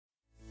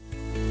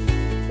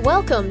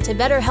Welcome to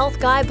Better Health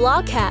Guy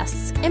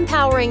Blogcasts,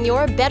 empowering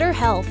your better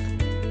health.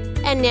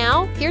 And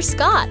now, here's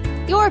Scott,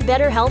 your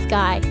Better Health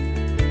Guy.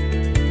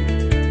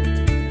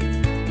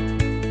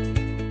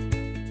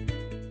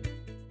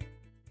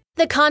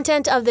 The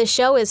content of this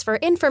show is for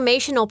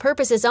informational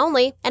purposes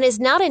only and is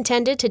not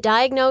intended to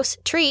diagnose,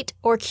 treat,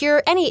 or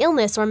cure any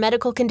illness or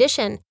medical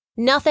condition.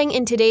 Nothing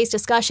in today's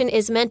discussion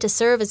is meant to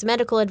serve as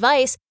medical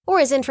advice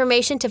or as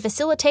information to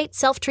facilitate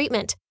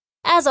self-treatment.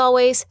 As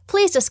always,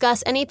 please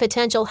discuss any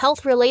potential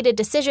health-related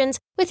decisions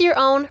with your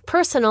own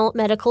personal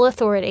medical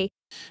authority.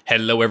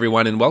 Hello,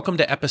 everyone, and welcome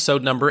to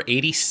episode number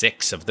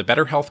 86 of the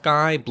Better Health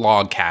Guy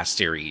blogcast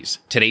series.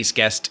 Today's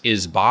guest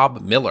is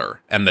Bob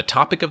Miller, and the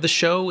topic of the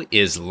show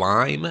is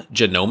Lyme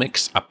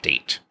Genomics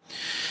Update.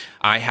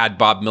 I had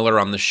Bob Miller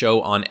on the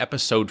show on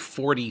episode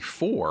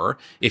 44.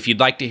 If you'd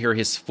like to hear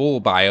his full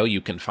bio,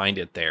 you can find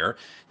it there.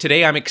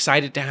 Today, I'm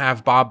excited to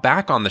have Bob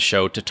back on the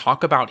show to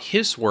talk about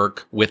his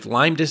work with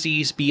Lyme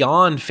disease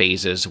beyond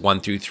phases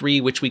 1 through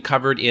 3, which we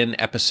covered in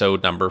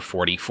episode number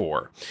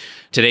 44.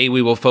 Today,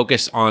 we will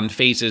focus on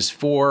phases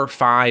 4,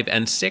 5,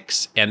 and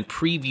 6 and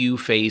preview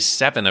phase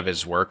 7 of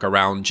his work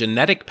around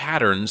genetic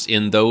patterns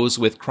in those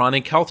with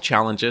chronic health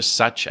challenges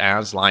such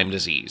as Lyme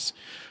disease.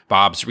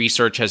 Bob's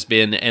research has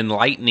been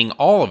enlightening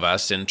all of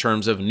us in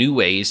terms of new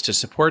ways to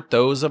support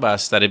those of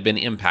us that have been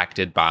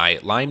impacted by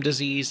Lyme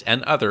disease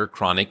and other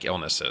chronic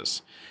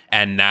illnesses.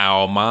 And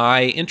now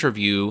my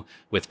interview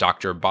with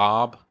Dr.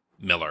 Bob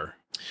Miller.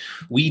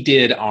 We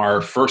did our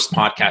first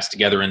podcast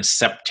together in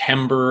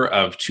September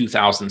of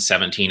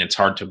 2017. It's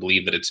hard to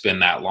believe that it's been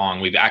that long.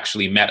 We've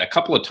actually met a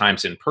couple of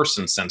times in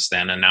person since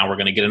then, and now we're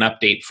going to get an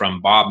update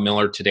from Bob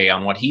Miller today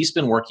on what he's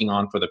been working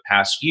on for the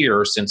past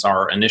year since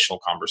our initial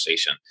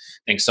conversation.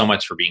 Thanks so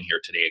much for being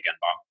here today again,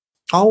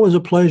 Bob. Always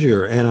a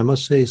pleasure. And I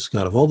must say,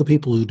 Scott, of all the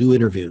people who do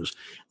interviews,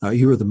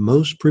 you are the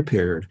most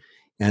prepared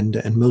and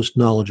most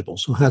knowledgeable.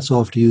 So hats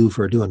off to you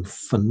for doing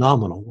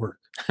phenomenal work.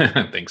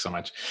 Thanks so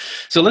much.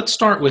 So let's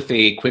start with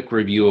a quick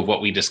review of what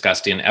we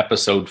discussed in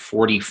episode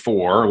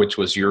 44, which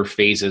was your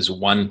phases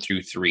 1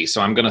 through 3.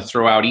 So I'm going to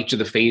throw out each of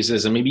the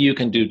phases, and maybe you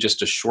can do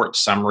just a short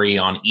summary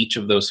on each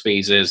of those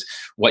phases,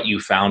 what you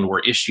found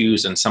were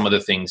issues, and some of the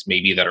things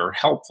maybe that are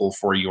helpful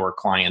for your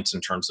clients in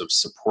terms of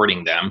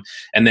supporting them.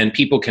 And then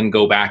people can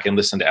go back and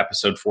listen to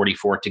episode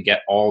 44 to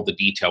get all the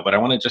detail. But I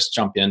want to just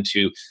jump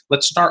into,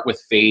 let's start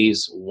with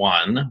phase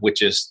 1,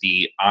 which is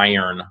the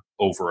iron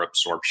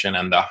over-absorption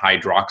and the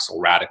hydroxyl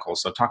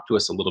radicals. So talk to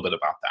us a little bit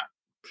about that.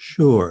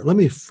 Sure. Let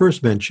me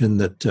first mention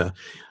that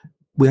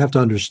we have to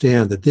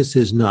understand that this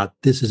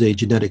is a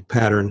genetic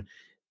pattern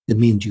that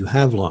means you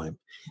have Lyme.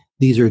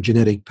 These are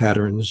genetic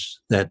patterns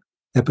that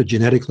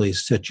epigenetically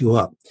set you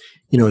up.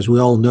 As we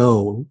all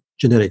know,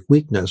 genetic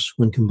weakness,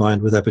 when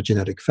combined with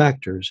epigenetic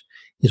factors,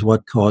 is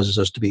what causes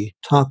us to be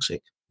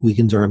toxic,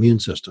 weakens our immune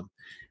system.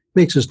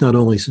 Makes us not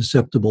only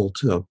susceptible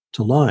to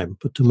Lyme,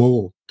 but to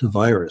mold, to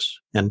virus,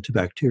 and to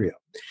bacteria.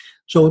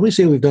 So when we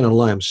say we've done a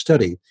Lyme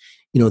study,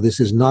 this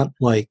is not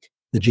like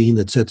the gene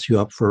that sets you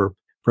up for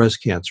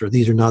breast cancer.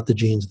 These are not the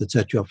genes that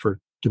set you up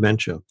for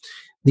dementia.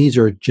 These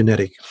are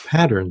genetic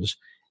patterns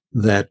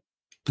that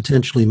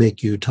potentially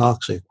make you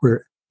toxic,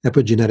 where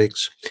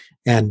epigenetics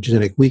and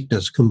genetic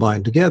weakness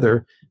combine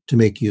together to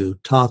make you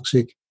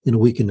toxic in a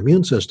weakened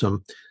immune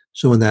system.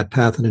 So when that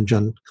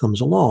pathogen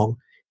comes along,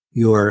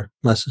 you're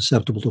less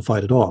susceptible to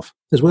fight it off.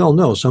 As we all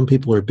know, some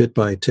people are bit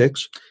by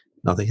ticks,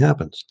 nothing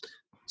happens.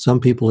 Some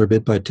people are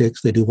bit by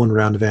ticks, they do one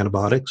round of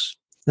antibiotics,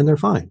 and they're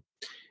fine.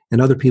 And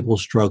other people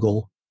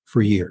struggle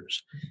for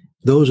years.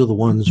 Those are the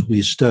ones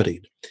we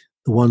studied,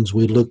 the ones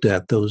we looked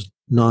at, those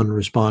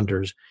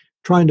non-responders,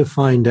 trying to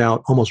find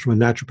out, almost from a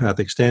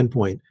naturopathic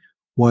standpoint,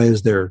 why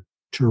is their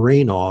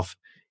terrain off,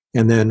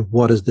 and then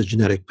what is the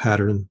genetic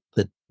pattern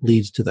that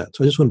leads to that.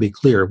 So I just want to be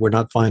clear, we're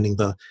not finding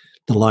the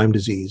Lyme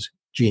disease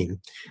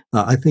gene.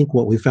 I think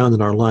what we found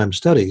in our Lyme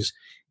studies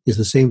is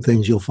the same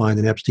things you'll find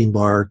in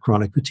Epstein-Barr,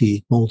 chronic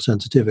fatigue, mold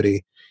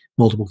sensitivity,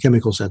 multiple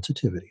chemical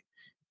sensitivity,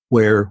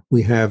 where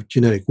we have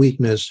genetic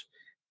weakness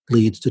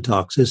leads to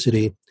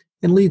toxicity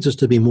and leads us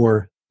to be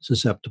more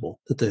susceptible,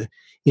 that the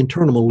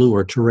internal milieu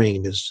or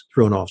terrain is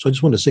thrown off. So I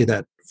just want to say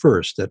that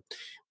first, that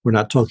we're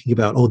not talking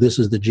about, this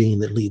is the gene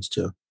that leads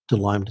to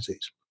Lyme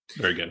disease.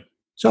 Very good.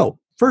 So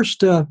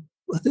first, a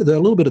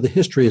little bit of the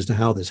history as to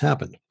how this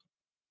happened.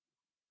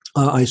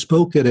 I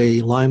spoke at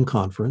a Lyme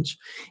conference,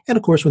 and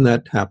of course, when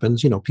that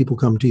happens, people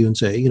come to you and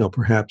say,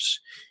 perhaps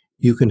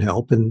you can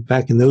help. And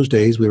back in those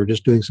days, we were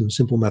just doing some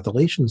simple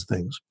methylations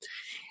things.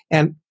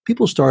 And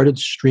people started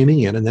streaming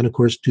in, and then, of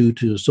course, due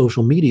to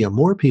social media,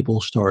 more people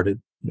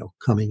started,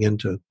 coming in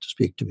to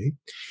speak to me.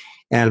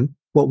 And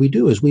what we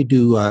do is we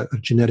do a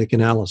genetic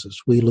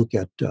analysis. We look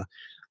at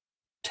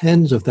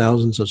tens of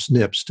thousands of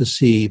SNPs to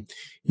see,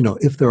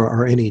 if there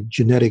are any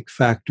genetic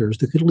factors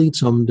that could lead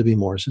some to be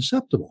more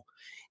susceptible.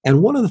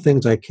 And one of the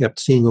things I kept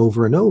seeing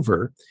over and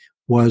over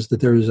was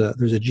that there's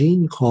a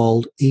gene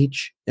called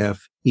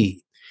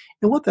HFE.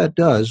 And what that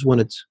does, when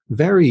it's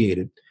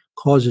variated,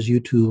 causes you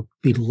to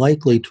be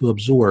likely to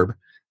absorb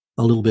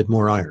a little bit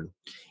more iron.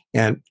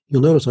 And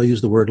you'll notice I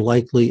use the word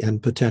likely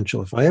and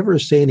potential. If I ever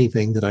say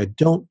anything that I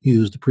don't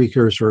use the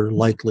precursor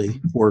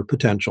likely or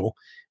potential,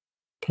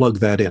 plug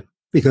that in,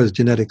 because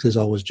genetics is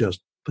always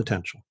just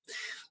potential.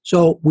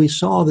 So we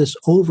saw this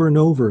over and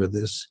over,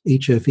 this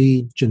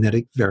HFE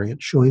genetic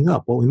variant showing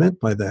up. What we meant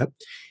by that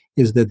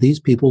is that these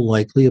people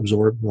likely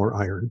absorb more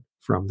iron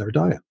from their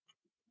diet.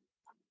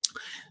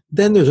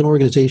 Then there's an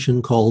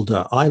organization called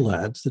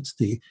ILADS, that's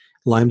the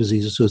Lyme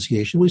Disease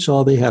Association. We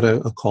saw they had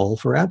a call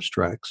for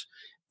abstracts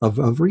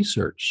of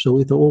research. So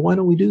we thought, well, why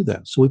don't we do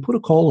that? So we put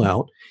a call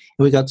out,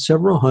 and we got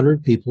several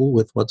hundred people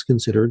with what's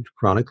considered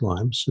chronic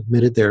Lyme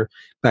submitted their,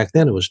 back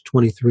then it was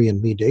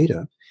 23andMe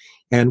data,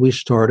 and we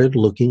started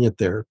looking at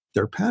their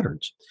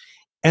patterns.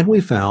 And we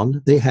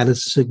found they had a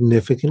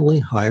significantly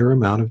higher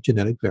amount of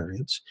genetic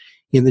variants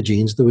in the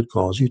genes that would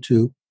cause you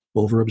to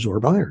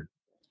overabsorb iron.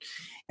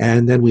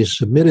 And then we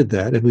submitted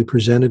that, and we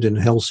presented in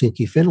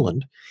Helsinki,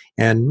 Finland.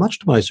 And much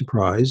to my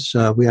surprise,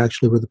 we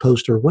actually were the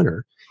poster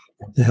winner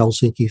at the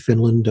Helsinki,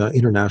 Finland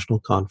International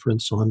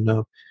Conference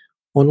on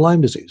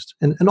Lyme disease.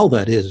 And all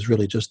that is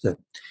really just that,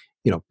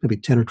 maybe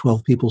 10 or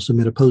 12 people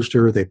submit a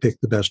poster, they pick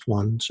the best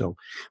one. So,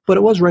 but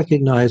it was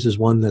recognized as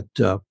one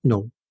that,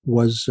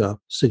 was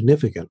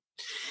significant.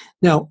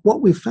 Now,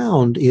 what we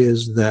found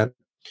is that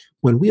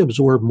when we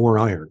absorb more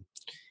iron,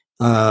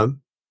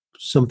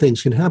 some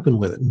things can happen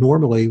with it.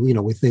 Normally,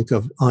 we think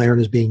of iron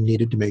as being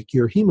needed to make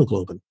your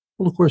hemoglobin.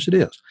 Well, of course it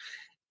is.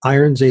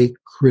 Iron's a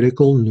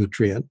critical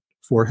nutrient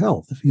for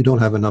health. If you don't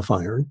have enough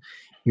iron,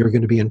 you're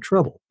going to be in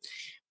trouble.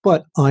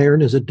 But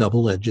iron is a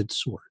double-edged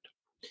sword.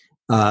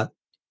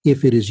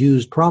 If it is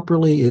used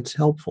properly, it's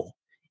helpful.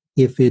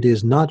 If it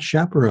is not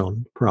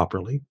chaperoned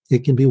properly,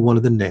 it can be one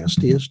of the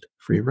nastiest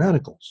free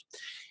radicals.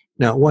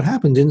 Now, what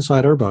happens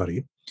inside our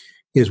body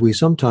is we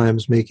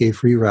sometimes make a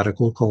free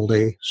radical called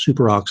a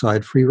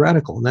superoxide free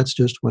radical. And that's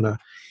just when an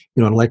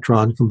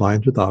electron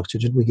combines with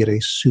oxygen, we get a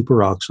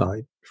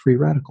superoxide free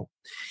radical.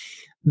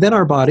 Then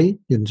our body,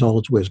 in all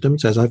its wisdom,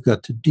 says, I've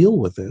got to deal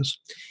with this.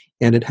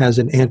 And it has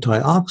an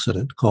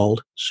antioxidant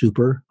called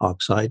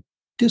superoxide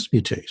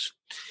dismutase.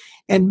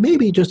 And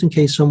maybe just in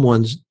case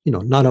someone's,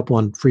 not up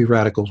on free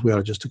radicals, we ought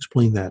to just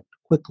explain that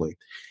quickly.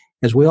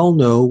 As we all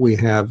know, we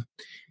have,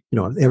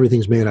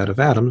 everything's made out of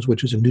atoms,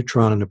 which is a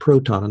neutron and a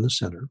proton in the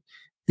center,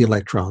 the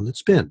electron that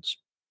spins.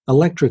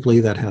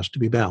 Electrically, that has to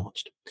be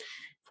balanced.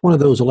 If one of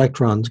those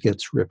electrons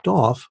gets ripped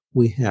off,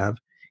 we have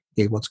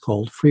what's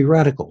called free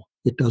radical.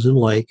 It doesn't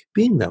like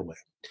being that way.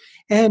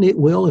 And it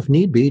will, if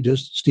need be,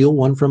 just steal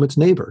one from its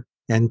neighbor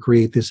and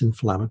create this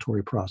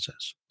inflammatory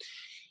process.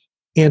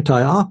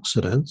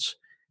 Antioxidants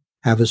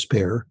have a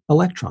spare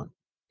electron,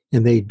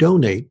 and they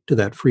donate to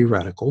that free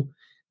radical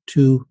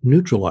to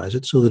neutralize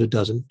it so that it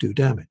doesn't do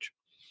damage.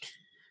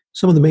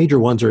 Some of the major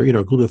ones are,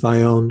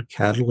 glutathione,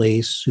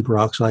 catalase,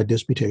 superoxide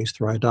dismutase,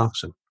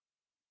 thioredoxin.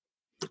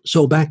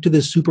 So back to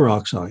this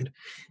superoxide.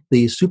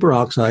 The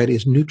superoxide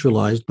is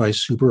neutralized by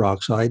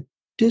superoxide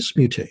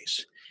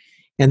dismutase,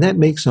 and that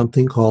makes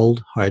something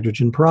called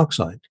hydrogen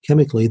peroxide.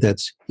 Chemically,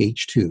 that's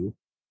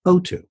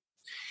H2O2.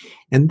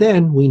 And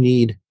then we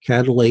need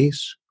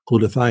catalase,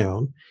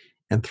 glutathione,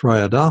 and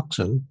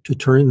thioredoxin to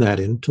turn that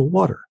into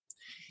water.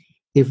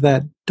 If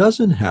that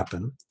doesn't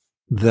happen,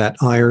 that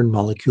iron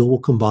molecule will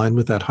combine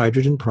with that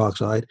hydrogen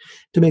peroxide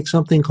to make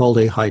something called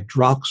a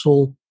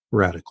hydroxyl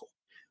radical.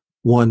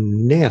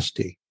 One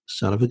nasty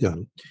son of a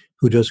gun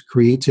who just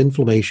creates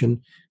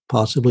inflammation,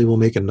 possibly will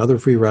make another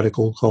free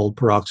radical called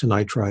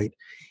peroxynitrite.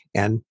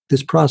 And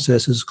this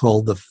process is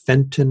called the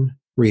Fenton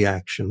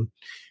reaction,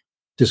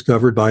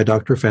 discovered by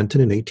Dr.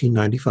 Fenton in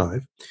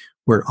 1895,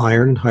 where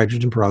iron and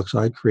hydrogen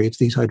peroxide creates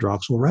these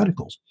hydroxyl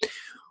radicals.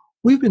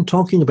 We've been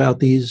talking about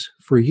these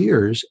for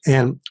years,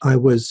 and I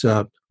was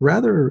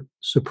rather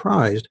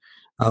surprised.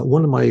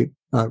 One of my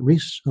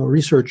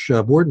research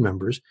board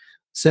members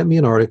sent me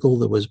an article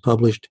that was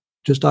published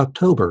just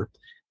October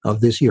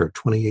of this year,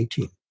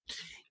 2018.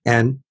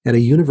 And at a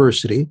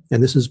university,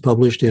 and this is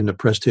published in a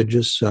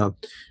prestigious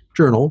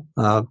journal,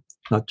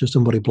 not just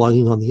somebody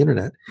blogging on the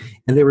internet,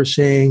 and they were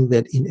saying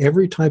that in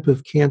every type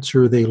of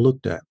cancer they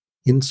looked at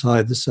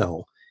inside the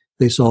cell,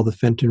 they saw the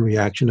Fenton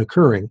reaction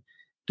occurring,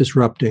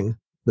 disrupting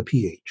the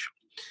pH.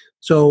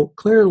 So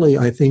clearly,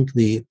 I think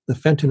the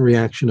Fenton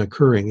reaction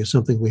occurring is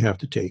something we have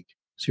to take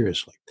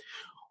seriously.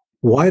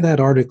 Why that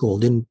article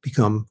didn't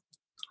become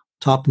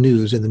top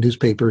news in the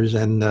newspapers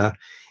and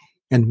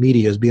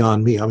media is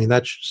beyond me. I mean,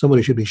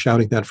 somebody should be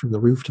shouting that from the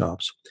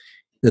rooftops,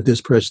 that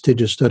this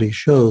prestigious study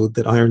showed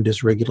that iron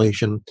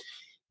dysregulation,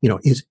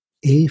 is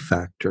a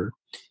factor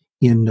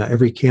in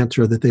every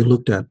cancer that they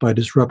looked at by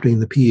disrupting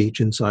the pH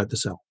inside the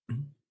cell.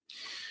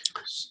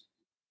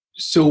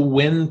 So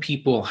when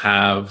people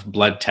have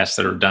blood tests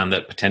that are done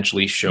that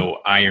potentially show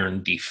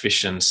iron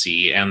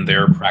deficiency and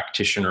their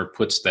practitioner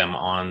puts them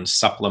on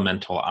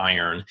supplemental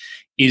iron,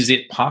 is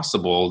it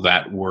possible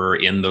that we're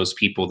in those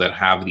people that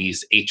have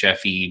these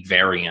HFE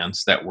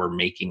variants that we're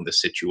making the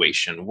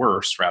situation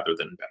worse rather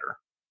than better?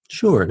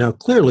 Sure. Now,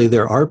 clearly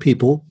there are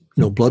people,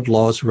 blood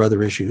loss or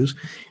other issues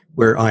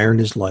where iron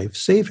is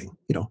life-saving,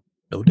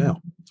 no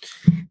doubt.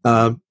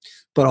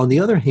 But on the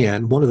other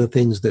hand, one of the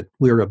things that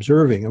we're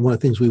observing and one of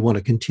the things we want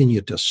to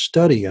continue to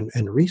study and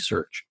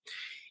research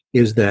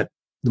is that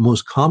the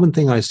most common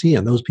thing I see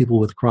in those people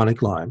with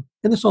chronic Lyme,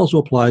 and this also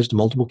applies to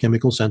multiple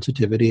chemical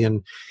sensitivity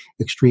and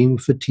extreme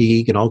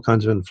fatigue and all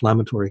kinds of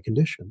inflammatory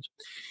conditions,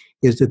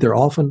 is that they're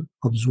often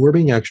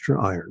absorbing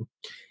extra iron,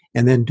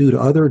 and then due to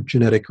other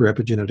genetic or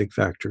epigenetic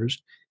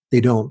factors, they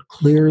don't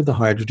clear the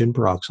hydrogen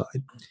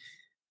peroxide.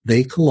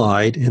 They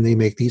collide and they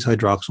make these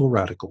hydroxyl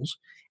radicals,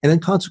 and then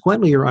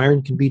consequently your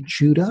iron can be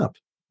chewed up.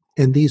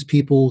 And these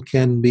people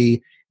can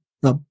be,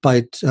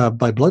 by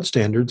blood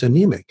standards,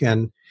 anemic.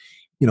 And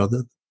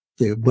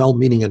the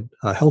well-meaning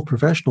health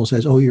professional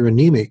says, oh, you're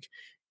anemic,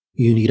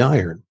 you need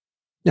iron.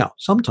 Now,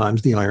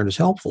 sometimes the iron is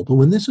helpful, but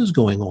when this is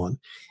going on,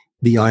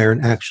 the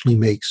iron actually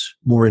makes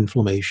more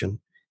inflammation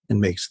and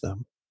makes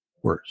them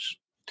worse.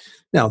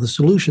 Now, the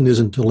solution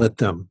isn't to let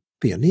them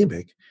be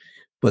anemic,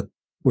 but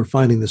we're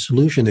finding the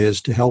solution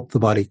is to help the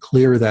body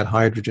clear that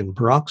hydrogen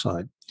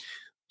peroxide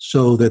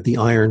so that the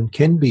iron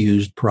can be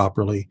used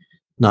properly,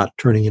 not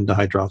turning into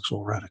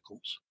hydroxyl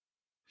radicals.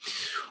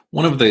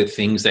 One of the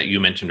things that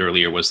you mentioned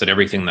earlier was that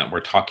everything that we're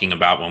talking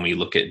about when we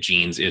look at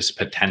genes is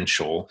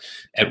potential.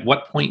 At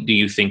what point do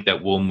you think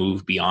that we'll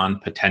move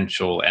beyond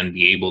potential and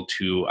be able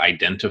to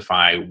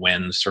identify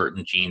when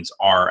certain genes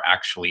are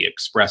actually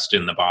expressed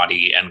in the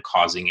body and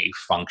causing a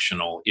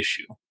functional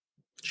issue?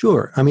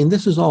 Sure. I mean,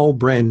 this is all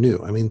brand new.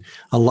 I mean,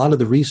 a lot of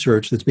the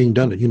research that's being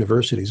done at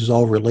universities is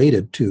all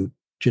related to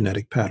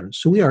genetic patterns.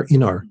 So we are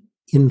in our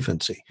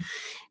infancy.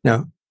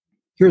 Now,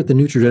 here at the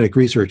Nutrigenetic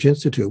Research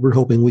Institute, we're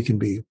hoping we can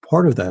be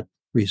part of that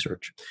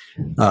research.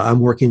 I'm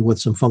working with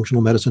some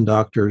functional medicine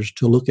doctors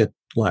to look at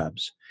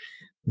labs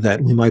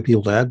that we might be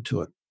able to add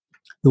to it.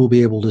 We'll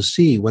be able to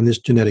see when this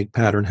genetic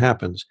pattern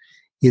happens,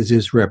 is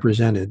this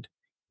represented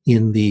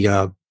in the,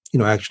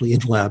 actually in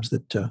labs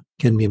that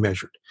can be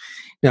measured.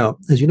 Now,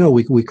 as you know,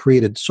 we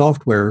created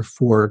software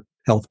for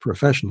health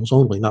professionals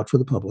only, not for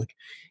the public.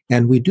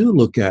 And we do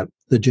look at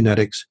the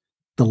genetics,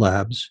 the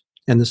labs,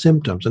 and the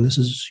symptoms. And this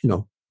is,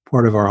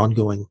 part of our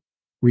ongoing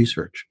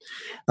research.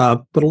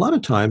 But a lot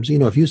of times,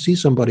 if you see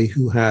somebody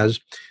who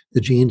has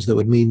the genes that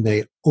would mean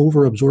they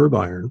over-absorb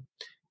iron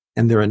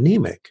and they're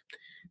anemic,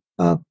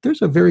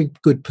 there's a very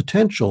good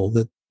potential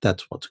that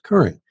that's what's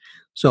occurring.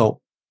 So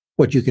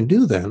what you can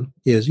do then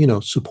is,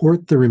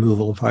 support the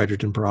removal of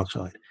hydrogen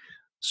peroxide,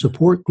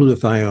 support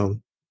glutathione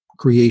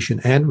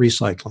creation and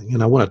recycling.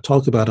 And I want to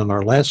talk about in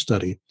our last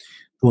study,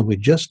 the one we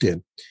just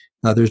did,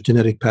 there's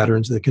genetic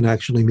patterns that can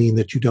actually mean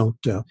that you don't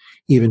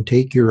even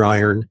take your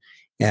iron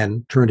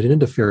and turn it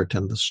into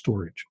ferritin, the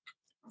storage,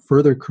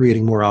 further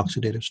creating more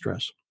oxidative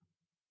stress.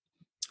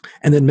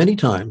 And then many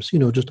times,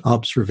 just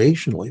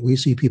observationally, we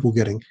see people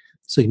getting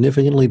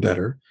significantly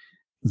better,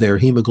 their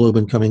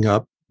hemoglobin coming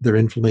up, their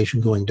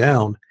inflammation going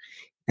down,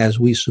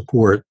 as we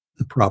support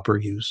the proper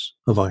use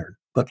of iron.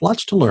 But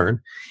lots to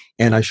learn,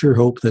 and I sure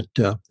hope that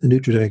the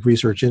Nutrigenetic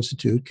Research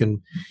Institute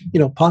can,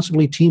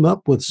 possibly team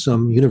up with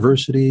some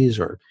universities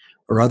or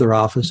other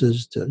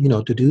offices to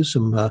do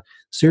some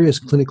serious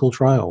clinical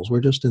trials.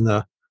 We're just in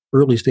the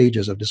early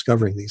stages of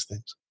discovering these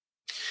things.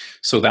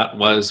 So that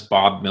was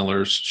Bob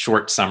Miller's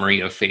short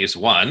summary of phase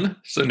 1.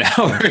 So now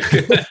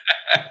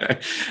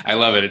I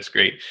love it. It's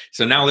great.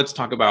 So now let's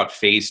talk about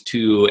phase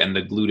 2 and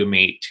the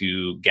glutamate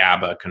to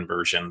GABA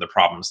conversion, the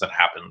problems that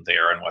happen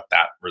there and what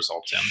that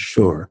results in.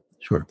 Sure.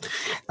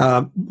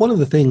 One of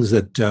the things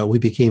that we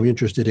became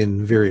interested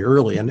in very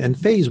early, and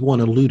phase 1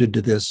 alluded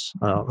to this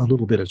a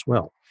little bit as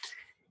well.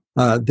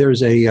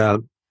 There's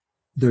a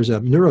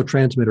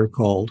neurotransmitter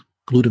called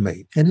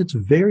glutamate, and it's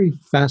very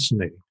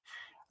fascinating.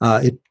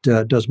 It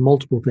does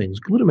multiple things.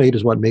 Glutamate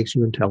is what makes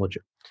you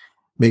intelligent,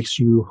 makes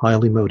you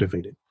highly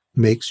motivated,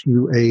 makes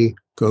you a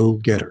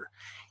go-getter,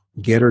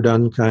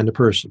 get-her-done kind of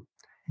person.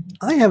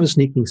 I have a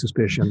sneaking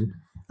suspicion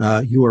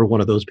you are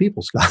one of those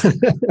people, Scott.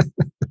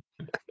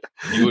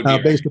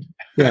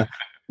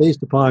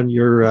 Based upon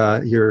your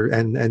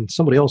and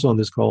somebody else on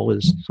this call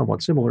is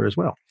somewhat similar as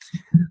well.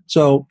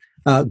 So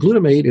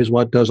glutamate is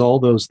what does all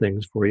those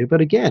things for you.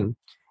 But again,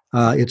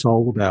 it's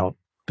all about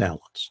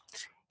balance.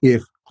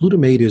 If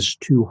glutamate is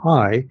too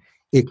high,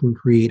 it can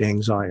create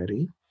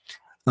anxiety,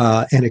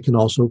 and it can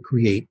also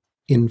create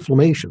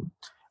inflammation.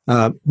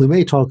 We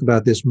may talk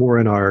about this more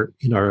in our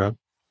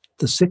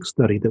the 6th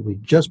study that we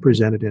just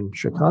presented in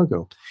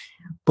Chicago,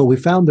 but we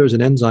found there's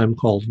an enzyme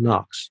called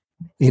NOx,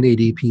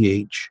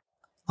 NADPH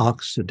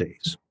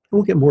oxidase.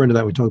 We'll get more into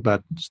that when we talk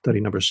about study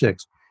number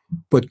 6.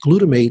 But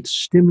glutamate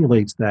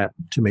stimulates that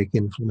to make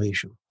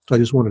inflammation. So I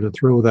just wanted to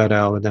throw that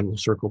out, and then we'll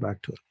circle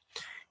back to it.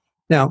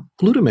 Now,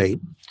 glutamate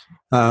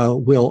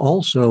will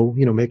also,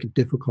 make it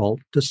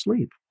difficult to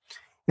sleep.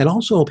 And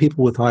also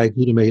people with high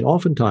glutamate,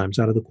 oftentimes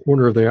out of the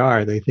corner of their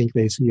eye, they think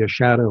they see a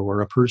shadow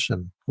or a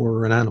person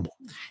or an animal.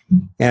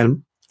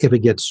 And if it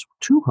gets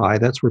too high,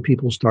 that's where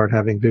people start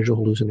having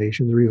visual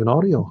hallucinations or even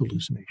audio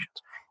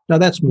hallucinations. Now,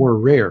 that's more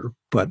rare,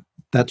 but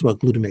that's what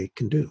glutamate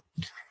can do.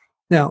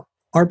 Now,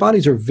 our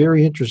bodies are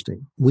very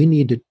interesting. We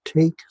need to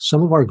take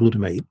some of our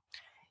glutamate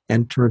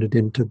and turn it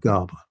into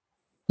GABA.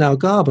 Now,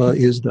 GABA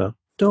is the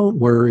don't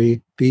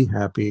worry, be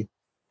happy,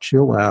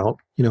 chill out,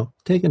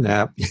 take a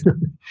nap.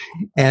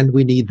 And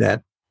we need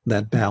that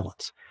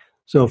balance.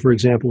 So, for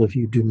example, if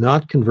you do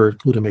not convert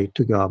glutamate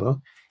to GABA,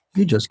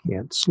 you just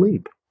can't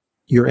sleep.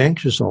 You're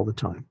anxious all the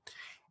time.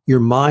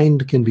 Your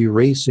mind can be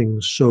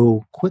racing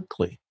so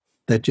quickly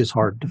that it's just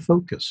hard to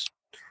focus.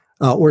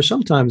 Or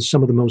sometimes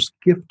some of the most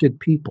gifted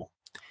people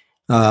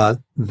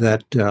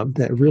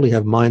that really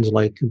have minds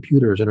like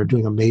computers and are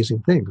doing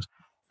amazing things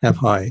have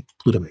high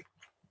glutamate.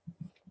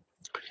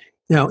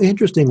 Now,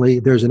 interestingly,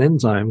 there's an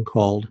enzyme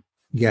called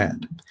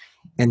GAD,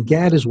 and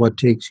GAD is what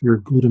takes your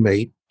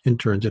glutamate and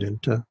turns it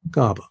into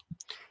GABA.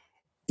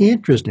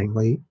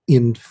 Interestingly,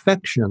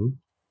 infection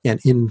and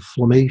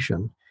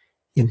inflammation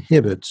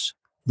inhibits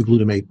the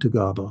glutamate to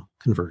GABA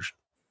conversion.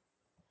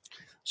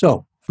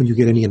 So, when you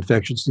get any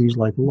infectious disease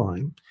like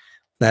Lyme,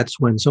 that's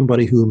when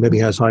somebody who maybe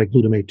has high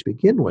glutamate to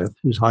begin with,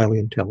 who's highly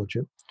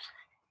intelligent,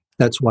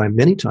 that's why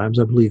many times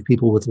I believe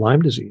people with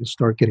Lyme disease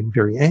start getting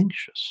very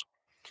anxious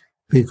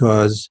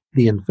because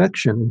the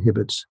infection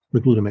inhibits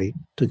the glutamate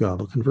to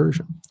GABA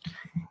conversion.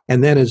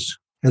 And then as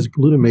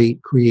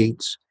glutamate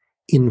creates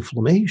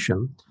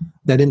inflammation,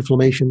 that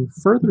inflammation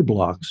further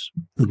blocks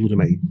the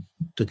glutamate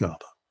to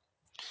GABA.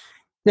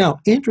 Now,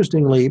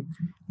 interestingly,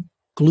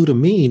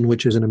 glutamine,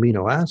 which is an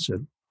amino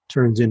acid,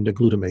 turns into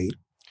glutamate,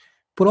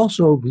 but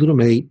also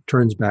glutamate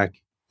turns back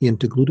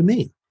into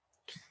glutamine.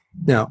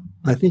 Now,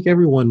 I think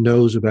everyone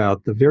knows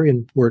about the very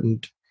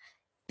important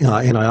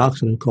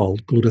antioxidant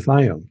called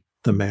glutathione,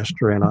 the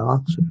master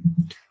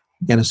antioxidant.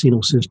 And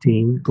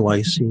acetylcysteine,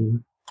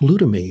 glycine,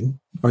 glutamine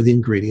are the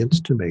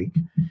ingredients to make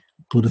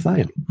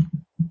glutathione.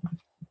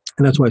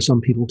 And that's why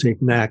some people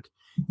take NAC,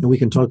 and we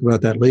can talk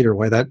about that later,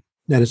 why that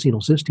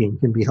acetylcysteine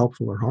can be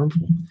helpful or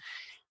harmful.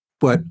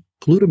 But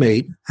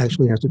glutamate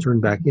actually has to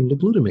turn back into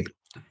glutamate.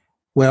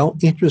 Well,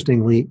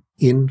 interestingly,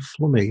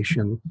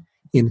 inflammation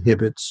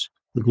inhibits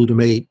the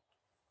glutamate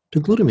to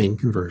glutamine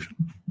conversion.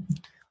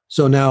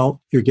 So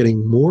now you're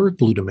getting more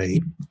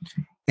glutamate,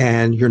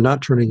 and you're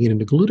not turning it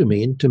into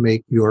glutamine to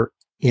make your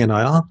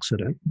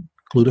antioxidant,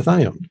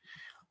 glutathione,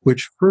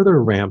 which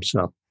further ramps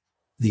up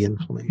the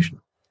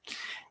inflammation.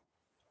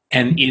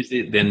 And is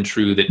it then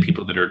true that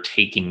people that are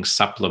taking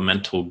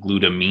supplemental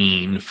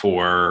glutamine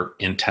for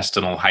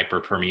intestinal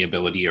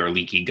hyperpermeability or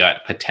leaky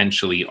gut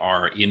potentially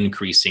are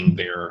increasing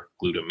their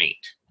glutamate?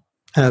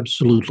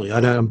 Absolutely.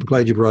 And I'm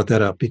glad you brought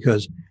that up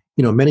because,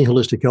 many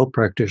holistic health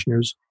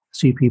practitioners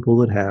see people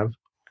that have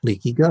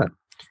leaky gut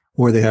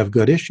or they have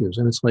gut issues.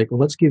 And it's like, well,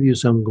 let's give you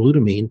some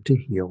glutamine to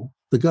heal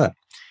the gut.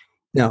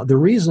 Now, the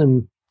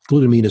reason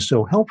glutamine is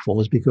so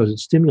helpful is because it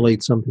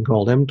stimulates something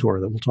called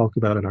mTOR that we'll talk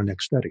about in our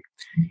next study.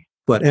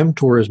 But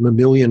mTOR is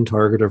mammalian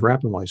target of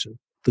rapamycin,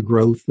 the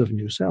growth of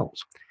new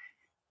cells.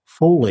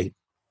 Folate,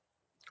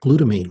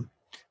 glutamine,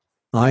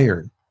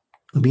 iron,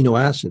 amino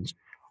acids,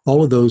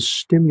 all of those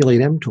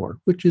stimulate mTOR,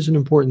 which is an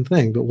important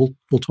thing, but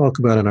we'll talk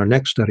about in our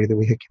next study that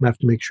we have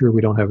to make sure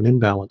we don't have an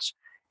imbalance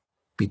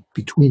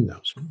between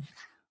those.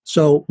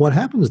 So what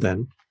happens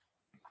then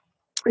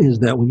is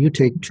that when you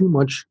take too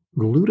much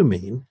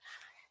glutamine,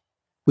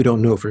 we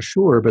don't know for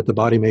sure, but the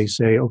body may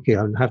say, okay,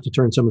 I have to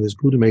turn some of this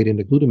glutamate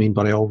into glutamine,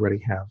 but I already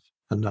have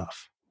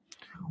enough.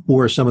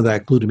 Or some of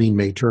that glutamine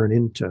may turn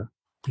into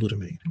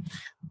glutamate.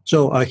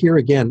 So here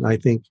again, I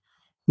think,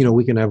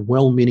 we can have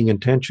well-meaning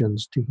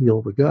intentions to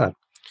heal the gut,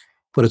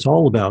 but it's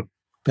all about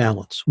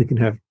balance. We can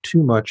have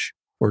too much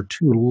or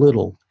too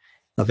little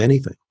of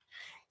anything.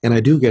 And I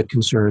do get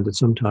concerned that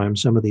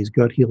sometimes some of these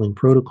gut healing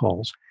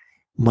protocols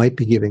might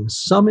be giving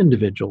some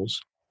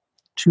individuals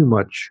too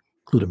much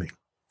glutamine.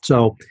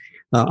 So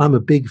I'm a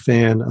big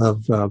fan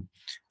of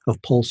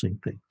pulsing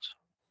things.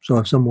 So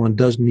if someone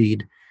does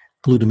need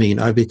glutamine,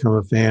 I've become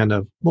a fan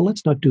of, well,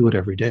 let's not do it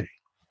every day.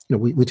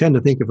 We tend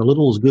to think if a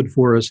little is good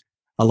for us,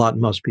 a lot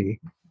must be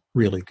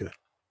really good.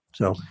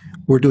 So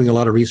we're doing a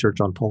lot of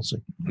research on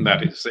pulsing.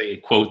 That is a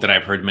quote that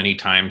I've heard many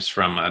times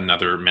from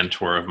another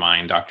mentor of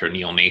mine, Dr.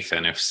 Neil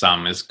Nathan. If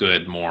some is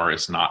good, more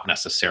is not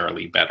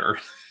necessarily better.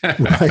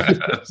 Right.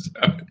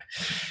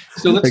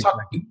 So let's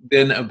talk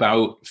then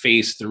about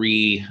phase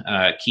 3,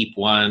 Keep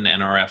 1,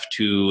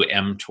 NRF2,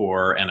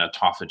 mTOR, and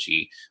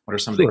autophagy. What are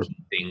some of the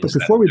key things? But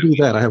before we do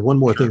that, I have one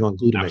more thing on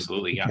glutamate.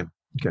 Absolutely, yeah.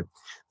 Okay.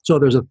 So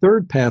there's a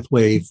third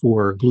pathway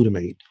for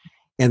glutamate,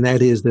 and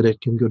that is that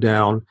it can go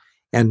down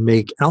and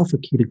make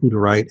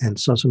alpha-ketoglutarate and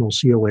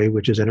succinyl-CoA,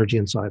 which is energy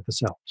inside the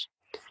cells.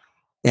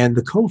 And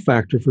the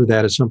cofactor for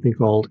that is something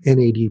called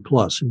NAD+,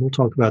 and we'll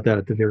talk about that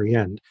at the very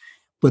end.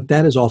 But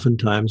that is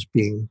oftentimes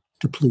being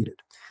depleted.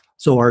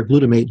 So our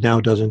glutamate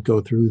now doesn't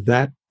go through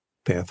that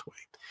pathway.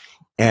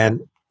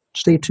 And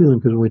stay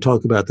tuned, because when we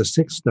talk about the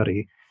 6th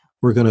study,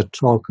 we're going to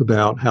talk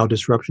about how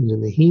disruptions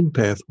in the heme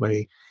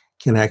pathway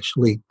can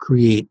actually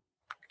create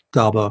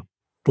GABA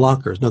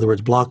blockers. In other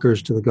words,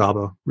 blockers to the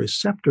GABA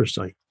receptor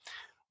site.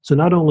 So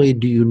not only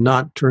do you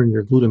not turn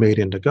your glutamate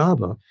into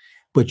GABA,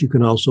 but you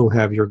can also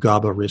have your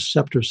GABA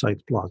receptor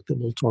sites blocked that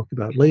we'll talk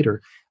about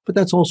later. But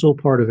that's also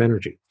part of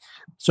energy.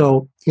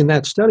 So in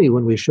that study,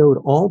 when we showed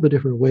all the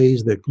different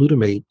ways that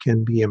glutamate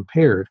can be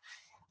impaired,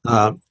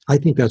 I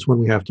think that's when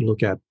we have to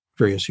look at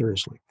very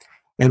seriously.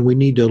 And we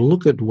need to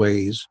look at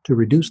ways to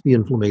reduce the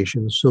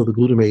inflammation so the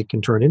glutamate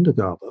can turn into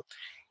GABA.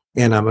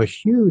 And I'm a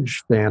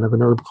huge fan of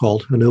an herb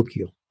called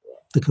hinokial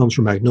that comes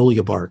from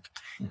magnolia bark.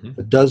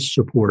 That does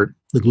support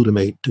the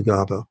glutamate to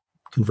GABA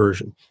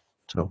conversion.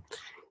 So,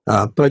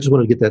 but I just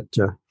wanted to get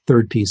that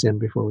third piece in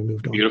before we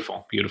moved on.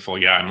 Beautiful, beautiful.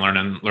 Yeah, I'm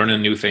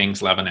learning new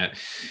things, loving it.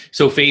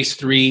 So phase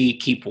 3,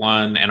 keep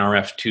 1,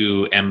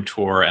 NRF2,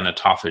 mTOR, and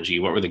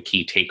autophagy. What were the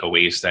key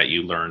takeaways that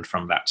you learned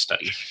from that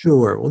study?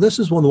 Sure. Well, this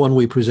is the one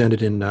we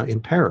presented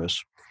in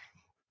Paris,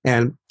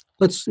 and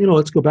let's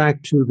go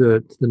back to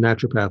the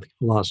naturopathic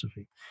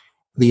philosophy,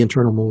 the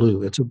internal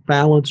milieu. It's a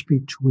balance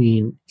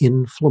between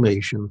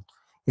inflammation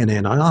and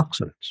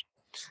antioxidants.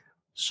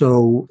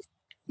 So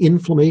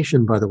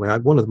inflammation, by the way,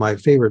 one of my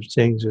favorite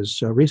sayings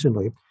is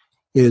recently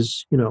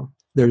is,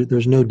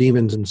 there's no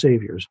demons and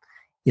saviors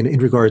in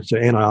regards to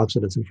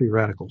antioxidants and free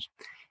radicals.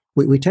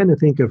 We tend to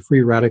think of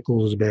free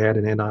radicals as bad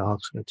and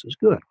antioxidants as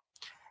good.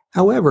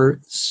 However,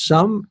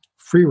 some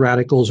free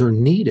radicals are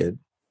needed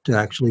to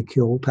actually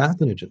kill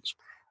pathogens.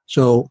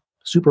 So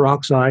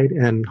superoxide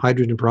and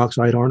hydrogen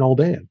peroxide aren't all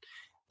bad.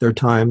 There are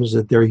times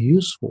that they're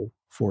useful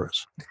for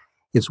us.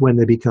 It's when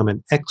they become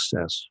an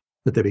excess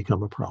that they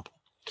become a problem.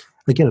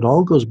 Again, it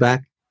all goes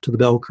back to the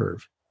bell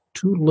curve.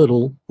 Too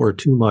little or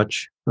too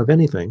much of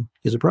anything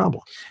is a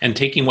problem. And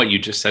taking what you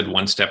just said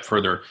one step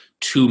further,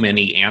 too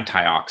many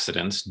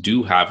antioxidants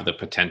do have the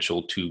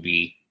potential to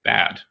be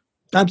bad.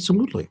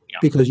 Absolutely,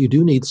 because you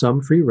do need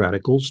some free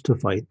radicals to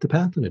fight the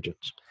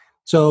pathogens.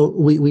 So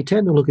we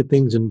tend to look at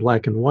things in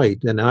black and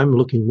white, and I'm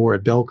looking more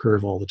at bell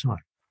curve all the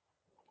time.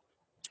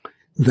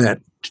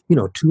 That,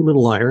 too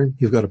little iron,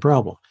 you've got a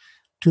problem.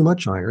 Too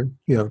much iron,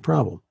 you have a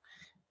problem.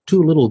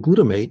 Too little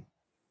glutamate,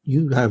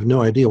 you have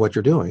no idea what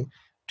you're doing.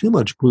 Too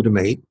much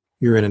glutamate,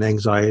 you're in an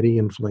anxiety,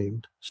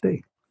 inflamed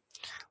state.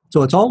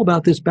 So it's all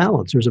about this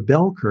balance. There's a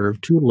bell curve,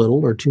 too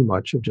little or too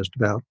much of just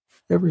about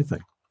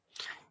everything.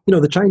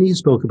 The Chinese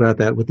spoke about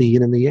that with the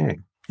yin and the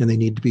yang, and they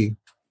need to be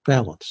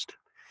balanced.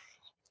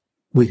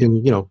 We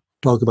can,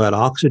 talk about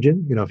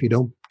oxygen. If you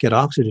don't get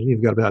oxygen,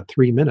 you've got about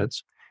 3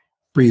 minutes.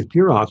 Breathe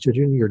pure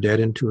oxygen, you're dead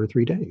in 2 or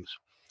 3 days.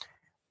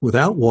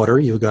 Without water,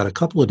 you've got a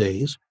couple of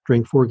days.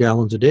 Drink 4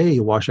 gallons a day,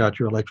 you wash out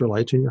your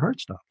electrolytes and your heart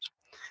stops.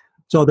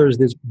 So there's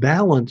this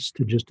balance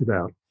to just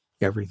about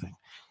everything.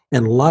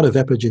 And a lot of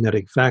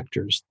epigenetic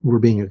factors we're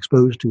being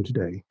exposed to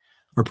today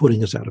are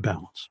putting us out of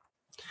balance.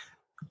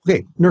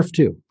 Okay,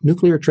 NRF2,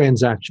 nuclear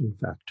transaction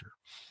factor,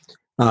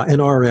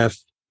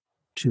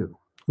 NRF2.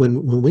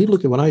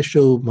 When I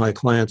show my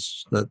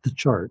clients the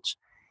charts,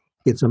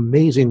 it's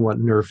amazing what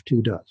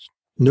NRF2 does.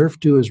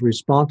 NRF2 is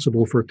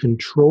responsible for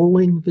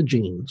controlling the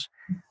genes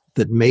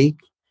that make,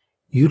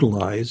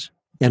 utilize,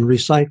 and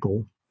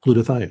recycle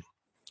glutathione.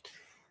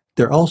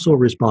 They're also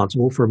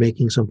responsible for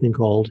making something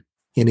called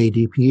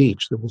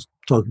NADPH that we'll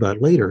talk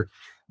about later.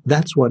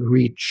 That's what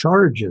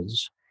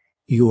recharges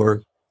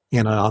your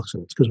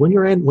antioxidants. Because when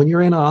your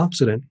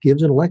antioxidant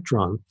gives an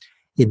electron,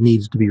 it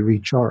needs to be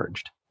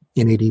recharged.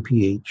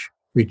 NADPH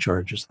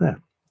recharges that.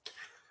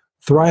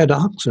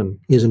 Thioredoxin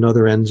is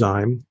another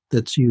enzyme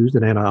that's used,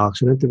 an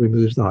antioxidant that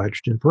removes the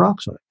hydrogen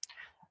peroxide.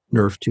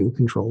 NRF2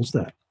 controls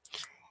that.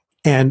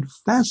 And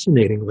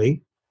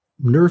fascinatingly,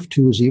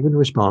 NRF2 is even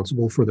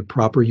responsible for the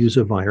proper use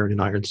of iron and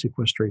iron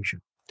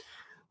sequestration.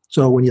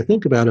 So when you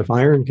think about if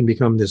iron can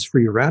become this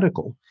free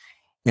radical,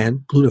 and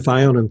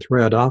glutathione and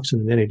thioredoxin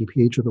and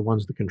NADPH are the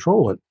ones that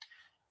control it,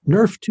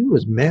 NRF2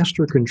 is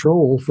master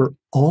control for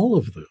all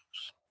of those.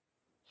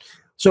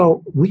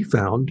 So we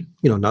found,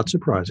 not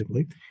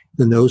surprisingly,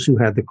 that those who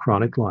had the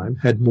chronic Lyme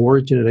had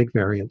more genetic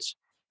variants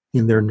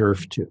in their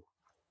NRF2.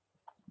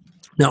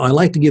 Now, I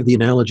like to give the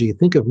analogy,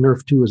 think of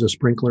NRF2 as a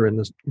sprinkler in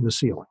the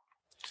ceiling.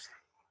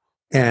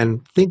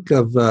 And think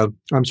of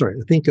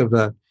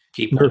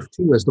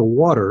NRF2 as the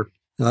water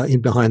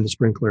in behind the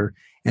sprinkler,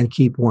 and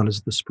keep 1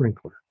 as the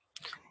sprinkler.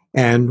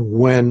 And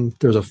when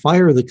there's a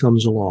fire that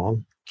comes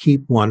along,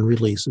 keep 1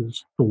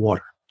 releases the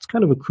water. It's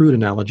kind of a crude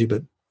analogy,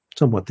 but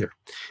somewhat there.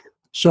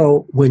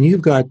 So when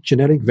you've got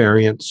genetic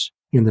variants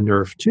in the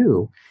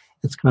NRF2,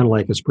 it's kind of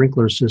like a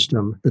sprinkler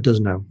system that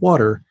doesn't have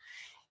water.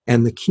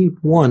 And the keep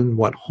 1,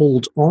 what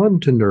holds on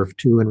to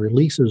NRF2 and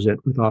releases it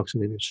with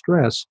oxidative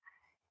stress,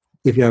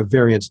 if you have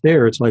variants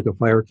there, it's like a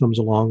fire comes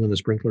along and the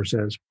sprinkler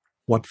says,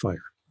 what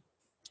fire?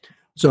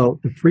 So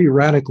the free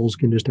radicals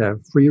can just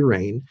have free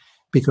reign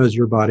because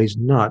your body's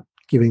not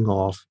giving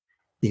off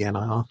the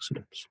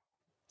antioxidants.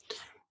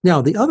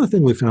 Now, the other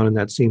thing we found in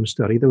that same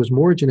study, there was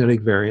more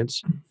genetic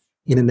variants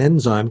in an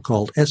enzyme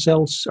called a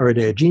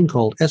gene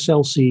called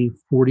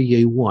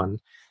SLC40A1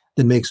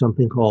 that makes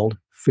something called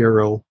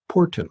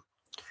ferroportin.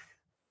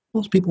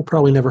 Most people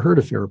probably never heard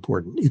of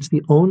ferroportin. It's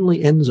the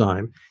only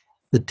enzyme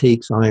that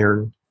takes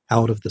iron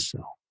out of the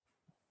cell.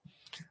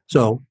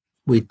 So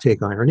we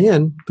take iron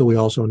in, but we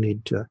also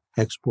need to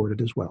export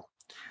it as well.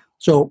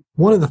 So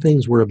one of the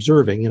things we're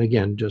observing, and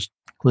again, just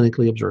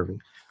clinically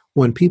observing,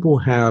 when people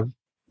have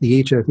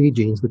the HFE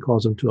genes that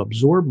cause them to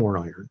absorb more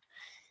iron,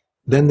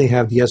 then they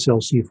have the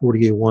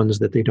SLC40A1s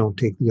that they don't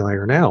take the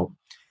iron out.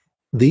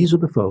 These are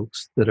the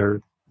folks that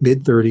are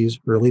mid-30s,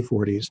 early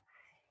 40s,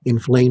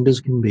 inflamed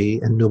as can be,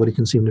 and nobody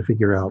can seem to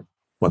figure out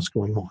what's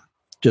going on.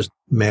 Just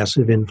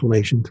massive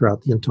inflammation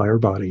throughout the entire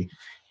body.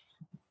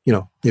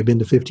 They've been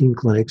to 15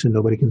 clinics and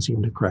nobody can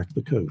seem to crack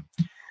the code.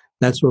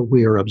 That's what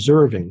we are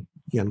observing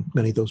in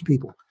many of those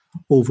people.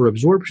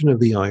 Over-absorption of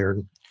the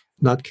iron,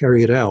 not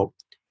carry it out,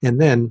 and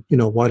then,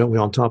 why don't we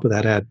on top of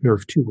that add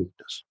nerve 2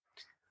 weakness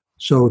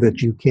so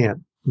that you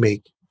can't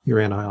make your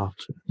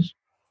antioxidants.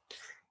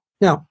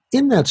 Now,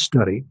 in that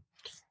study,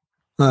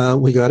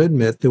 we got to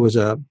admit there was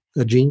a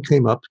gene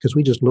came up because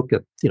we just looked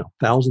at,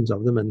 thousands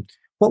of them. And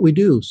what we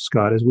do,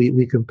 Scott, is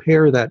we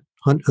compare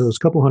those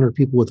couple hundred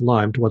people with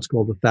Lyme to what's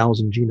called the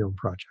 1,000 Genome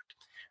Project,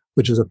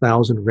 which is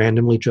 1,000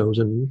 randomly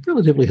chosen,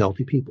 relatively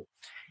healthy people.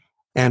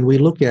 And we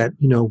look at,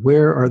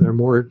 where are there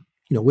more,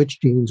 which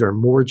genes are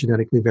more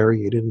genetically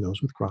variated in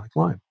those with chronic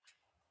Lyme.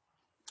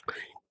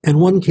 And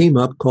one came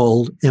up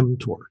called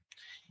mTOR.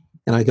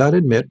 And I got to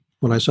admit,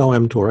 when I saw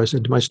mTOR, I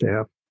said to my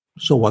staff,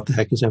 so what the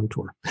heck is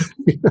mTOR?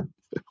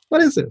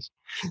 What is this?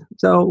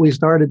 So we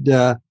started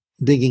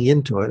digging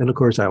into it. And of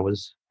course, I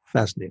was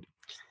fascinated.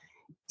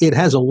 It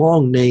has a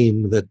long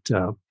name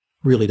that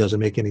really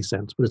doesn't make any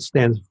sense, but it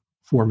stands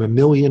for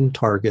mammalian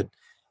target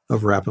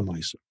of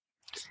rapamycin.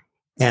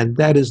 And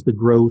that is the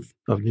growth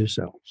of new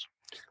cells.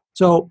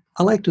 So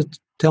I like to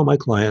tell my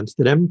clients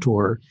that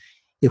mTOR,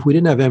 if we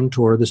didn't have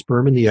mTOR, the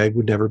sperm and the egg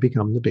would never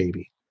become the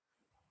baby.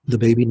 The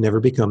baby never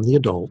become the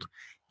adult.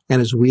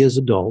 And we as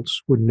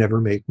adults would never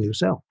make new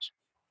cells.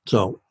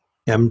 So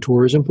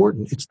mTOR is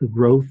important. It's the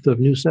growth of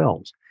new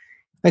cells.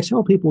 I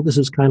tell people this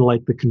is kind of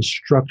like the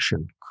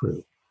construction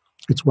crew.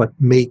 It's what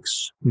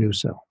makes new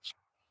cells.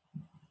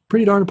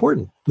 Pretty darn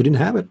important. If we didn't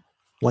have it,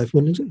 life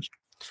wouldn't exist.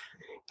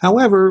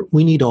 However,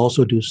 we need to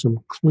also do some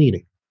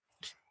cleaning.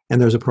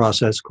 And there's a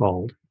process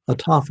called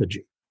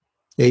autophagy.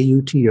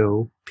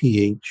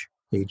 Autophagy.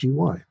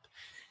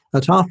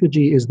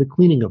 Autophagy is the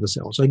cleaning of the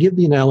cells. I give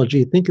the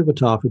analogy, think of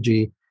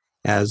autophagy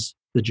as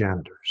the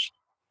janitors.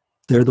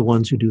 They're the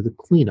ones who do the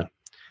cleanup.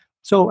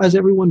 So as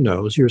everyone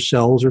knows, your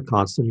cells are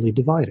constantly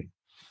dividing.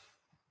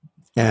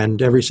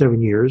 And every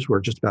 7 years,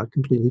 we're just about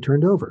completely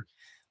turned over.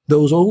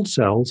 Those old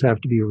cells have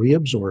to be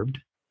reabsorbed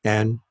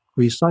and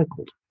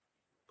recycled.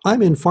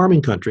 I'm in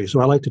farming country, so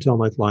I like to tell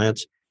my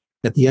clients,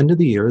 at the end of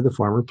the year, the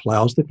farmer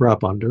plows the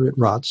crop under, it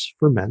rots,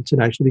 ferments,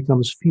 and actually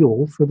becomes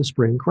fuel for the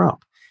spring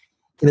crop.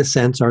 In a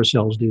sense, our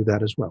cells do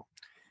that as well.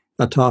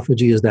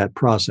 Autophagy is that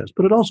process,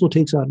 but it also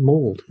takes out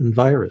mold and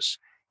virus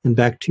and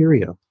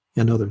bacteria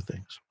and other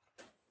things.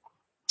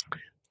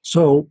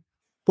 So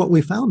what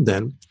we found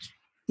then,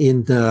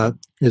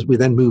 as we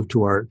then moved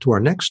to our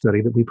next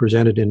study that we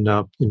presented in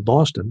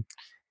Boston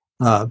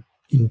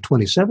in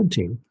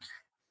 2017,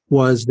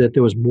 was that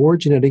there was more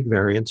genetic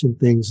variance in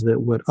things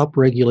that would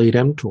upregulate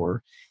mTOR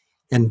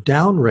and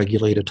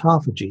downregulate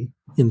autophagy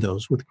in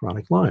those with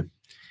chronic Lyme.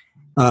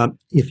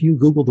 If you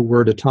Google the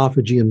word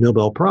autophagy and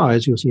Nobel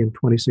Prize, you'll see in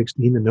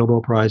 2016 the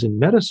Nobel Prize in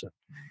Medicine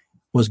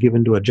was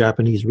given to a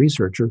Japanese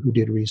researcher who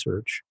did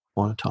research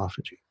on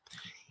autophagy.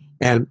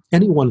 And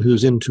anyone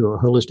who's into a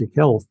holistic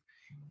health,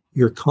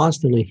 you're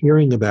constantly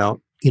hearing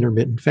about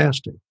intermittent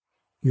fasting.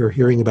 You're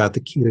hearing about the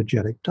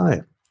ketogenic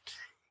diet.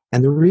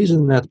 And the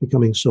reason that's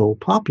becoming so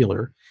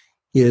popular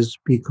is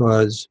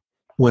because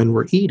when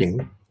we're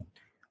eating,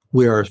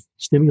 we are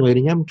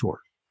stimulating mTOR.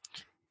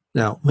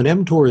 Now, when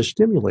mTOR is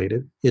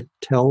stimulated, it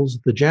tells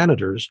the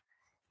janitors,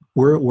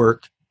 we're at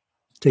work,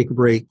 take a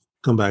break,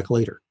 come back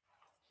later.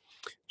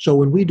 So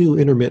when we do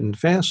intermittent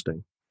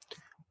fasting,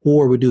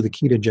 or we do the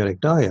ketogenic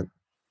diet,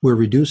 we're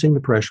reducing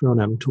the pressure on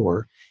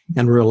mTOR,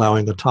 and we're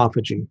allowing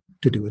autophagy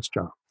to do its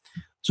job.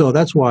 So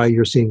that's why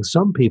you're seeing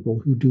some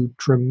people who do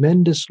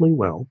tremendously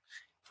well,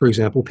 for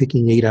example,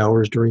 picking 8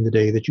 hours during the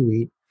day that you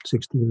eat,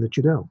 16 that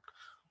you don't,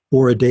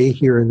 or a day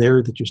here and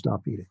there that you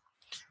stop eating.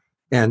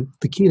 And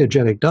the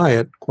ketogenic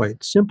diet,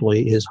 quite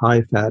simply, is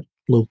high fat,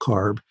 low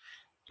carb,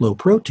 low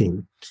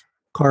protein.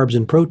 Carbs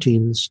and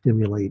proteins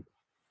stimulate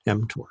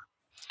mTOR.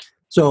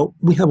 So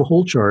we have a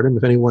whole chart, and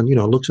if anyone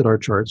looks at our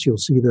charts, you'll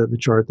see the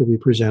chart that we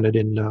presented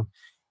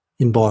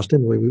in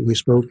Boston. We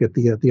spoke at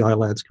the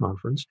ILADS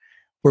conference,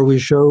 where we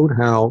showed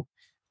how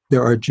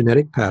there are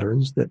genetic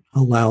patterns that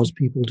allows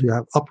people to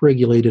have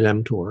upregulated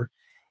mTOR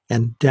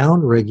and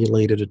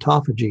downregulated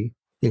autophagy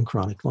in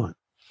chronic Lyme.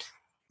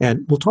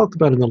 And we'll talk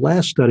about in the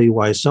last study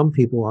why some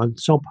people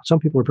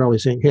are probably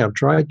saying, hey, I've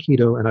tried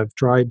keto and I've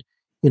tried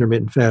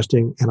intermittent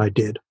fasting and I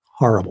did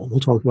horrible. We'll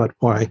talk about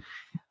why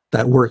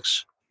that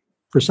works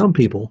for some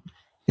people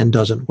and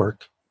doesn't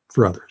work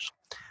for others.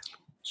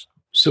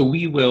 So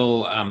we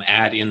will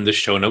add in the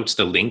show notes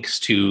the links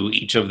to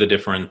each of the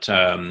different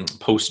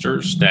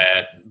posters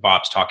that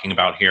Bob's talking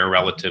about here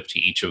relative to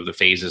each of the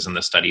phases and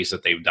the studies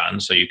that they've done.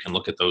 So you can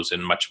look at those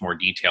in much more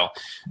detail.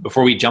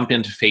 Before we jump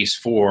into phase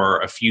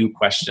 4, a few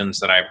questions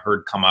that I've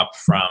heard come up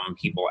from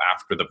people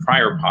after the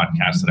prior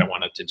podcast that I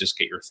wanted to just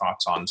get your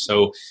thoughts on.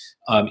 So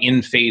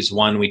in phase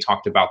 1, we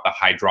talked about the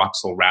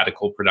hydroxyl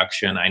radical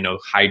production. I know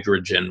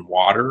hydrogen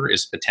water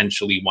is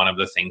potentially one of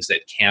the things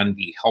that can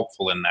be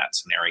helpful in that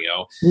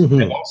scenario.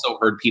 Mm-hmm. I've also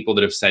heard people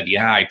that have said,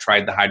 yeah, I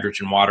tried the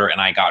hydrogen water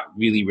and I got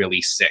really,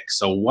 really sick.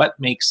 So what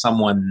makes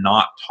someone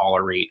not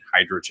tolerate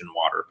hydrogen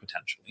water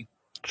potentially?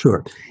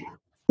 Sure.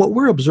 What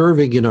we're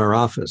observing in our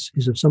office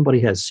is if somebody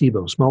has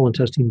SIBO, small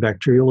intestine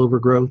bacterial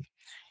overgrowth,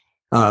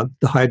 the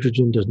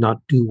hydrogen does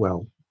not do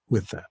well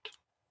with that.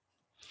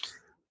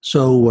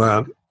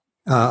 So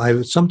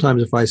I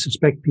sometimes, if I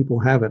suspect people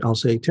have it, I'll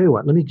say, tell you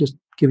what, let me just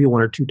give you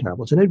 1 or 2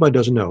 tablets. And anybody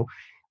doesn't know,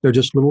 they're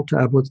just little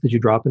tablets that you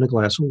drop in a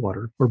glass of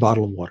water or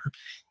bottle of water.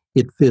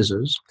 It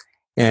fizzes,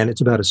 and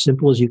it's about as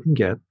simple as you can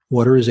get.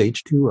 Water is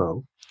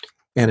H2O,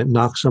 and it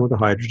knocks some of the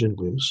hydrogen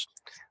loose.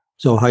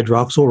 So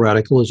hydroxyl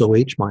radical is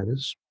OH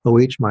minus.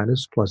 OH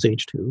minus plus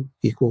H2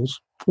 equals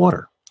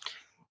water.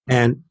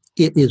 And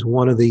it is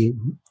one of the,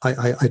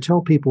 I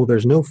tell people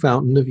there's no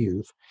fountain of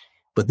youth,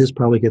 but this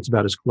probably gets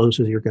about as close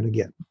as you're going to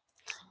get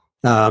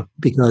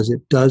because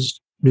it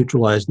does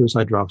neutralize those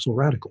hydroxyl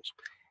radicals.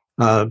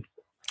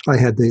 I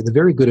had the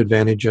very good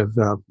advantage of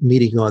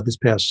meeting this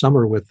past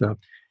summer with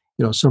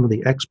some of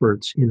the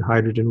experts in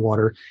hydrogen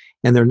water,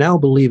 and they're now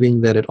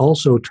believing that it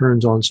also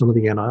turns on some of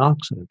the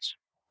antioxidants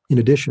in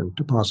addition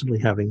to possibly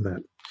having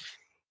that.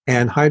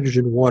 And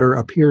hydrogen water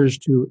appears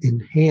to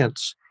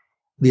enhance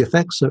the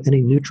effects of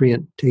any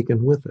nutrient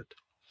taken with it.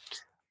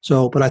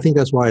 So, but I think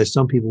that's why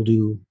some people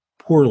do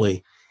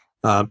poorly.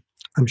 I'm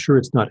sure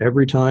it's not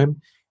every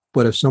time,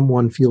 but if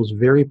someone feels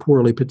very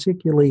poorly,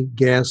 particularly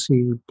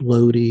gassy,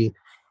 bloaty,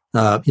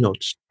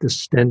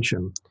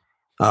 distension,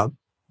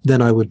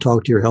 then I would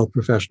talk to your health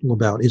professional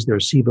about, is there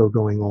SIBO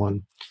going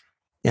on?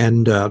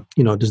 And,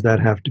 does that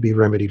have to be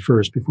remedied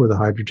first before the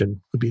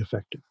hydrogen would be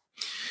effective?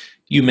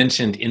 You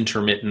mentioned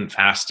intermittent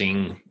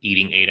fasting,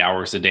 eating 8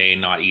 hours a day,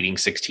 not eating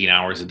 16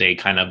 hours a day,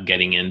 kind of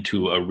getting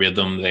into a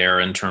rhythm there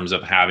in terms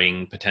of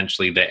having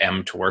potentially the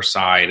mTOR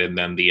side and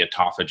then the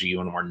autophagy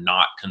when we're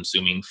not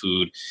consuming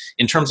food.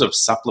 In terms of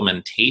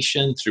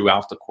supplementation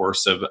throughout the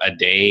course of a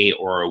day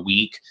or a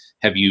week,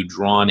 have you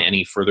drawn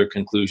any further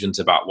conclusions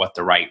about what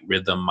the right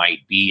rhythm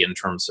might be in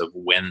terms of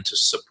when to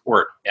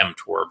support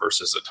mTOR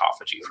versus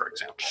autophagy, for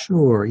example?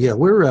 Sure. Yeah,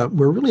 we're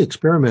really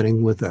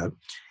experimenting with that.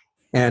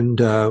 And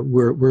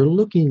we're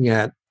looking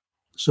at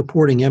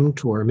supporting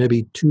mTOR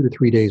maybe 2 to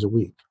 3 days a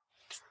week,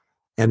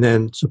 and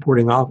then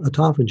supporting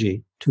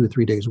autophagy 2 to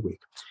 3 days a week.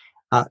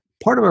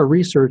 Part of our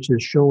research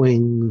is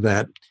showing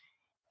that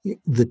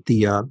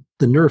the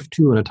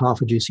NRF2 and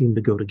autophagy seem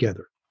to go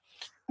together.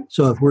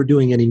 So if we're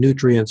doing any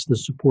nutrients that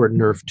support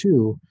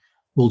NRF2,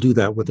 we'll do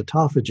that with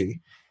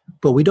autophagy.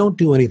 But we don't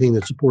do anything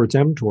that supports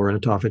mTOR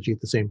and autophagy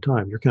at the same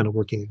time. You're kind of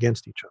working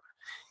against each other.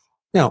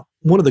 Now,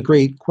 one of the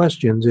great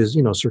questions is,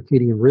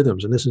 circadian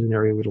rhythms, and this is an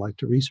area we'd like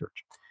to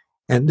research.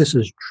 And this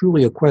is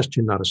truly a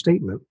question, not a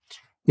statement.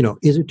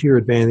 Is it to your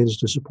advantage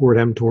to support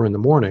mTOR in the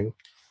morning,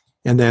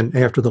 and then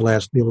after the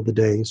last meal of the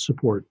day,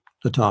 support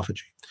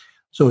autophagy?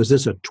 So is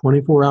this a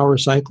 24-hour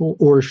cycle,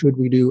 or should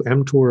we do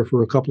mTOR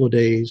for a couple of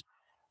days,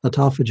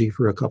 autophagy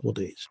for a couple of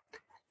days?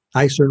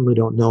 I certainly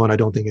don't know, and I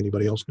don't think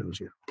anybody else knows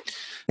yet.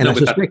 And I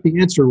suspect the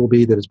answer will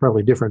be that it's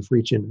probably different for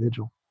each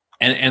individual.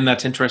 And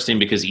that's interesting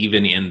because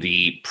even in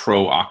the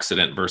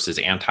pro-oxidant versus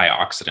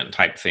antioxidant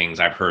type things,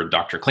 I've heard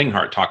Dr.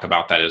 Klinghardt talk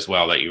about that as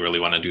well, that you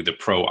really want to do the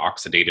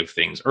pro-oxidative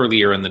things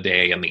earlier in the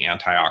day and the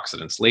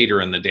antioxidants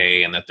later in the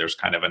day, and that there's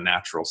kind of a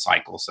natural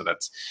cycle. So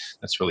that's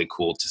really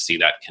cool to see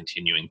that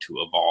continuing to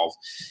evolve.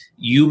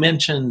 You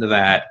mentioned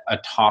that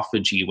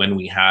autophagy, when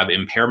we have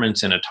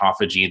impairments in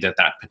autophagy,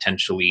 that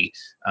potentially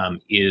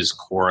is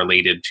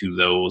correlated to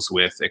those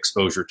with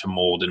exposure to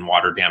mold and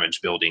water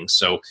damaged buildings.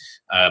 So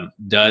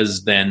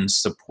does then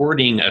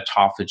supporting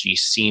autophagy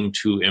seem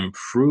to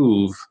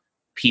improve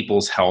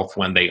people's health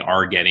when they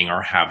are getting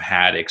or have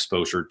had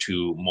exposure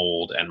to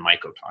mold and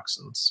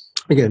mycotoxins?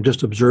 Again,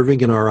 just observing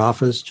in our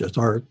office, just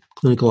our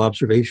clinical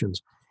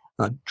observations,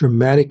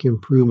 dramatic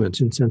improvements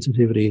in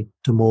sensitivity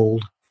to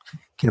mold,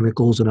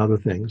 chemicals, and other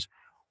things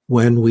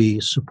when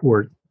we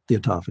support the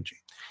autophagy.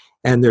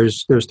 And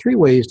there's 3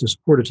 ways to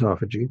support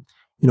autophagy.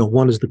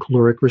 One is the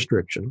caloric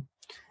restriction.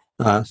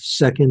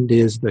 Second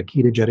is the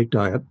ketogenic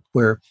diet,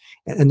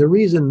 and the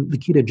reason the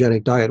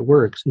ketogenic diet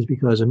works is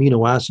because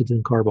amino acids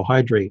and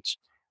carbohydrates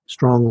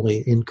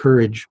strongly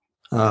encourage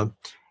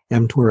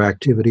mTOR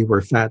activity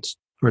where fats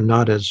are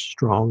not as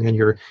strong, and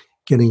you're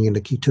getting into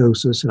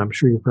ketosis. And I'm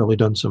sure you've probably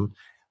done some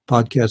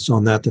podcasts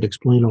on that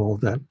explain all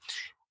of that.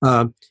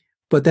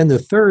 But then the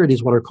third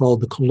is what are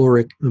called the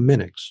caloric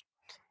mimics.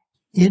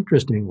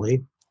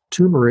 Interestingly,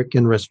 turmeric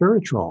and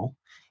resveratrol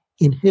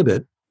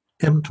inhibit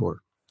mTOR.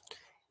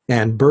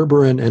 And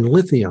berberine and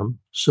lithium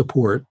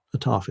support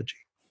autophagy.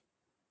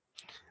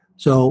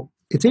 So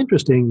it's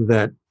interesting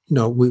that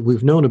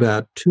we've known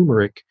about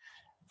turmeric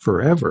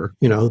forever.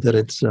 That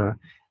it's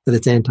that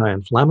it's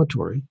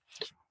anti-inflammatory.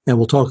 And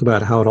we'll talk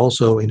about how it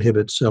also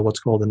inhibits what's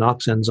called the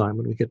NOx enzyme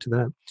when we get to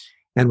that.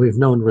 And we've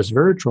known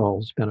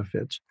resveratrol's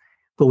benefits,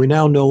 but we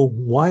now know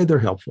why they're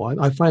helpful.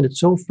 I find it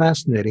so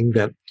fascinating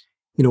that,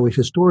 we've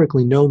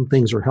historically known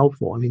things are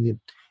helpful. I mean,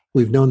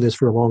 we've known this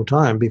for a long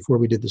time before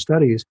we did the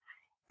studies.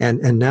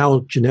 And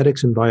now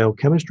genetics and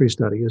biochemistry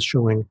study is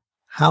showing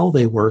how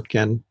they work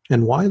and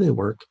why they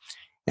work.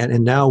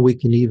 And now we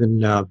can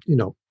even,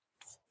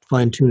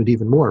 fine tune it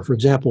even more. For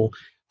example,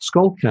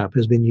 skullcap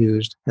has been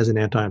used as an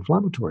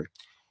anti-inflammatory.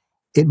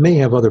 It may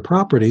have other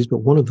properties, but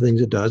one of the things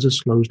it does is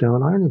slows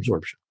down iron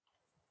absorption.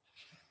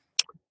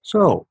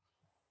 So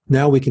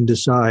now we can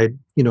decide,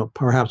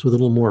 perhaps with a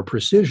little more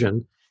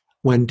precision,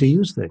 when to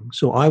use things.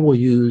 So I will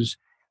use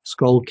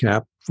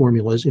skullcap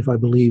formulas if I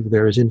believe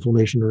there is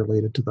inflammation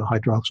related to the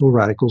hydroxyl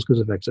radicals because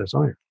of excess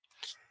iron.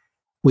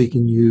 We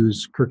can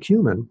use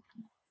curcumin,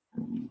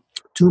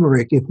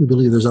 turmeric, if we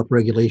believe there's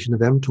upregulation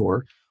of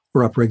mTOR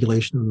or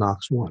upregulation of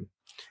NOx1.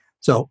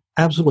 So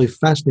absolutely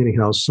fascinating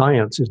how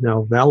science is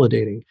now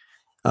validating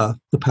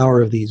the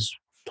power of these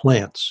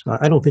plants.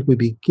 I don't think we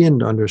begin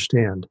to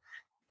understand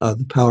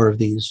the power of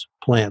these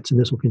plants, and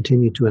this will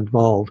continue to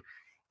evolve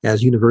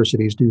as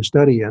universities do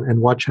study and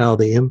watch how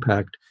they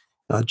impact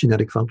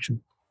genetic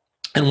function.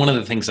 And one of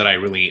the things that I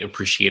really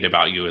appreciate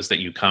about you is that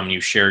you come, you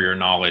share your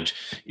knowledge.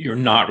 You're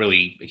not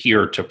really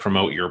here to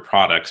promote your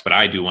products, but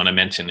I do want to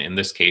mention in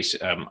this case,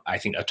 I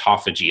think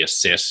Autophagy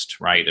Assist,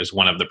 right, is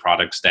one of the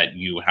products that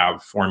you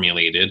have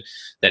formulated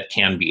that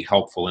can be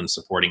helpful in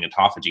supporting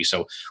autophagy.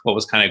 So what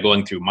was kind of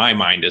going through my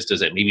mind is,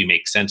 does it maybe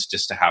make sense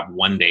just to have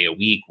one day a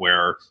week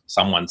where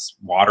someone's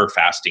water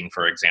fasting,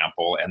 for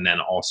example, and then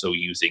also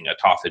using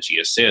Autophagy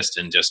Assist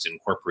and just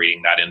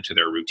incorporating that into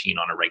their routine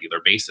on a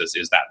regular basis?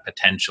 Is that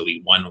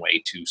potentially one way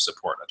to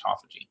support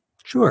autophagy?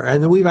 Sure,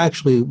 and we're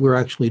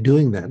actually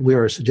doing that. We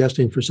are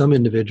suggesting for some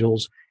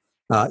individuals,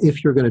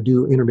 if you're going to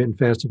do intermittent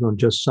fasting on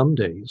just some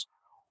days,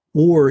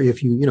 or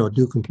if you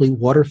do complete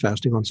water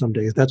fasting on some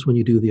days, that's when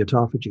you do the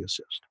Autophagy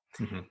Assist.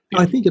 Mm-hmm. Yeah.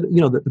 I think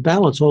the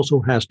balance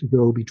also has to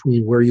go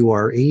between where you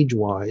are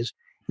age-wise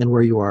and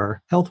where you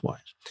are health-wise.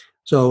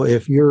 So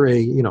if you're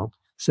a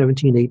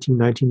 17, 18,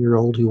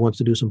 19-year-old who wants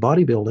to do some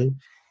bodybuilding,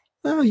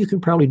 well, you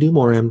can probably do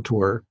more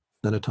mTOR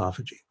than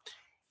autophagy.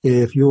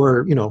 If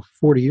you're,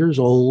 40 years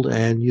old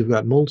and you've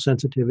got mold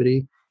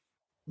sensitivity,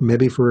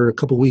 maybe for a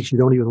couple of weeks you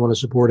don't even want to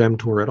support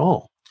mTOR at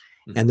all,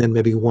 and then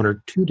maybe 1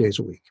 or 2 days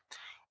a week.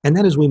 And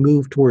then as we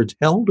move towards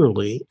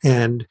elderly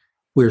and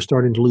we're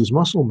starting to lose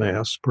muscle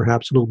mass,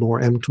 perhaps a little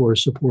more mTOR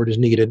support is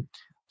needed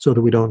so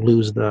that we don't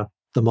lose the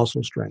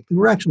muscle strength. And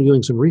we're actually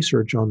doing some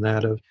research on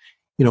that of,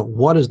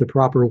 what is the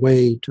proper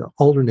way to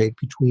alternate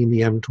between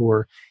the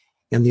mTOR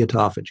and the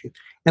autophagy.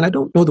 And I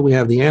don't know that we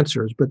have the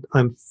answers, but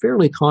I'm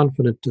fairly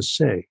confident to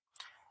say,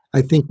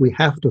 I think we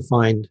have to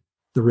find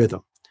the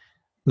rhythm,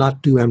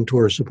 not do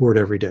mTOR support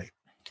every day.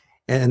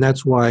 And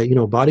that's why,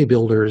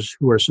 bodybuilders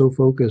who are so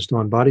focused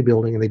on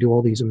bodybuilding and they do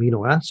all these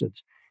amino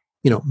acids,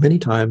 many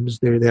times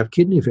they have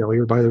kidney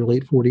failure by their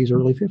late 40s,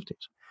 early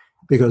 50s,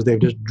 because they've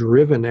just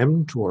driven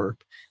mTOR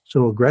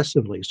so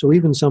aggressively. So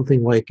even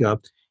something like, a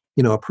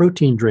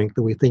protein drink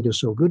that we think is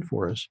so good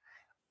for us,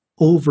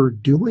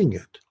 overdoing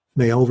it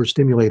may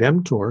overstimulate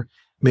mTOR,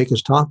 make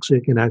us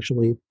toxic, and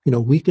actually,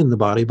 weaken the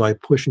body by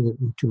pushing it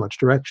in too much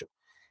direction.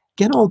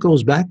 Again, all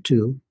goes back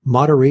to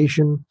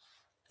moderation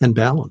and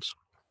balance.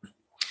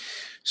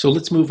 So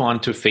let's move on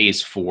to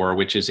phase 4,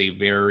 which is a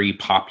very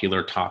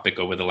popular topic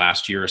over the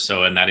last year or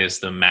so, and that is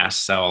the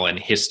mast cell and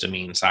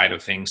histamine side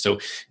of things. So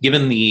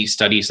given the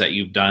studies that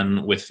you've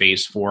done with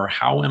phase 4,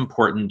 how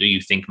important do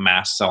you think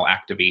mast cell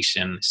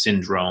activation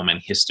syndrome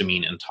and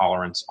histamine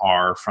intolerance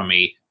are from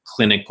a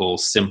clinical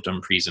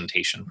symptom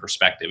presentation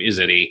perspective? Is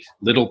it a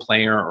little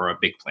player or a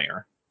big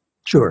player?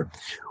 Sure.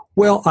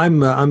 Well,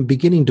 I'm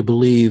beginning to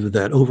believe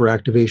that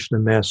overactivation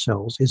of mast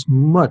cells is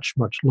much,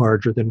 much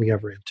larger than we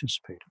ever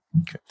anticipated.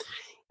 Okay.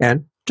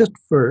 And just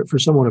for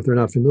someone, if they're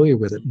not familiar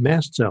with it,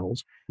 mast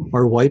cells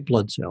are white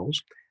blood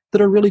cells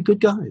that are really good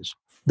guys.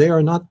 They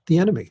are not the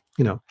enemy.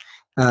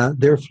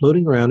 They're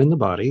floating around in the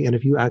body, and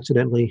if you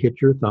accidentally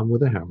hit your thumb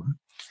with a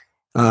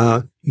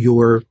hammer,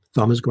 your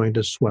thumb is going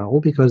to swell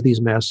because these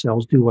mast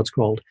cells do what's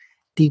called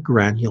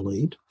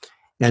degranulate,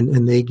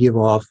 and they give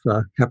off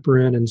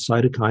heparin and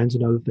cytokines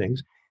and other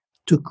things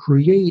to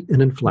create an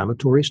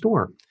inflammatory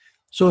storm.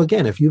 So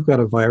again, if you've got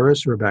a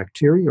virus or a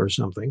bacteria or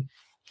something,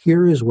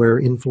 here is where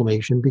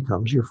inflammation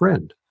becomes your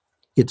friend.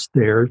 It's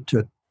there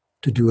to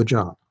do a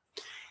job.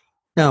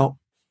 Now,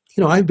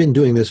 I've been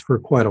doing this for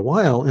quite a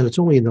while, and it's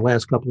only in the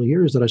last couple of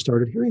years that I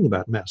started hearing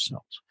about mast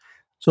cells.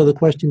 So the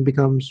question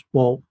becomes,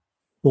 well,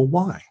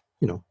 why?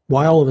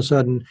 Why all of a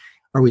sudden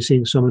are we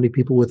seeing so many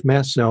people with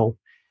mast cell,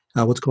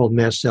 what's called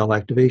mast cell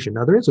activation?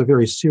 Now, there is a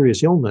very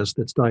serious illness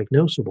that's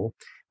diagnosable,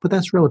 but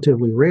that's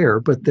relatively rare.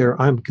 But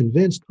I'm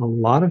convinced a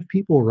lot of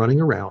people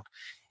running around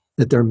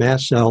that their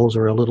mast cells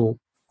are a little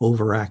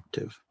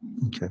overactive.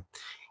 Okay.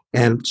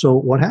 And so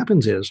what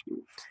happens is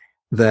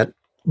that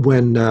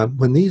when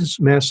these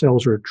mast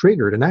cells are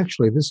triggered, and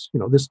actually this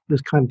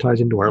kind of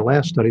ties into our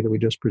last study that we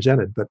just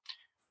presented, but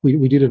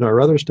we did in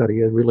our other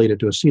study related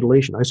to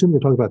acetylation. I assume you're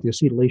talking about the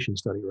acetylation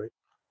study, right?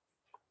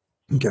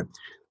 Okay.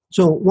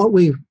 So what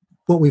we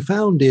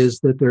found is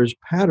that there's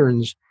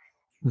patterns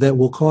that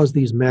will cause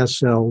these mast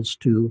cells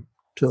to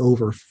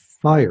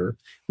overfire,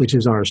 which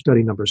is our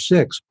study number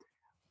 6.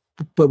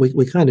 But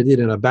we kind of did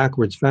in a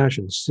backwards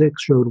fashion.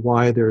 6 showed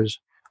why there's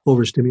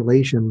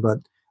overstimulation, but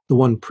the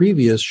one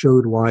previous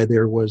showed why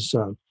there was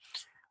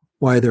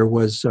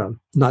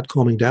not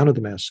calming down of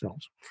the mast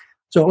cells.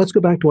 So let's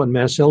go back to what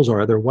mast cells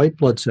are. They're white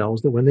blood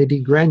cells that when they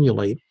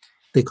degranulate,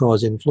 they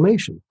cause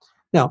inflammation.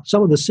 Now,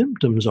 some of the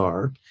symptoms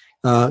are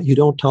you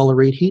don't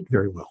tolerate heat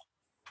very well.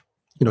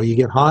 You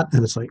get hot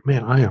and it's like,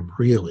 man, I am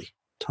really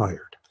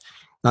tired.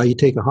 You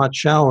take a hot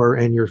shower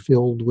and you're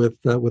filled with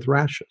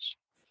rashes.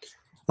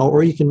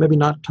 Or you can maybe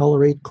not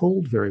tolerate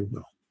cold very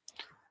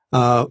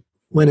well.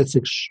 When it's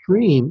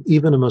extreme,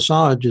 even a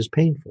massage is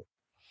painful.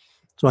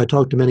 So I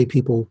talk to many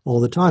people all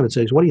the time and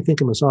say, what do you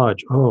think of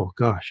massage? Oh,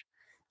 gosh,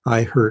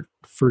 I hurt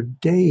for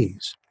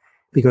days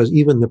because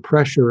even the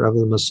pressure of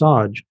the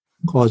massage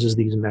causes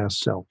these mast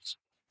cells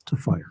to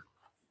fire.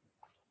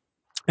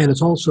 And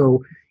it's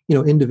also,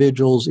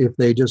 individuals, if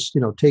they just,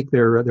 take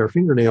their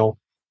fingernail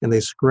and they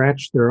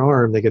scratch their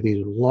arm, they get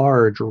these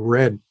large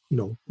red,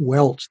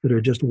 welts that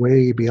are just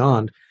way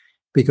beyond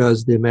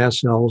because the mast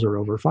cells are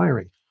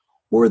overfiring.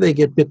 Or they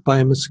get bit by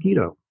a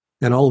mosquito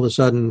and all of a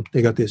sudden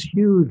they got this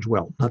huge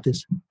welt, not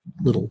this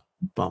little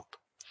bump.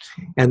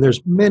 And there's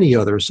many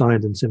other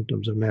signs and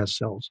symptoms of mast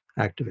cells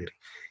activating.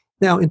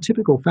 Now, in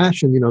typical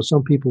fashion,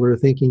 some people are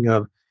thinking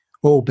of,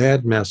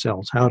 bad mast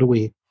cells, how do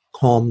we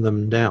calm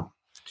them down?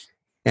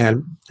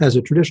 And as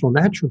a traditional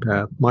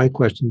naturopath, my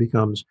question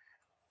becomes,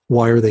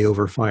 why are they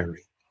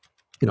overfiring?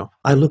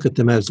 I look at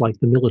them as like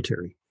the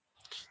military.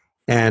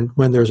 And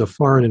when there's a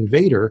foreign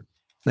invader,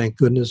 thank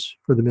goodness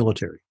for the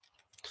military.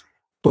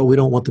 But we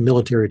don't want the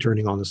military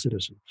turning on the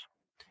citizens.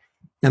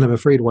 And I'm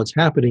afraid what's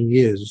happening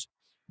is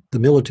the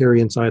military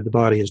inside the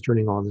body is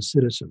turning on the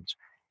citizens.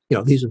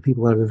 These are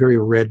people that have a very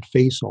red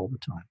face all the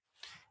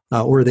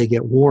time. Or they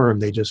get warm,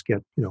 they just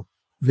get,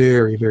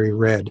 very, very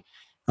red,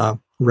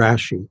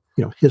 rashy,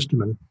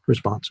 histamine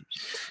responses.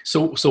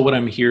 So what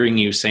I'm hearing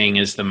you saying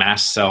is the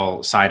mast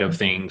cell side of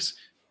things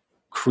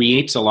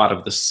creates a lot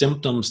of the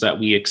symptoms that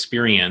we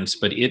experience,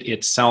 but it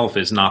itself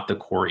is not the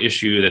core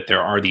issue, that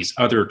there are these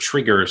other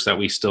triggers that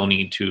we still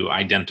need to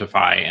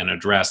identify and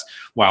address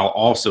while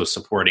also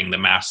supporting the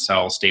mast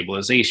cell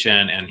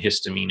stabilization and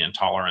histamine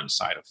intolerance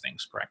side of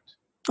things, correct?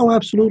 Oh,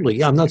 absolutely.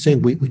 Yeah, I'm not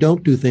saying we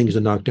don't do things to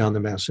knock down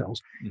the mast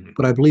cells,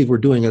 but I believe we're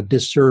doing a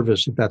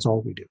disservice if that's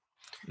all we do.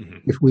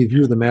 If we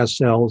view the mast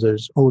cells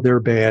as,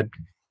 they're bad,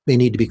 they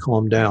need to be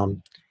calmed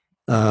down.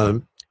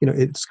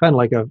 It's kind of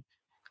like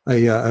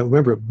I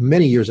remember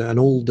many years, an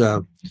old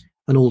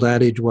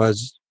adage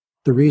was,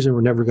 the reason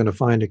we're never going to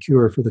find a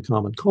cure for the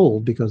common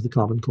cold, because the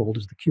common cold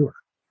is the cure.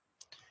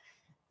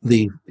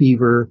 The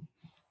fever,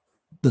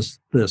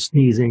 the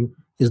sneezing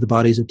is the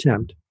body's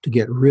attempt to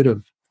get rid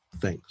of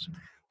things.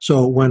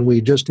 So when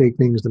we just take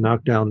things to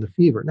knock down the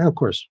fever, now, of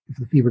course, if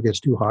the fever gets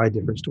too high,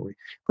 different story.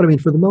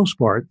 But for the most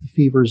part, the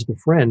fever is the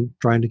friend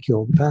trying to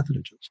kill the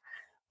pathogens.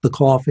 The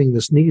coughing, the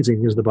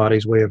sneezing is the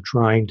body's way of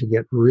trying to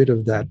get rid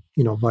of that,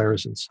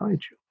 virus inside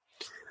you.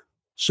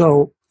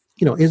 So,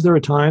 is there a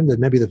time that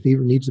maybe the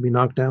fever needs to be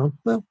knocked down?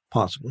 Well,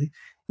 possibly.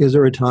 Is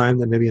there a time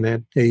that maybe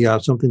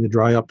something to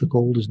dry up the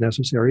cold is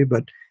necessary?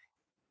 But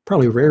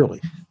probably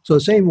rarely. So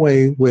the same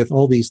way with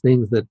all these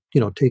things that,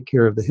 take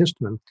care of the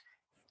histamine,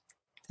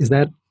 is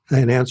that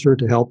an answer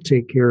to help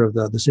take care of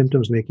the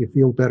symptoms, make you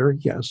feel better?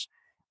 Yes.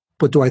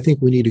 But do I think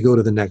we need to go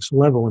to the next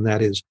level? And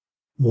that is,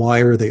 why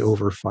are they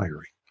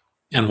overfiring?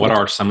 And what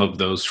are some of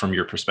those, from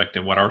your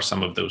perspective, what are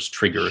some of those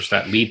triggers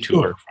that lead to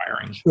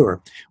overfiring?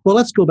 Sure. Well,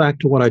 let's go back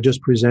to what I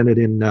just presented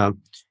in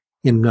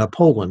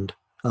Poland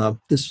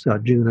this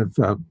June of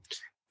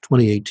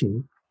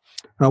 2018.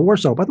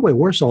 Warsaw, by the way,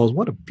 Warsaw is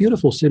what a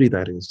beautiful city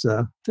that is.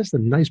 Just a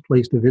nice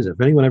place to visit.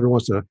 If anyone ever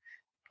wants to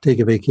take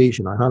a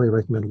vacation, I highly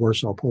recommend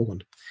Warsaw,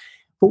 Poland.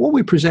 But what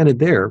we presented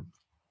there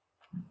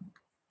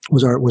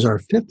was our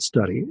 5th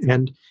study.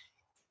 And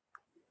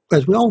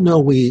as we all know,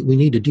 we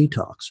need a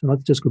detox. And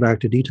let's just go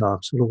back to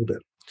detox a little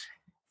bit.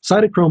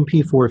 Cytochrome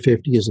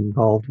P450 is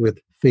involved with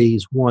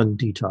phase 1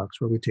 detox,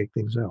 where we take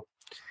things out.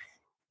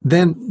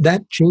 Then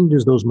that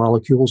changes those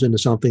molecules into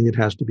something that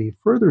has to be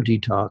further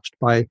detoxed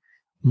by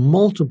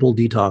multiple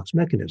detox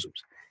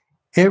mechanisms.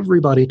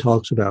 Everybody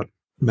talks about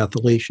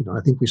methylation.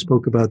 I think we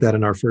spoke about that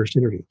in our first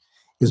interview.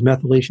 Is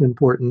methylation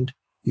important?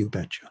 You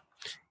betcha.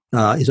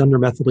 Is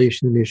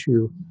undermethylation an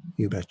issue?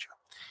 You betcha.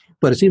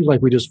 But it seems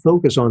like we just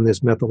focus on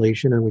this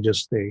methylation and we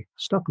just stay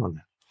stuck on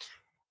that.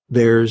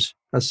 There's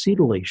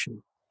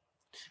acetylation.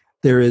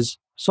 There is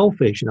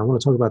sulfation. I want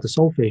to talk about the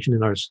sulfation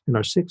in our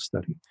 6th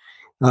study.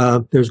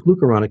 There's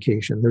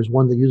glucuronidation. There's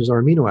one that uses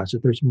our amino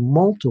acid. There's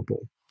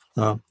multiple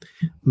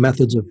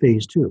methods of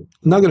phase 2.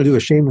 I'm not going to do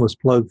a shameless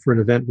plug for an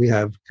event we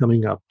have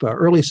coming up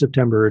early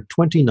September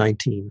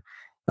 2019,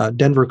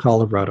 Denver,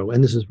 Colorado,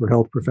 and this is for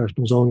health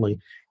professionals only.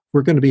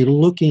 We're going to be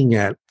looking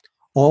at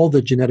all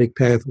the genetic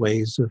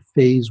pathways of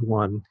phase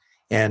 1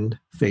 and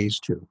phase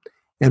 2.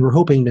 And we're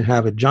hoping to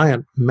have a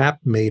giant map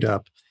made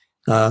up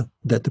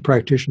that the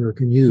practitioner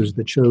can use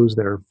that shows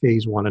their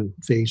phase 1 and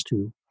phase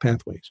 2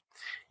 pathways.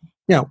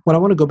 Now, what I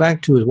want to go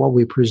back to is what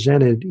we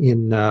presented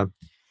in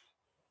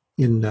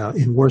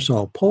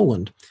Warsaw,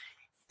 Poland,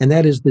 and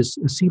that is this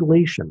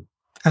acetylation.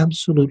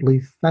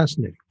 Absolutely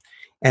fascinating.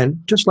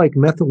 And just like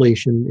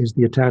methylation is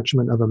the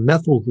attachment of a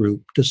methyl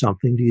group to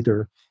something to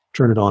either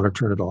turn it on or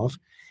turn it off,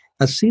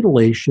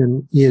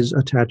 acetylation is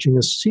attaching a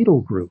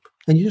acetyl group.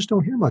 And you just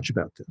don't hear much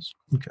about this.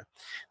 Okay.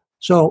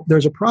 So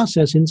there's a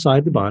process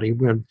inside the body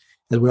when,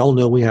 as we all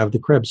know, we have the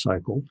Krebs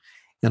cycle,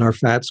 and our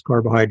fats,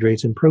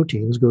 carbohydrates, and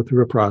proteins go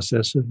through a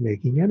process of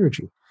making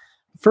energy.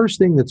 First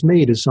thing that's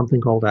made is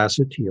something called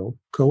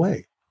acetyl-CoA.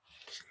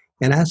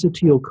 And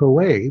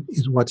acetyl-CoA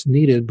is what's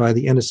needed by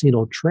the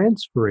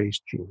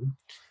N-acetyltransferase gene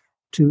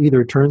to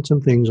either turn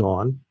some things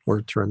on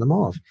or turn them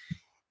off.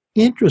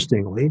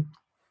 Interestingly,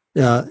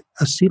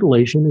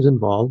 acetylation is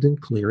involved in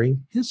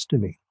clearing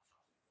histamine.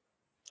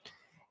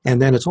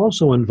 And then it's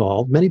also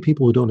involved, many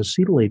people who don't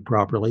acetylate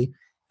properly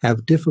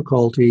have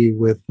difficulty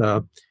with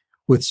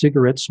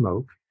cigarette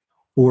smoke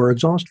or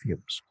exhaust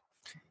fumes.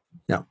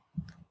 Now,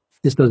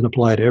 this doesn't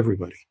apply to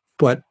everybody,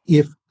 but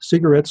if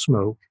cigarette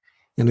smoke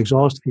and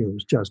exhaust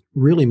fumes just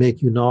really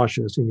make you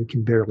nauseous and you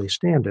can barely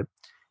stand it,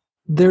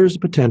 there's a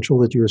potential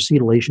that your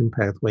acetylation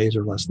pathways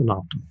are less than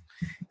optimal.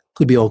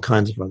 Could be all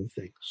kinds of other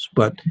things.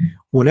 But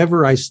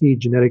whenever I see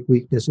genetic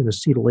weakness in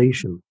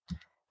acetylation,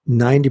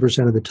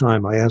 90% of the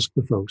time I ask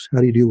the folks,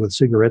 how do you deal with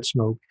cigarette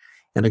smoke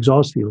and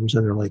exhaust fumes?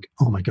 And they're like,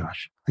 oh my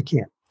gosh, I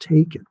can't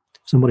take it.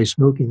 If somebody's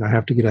smoking, I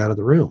have to get out of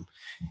the room.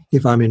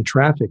 If I'm in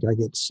traffic, I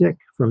get sick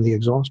from the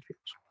exhaust fumes.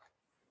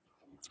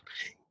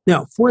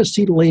 Now, for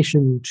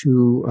acetylation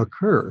to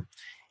occur,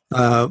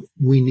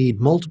 we need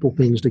multiple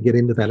things to get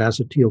into that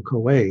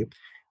acetyl-CoA.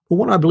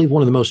 But I believe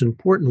one of the most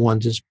important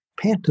ones is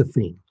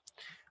pantothene,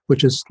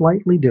 which is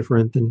slightly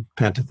different than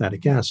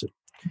pantothenic acid.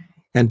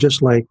 And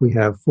just like we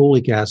have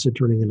folic acid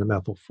turning into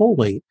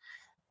methylfolate,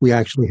 we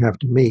actually have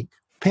to make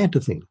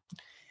pantothene.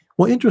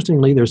 Well,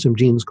 interestingly, there's some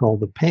genes called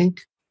the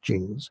PANK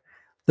genes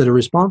that are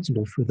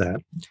responsible for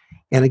that.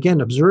 And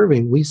again,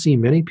 observing, we see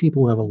many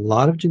people who have a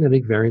lot of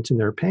genetic variants in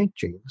their PANK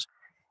genes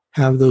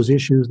have those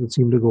issues that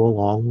seem to go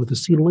along with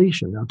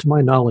acetylation. Now, to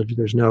my knowledge,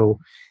 there's no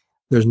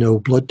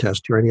blood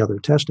test or any other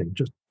testing,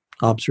 just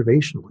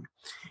observationally.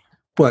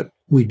 But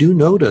we do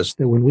notice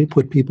that when we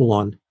put people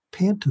on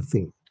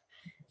pantothene,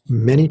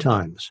 many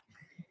times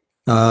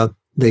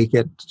they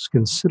get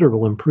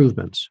considerable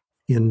improvements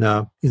in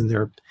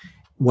their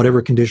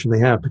whatever condition they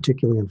have,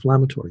 particularly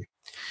inflammatory.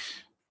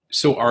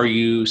 So are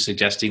you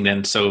suggesting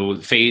then, so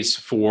phase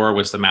 4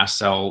 was the mast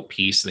cell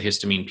piece, the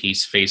histamine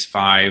piece, phase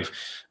 5,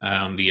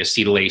 the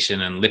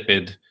acetylation and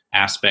lipid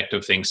aspect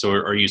of things. So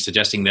are you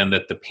suggesting then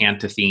that the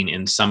pantothene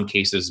in some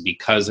cases,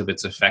 because of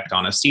its effect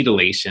on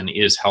acetylation,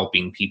 is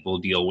helping people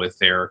deal with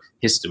their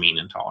histamine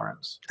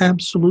intolerance?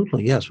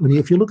 Absolutely, yes.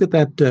 If you look at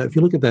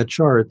that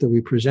chart that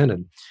we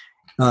presented,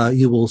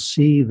 you will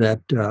see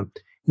that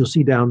you'll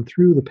see down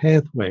through the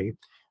pathway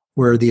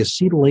where the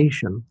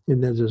acetylation,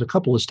 and there's a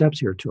couple of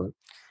steps here to it,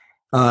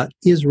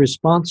 is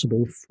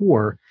responsible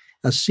for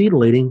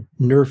acetylating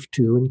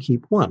NRF2 and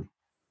KEAP1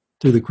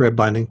 through the Krebs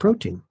binding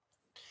protein.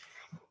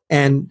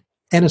 And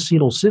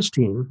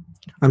N-acetylcysteine,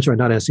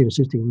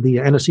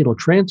 the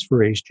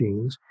N-acetyltransferase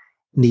genes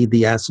need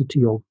the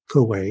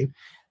acetyl-CoA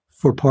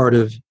for part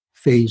of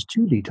phase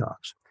 2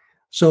 detox.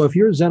 So if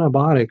your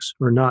xenobiotics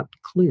are not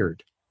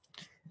cleared,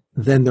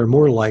 then they're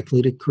more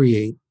likely to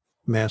create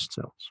mast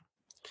cells.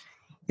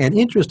 And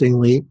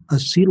interestingly,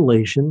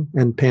 acetylation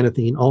and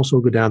pantothene also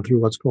go down through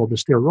what's called the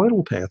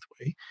steroidal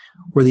pathway,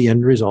 where the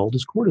end result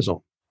is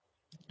cortisol.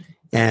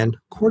 And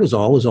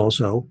cortisol is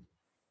also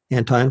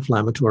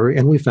anti-inflammatory,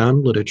 and we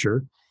found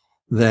literature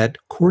that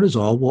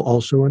cortisol will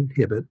also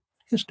inhibit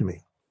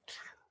histamine.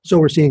 So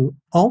we're seeing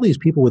all these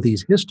people with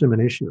these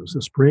histamine issues,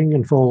 the spring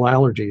and fall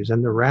allergies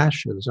and the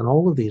rashes and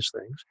all of these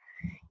things.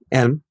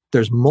 And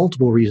there's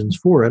multiple reasons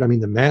for it. I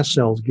mean, the mast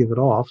cells give it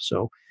off,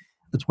 so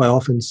that's why I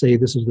often say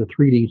this is the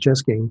 3D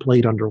chess game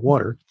played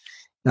underwater,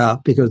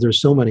 because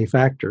there's so many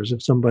factors.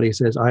 If somebody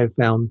says, I've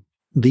found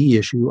the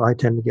issue, I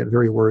tend to get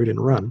very worried and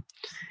run.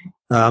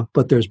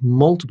 But there's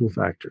multiple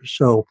factors.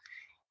 So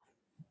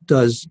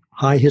does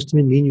high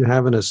histamine mean you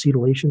have an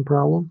acetylation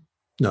problem?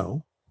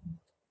 No.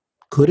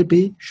 Could it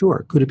be?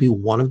 Sure. Could it be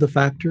one of the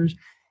factors?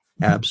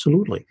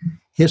 Absolutely.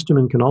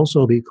 Histamine can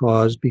also be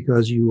caused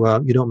because you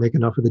don't make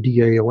enough of the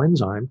DAO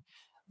enzyme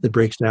that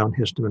breaks down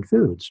histamine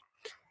foods.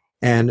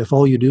 And if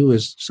all you do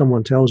is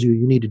someone tells you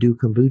need to do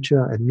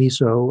kombucha and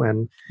miso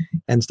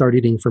and start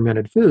eating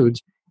fermented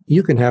foods,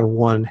 you can have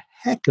one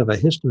heck of a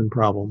histamine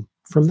problem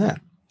from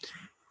that.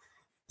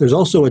 There's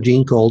also a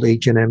gene called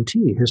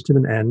HNMT,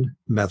 histamine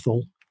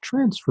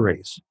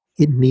N-methyltransferase.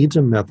 It needs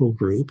a methyl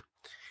group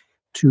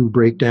to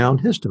break down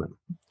histamine.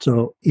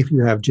 So if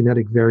you have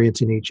genetic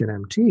variants in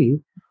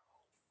HNMT,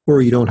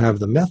 or you don't have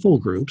the methyl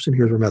groups, and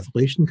here's where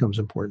methylation becomes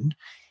important,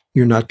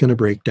 you're not going to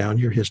break down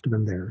your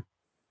histamine there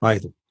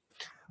either.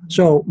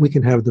 So we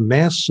can have the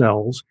mast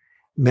cells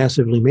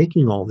massively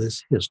making all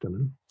this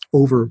histamine,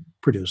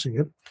 overproducing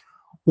it,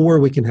 or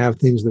we can have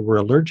things that we're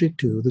allergic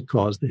to that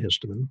cause the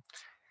histamine,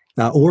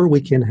 or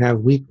we can have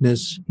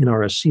weakness in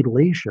our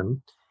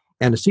acetylation.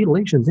 And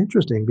acetylation is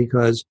interesting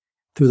because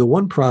through the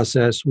one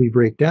process, we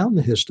break down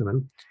the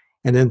histamine,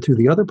 and then through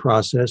the other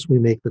process, we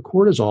make the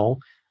cortisol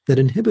that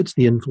inhibits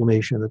the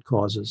inflammation that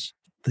causes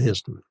the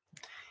histamine,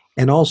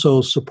 and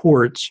also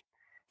supports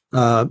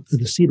the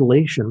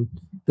acetylation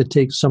that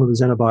takes some of the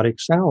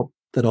xenobiotics out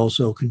that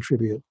also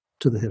contribute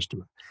to the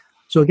histamine.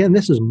 So again,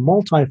 this is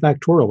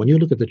multifactorial. When you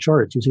look at the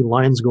charts, you see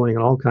lines going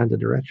in all kinds of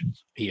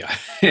directions. Yeah,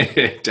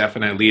 it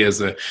definitely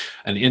is an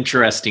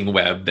interesting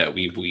web that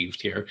we've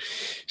weaved here.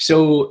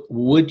 So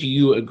would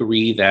you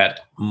agree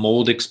that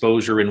mold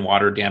exposure in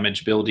water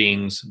damaged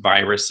buildings,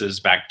 viruses,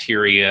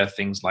 bacteria,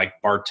 things like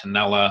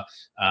Bartonella,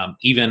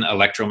 even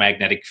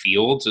electromagnetic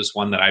fields is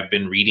one that I've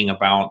been reading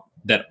about,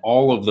 that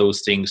all of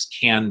those things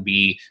can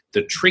be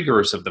the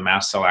triggers of the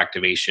mast cell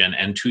activation?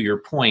 And to your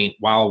point,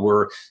 while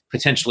we're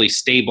potentially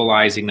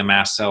stabilizing the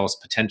mast cells,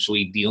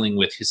 potentially dealing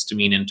with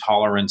histamine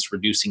intolerance,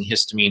 reducing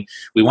histamine,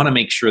 we want to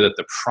make sure that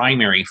the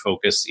primary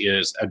focus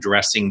is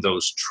addressing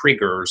those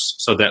triggers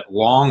so that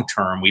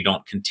long-term we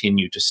don't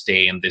continue to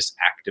stay in this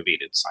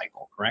activated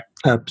cycle, correct?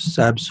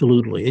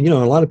 Absolutely. And,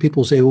 a lot of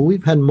people say, well,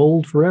 we've had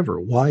mold forever.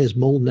 Why is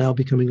mold now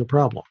becoming a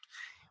problem?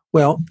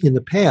 Well, in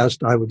the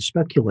past, I would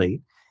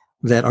speculate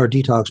that our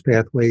detox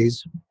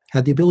pathways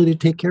had the ability to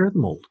take care of the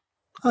mold.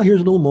 Oh,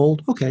 here's a little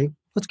mold. Okay,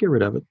 let's get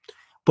rid of it.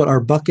 But our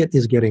bucket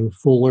is getting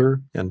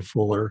fuller and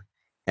fuller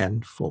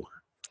and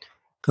fuller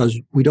because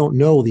we don't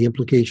know the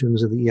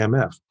implications of the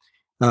EMF.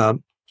 I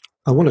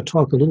want to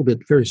talk a little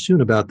bit very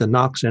soon about the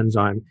NOx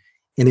enzyme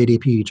in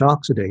ADPH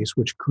oxidase,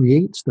 which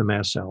creates the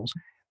mast cells.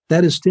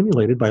 That is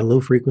stimulated by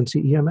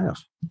low-frequency EMF.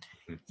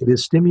 It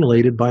is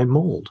stimulated by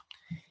mold.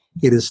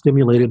 It is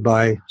stimulated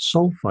by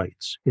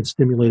sulfites. It's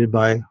stimulated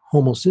by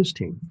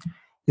homocysteine.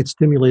 It's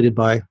stimulated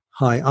by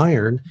high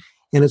iron,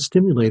 and it's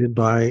stimulated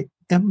by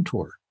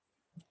mTOR.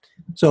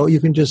 So you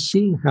can just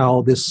see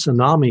how this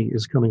tsunami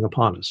is coming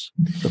upon us.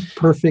 The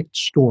perfect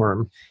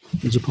storm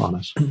is upon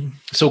us.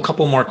 So a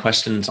couple more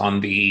questions on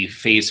the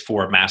phase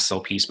 4 mast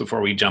cell piece before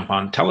we jump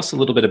on. Tell us a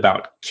little bit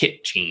about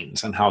KIT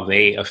genes and how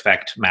they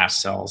affect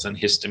mast cells and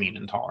histamine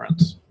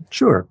intolerance.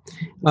 Sure.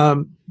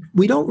 I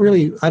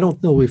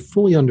don't know we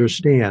fully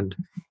understand,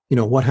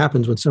 what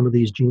happens when some of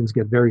these genes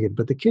get varied,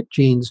 but the KIT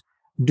genes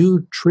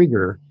do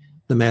trigger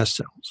the mast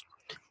cells.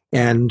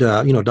 And,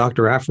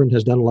 Dr. Afrin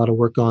has done a lot of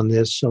work on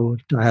this, so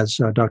has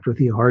Dr.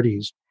 Thea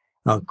Hardy's.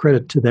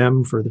 Credit to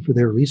them for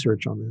their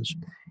research on this.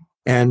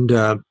 And,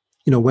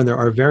 when there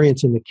are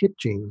variants in the KIT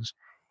genes,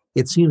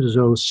 it seems as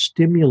though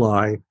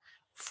stimuli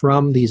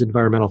from these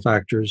environmental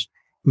factors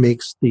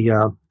makes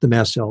the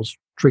mast cells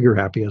trigger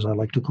happy, as I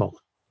like to call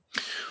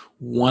it.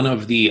 One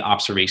of the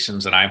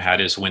observations that I've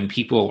had is when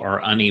people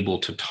are unable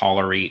to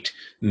tolerate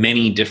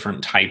many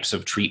different types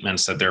of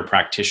treatments that their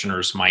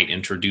practitioners might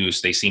introduce,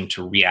 they seem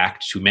to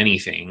react to many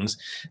things,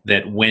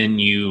 that when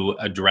you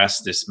address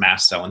this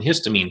mast cell and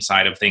histamine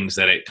side of things,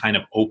 that it kind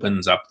of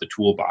opens up the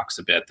toolbox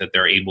a bit, that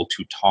they're able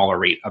to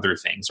tolerate other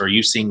things. Are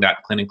you seeing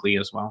that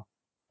clinically as well?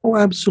 Oh,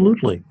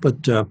 absolutely.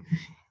 But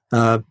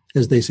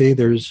as they say,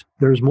 there's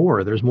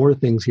more. There's more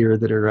things here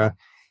that are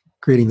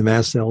creating the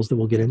mast cells that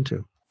we'll get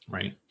into.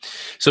 Right.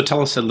 So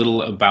tell us a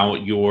little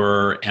about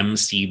your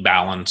MC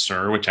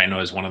balancer, which I know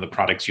is one of the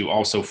products you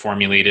also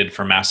formulated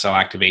for mast cell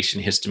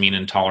activation, histamine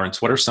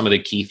intolerance. What are some of the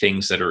key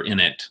things that are in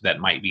it that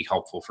might be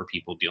helpful for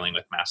people dealing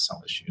with mast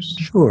cell issues?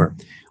 Sure.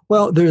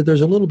 Well,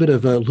 there's a little bit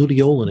of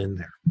luteolin in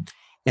there,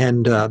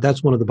 and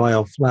that's one of the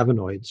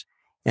bioflavonoids.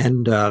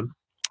 And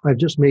I've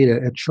just made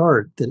a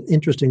chart that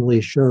interestingly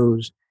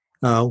shows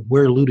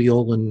where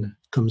luteolin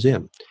comes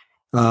in.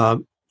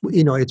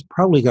 It's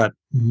probably got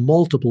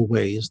multiple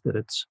ways that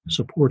it's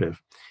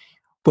supportive.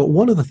 But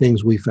one of the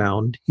things we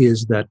found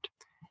is that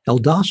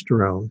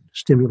aldosterone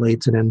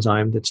stimulates an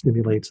enzyme that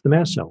stimulates the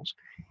mast cells.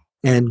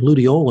 And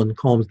luteolin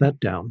calms that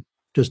down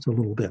just a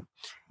little bit.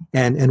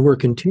 And we're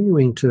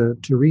continuing to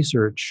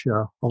research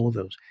all of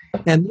those.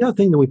 And the other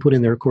thing that we put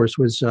in there, of course,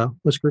 was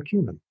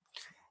curcumin.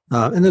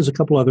 And there's a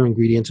couple other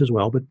ingredients as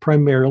well. But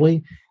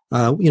primarily,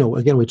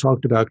 again, we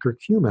talked about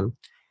curcumin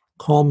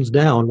calms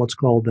down what's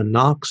called the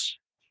NOx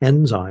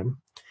enzyme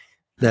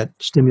that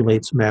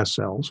stimulates mast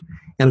cells.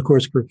 And of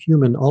course,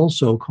 curcumin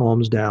also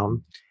calms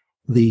down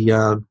the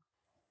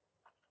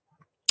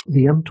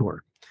mTOR.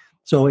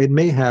 So it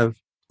may have,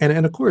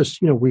 and of course,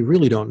 we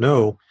really don't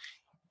know,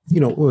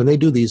 when they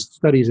do these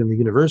studies in the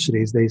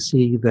universities, they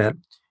see that,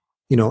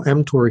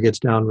 mTOR gets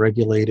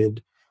downregulated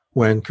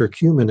when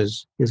curcumin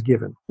is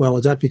given. Well,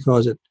 is that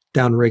because it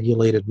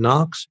downregulated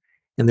NOx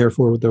and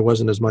therefore there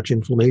wasn't as much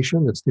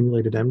inflammation that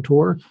stimulated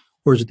mTOR?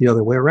 Or is it the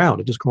other way around?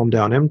 It just calmed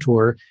down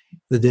mTOR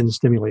that didn't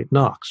stimulate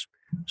NOx.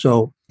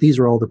 So these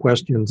are all the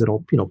questions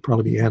that'll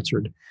probably be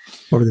answered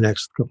over the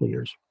next couple of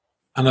years.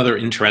 Another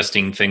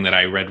interesting thing that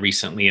I read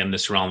recently in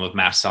this realm of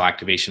mast cell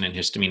activation and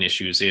histamine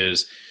issues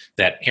is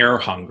that air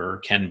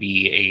hunger can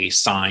be a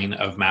sign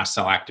of mast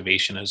cell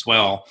activation as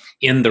well.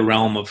 In the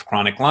realm of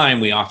chronic Lyme,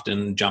 we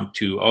often jump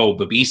to,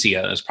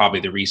 Babesia is probably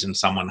the reason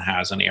someone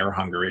has an air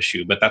hunger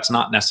issue, but that's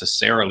not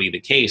necessarily the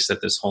case,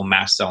 that this whole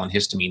mast cell and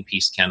histamine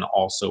piece can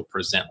also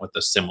present with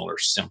a similar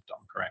symptom,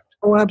 correct?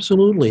 Oh,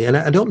 absolutely. And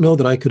I don't know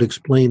that I could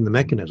explain the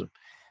mechanism,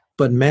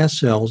 but mast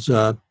cells,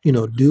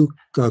 do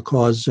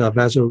cause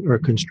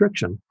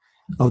vasoconstriction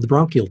of the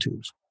bronchial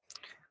tubes.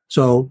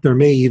 So there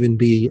may even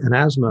be an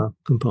asthma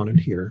component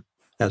here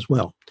as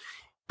well.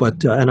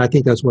 But and I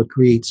think that's what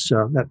creates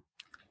that.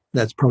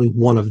 That's probably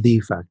one of the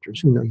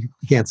factors. You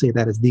can't say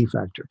that is the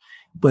factor,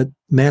 but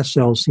mast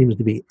cells seems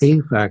to be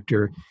a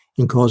factor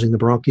in causing the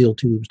bronchial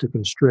tubes to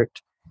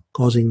constrict,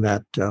 causing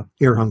that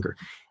air hunger.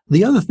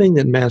 The other thing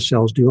that mast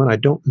cells do, and I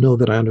don't know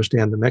that I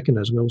understand the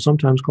mechanism, it will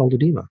sometimes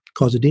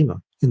cause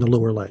edema in the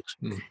lower legs,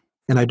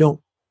 and I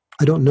don't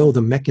know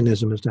the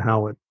mechanism as to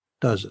how it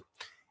does it,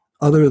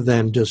 other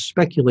than just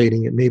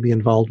speculating it may be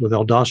involved with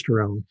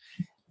aldosterone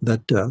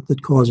that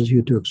causes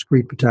you to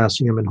excrete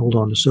potassium and hold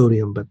on to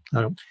sodium, but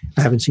I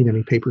haven't seen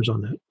any papers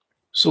on that.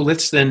 So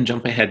let's then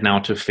jump ahead now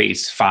to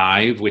phase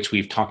 5, which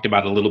we've talked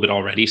about a little bit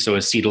already. So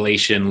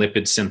acetylation,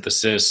 lipid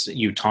synthesis,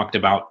 you talked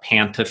about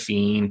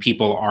pantothene.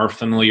 People are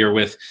familiar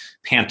with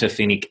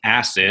pantothenic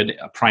acid,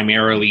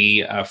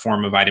 primarily a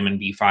form of vitamin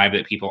B5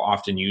 that people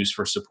often use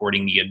for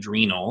supporting the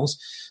adrenals.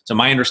 So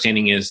my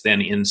understanding is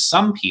then in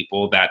some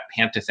people that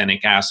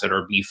pantothenic acid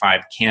or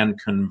B5 can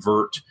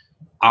convert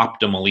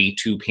optimally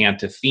to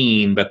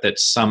pantothene, but that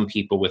some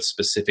people with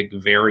specific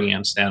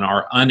variants then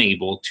are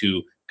unable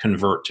to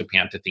convert to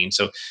pantothene.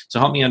 So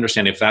help me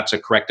understand if that's a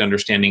correct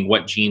understanding,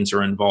 what genes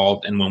are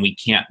involved, and when we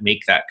can't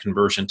make that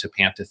conversion to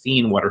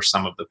pantothene, what are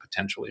some of the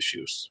potential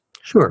issues?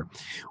 Sure.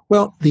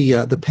 Well,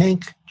 the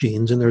PANC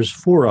genes, and there's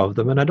 4 of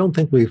them, and I don't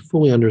think we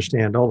fully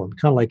understand all of them,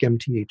 kind of like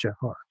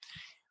MTHFR.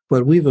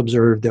 But we've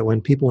observed that when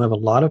people have a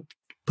lot of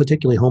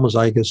particularly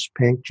homozygous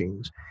PANC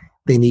genes,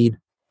 they need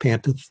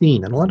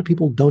pantothene, and a lot of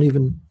people don't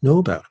even know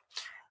about it.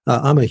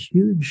 I'm a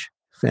huge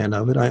fan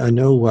of it. I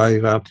know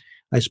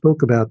I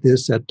spoke about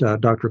this at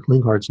Dr.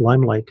 Klinghart's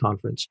Limelight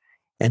conference,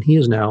 and he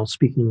is now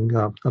speaking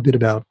a bit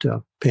about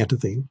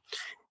pantothene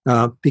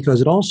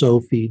because it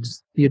also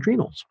feeds the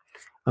adrenals.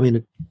 I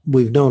mean,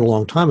 we've known a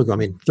long time ago.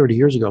 30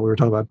 years ago, we were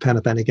talking about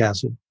pantothenic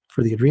acid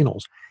for the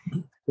adrenals.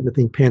 And I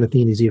think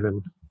pantothene is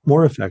even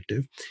more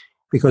effective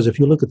because if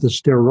you look at the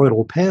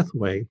steroidal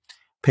pathway,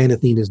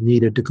 pantothene is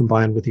needed to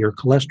combine with your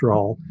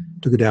cholesterol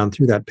to go down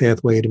through that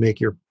pathway to make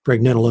your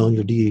pregnenolone,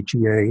 your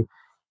DHEA.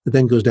 It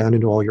then goes down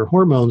into all your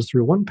hormones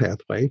through one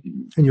pathway,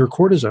 and your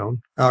cortisol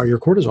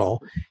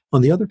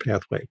on the other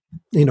pathway.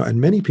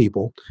 And many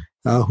people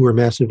who are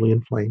massively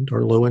inflamed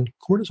are low in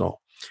cortisol.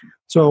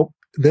 So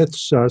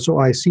so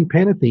I see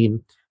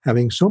pantothene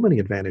having so many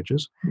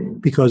advantages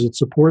because it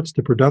supports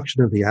the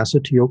production of the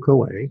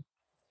acetyl-CoA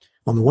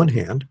on the one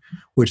hand,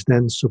 which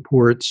then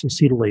supports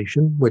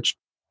acetylation, which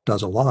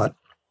does a lot,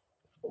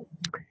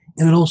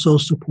 and it also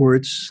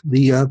supports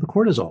the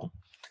cortisol.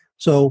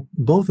 So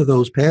both of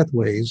those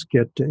pathways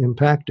get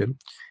impacted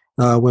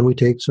when we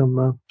take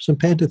some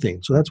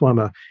pantothene. So that's why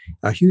I'm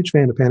a huge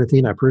fan of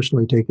pantothene. I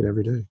personally take it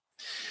every day.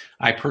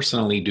 I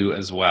personally do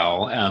as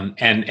well.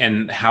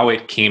 And how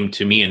it came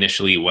to me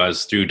initially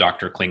was through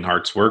Dr.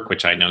 Klinghart's work,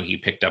 which I know he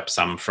picked up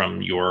some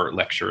from your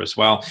lecture as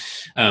well.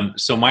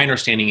 So my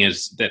understanding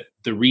is that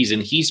the reason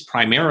he's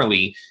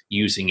primarily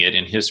using it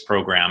in his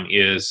program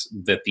is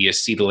that the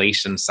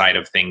acetylation side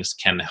of things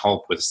can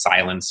help with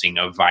silencing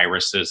of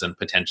viruses and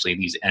potentially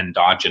these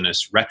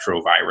endogenous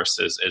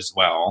retroviruses as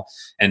well.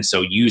 And so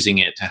using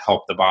it to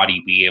help the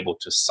body be able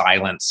to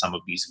silence some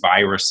of these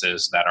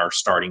viruses that are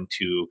starting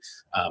to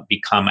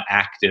become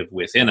active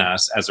within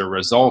us as a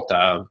result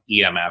of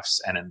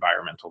EMFs and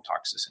environmental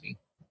toxicity.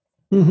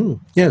 Mm-hmm.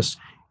 Yes.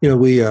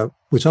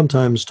 We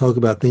sometimes talk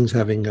about things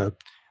having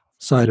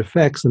side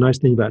effects. The nice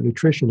thing about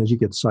nutrition is you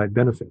get side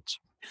benefits.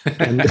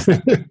 And in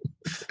addition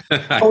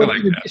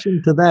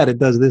to that, it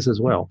does this as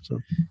well.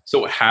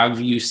 So have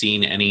you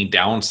seen any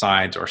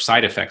downsides or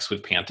side effects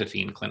with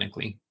pantothene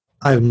clinically?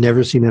 I've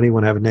never seen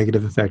anyone have a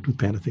negative effect with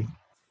pantothene.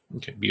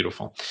 Okay,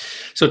 beautiful.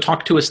 So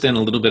talk to us then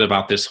a little bit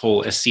about this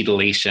whole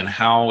acetylation.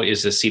 How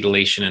is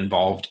acetylation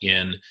involved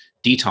in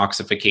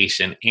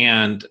detoxification,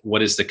 and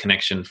what is the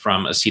connection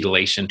from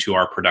acetylation to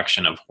our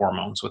production of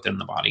hormones within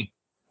the body?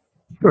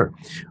 Sure.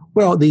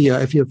 Well,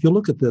 if you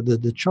look at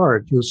the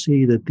chart, you'll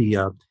see that the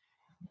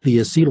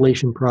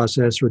acetylation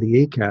process, or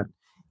the ACAT,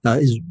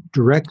 is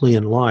directly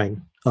in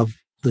line of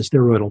the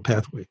steroidal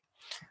pathway.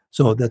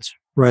 So that's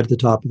right at the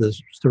top of the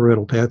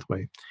steroidal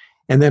pathway.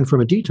 And then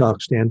from a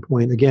detox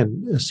standpoint,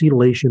 again,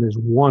 acetylation is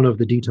one of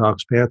the detox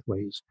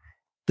pathways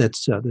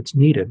that's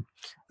needed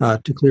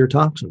to clear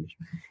toxins.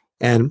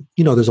 And,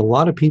 there's a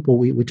lot of people,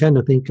 we tend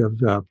to think of,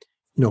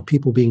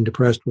 people being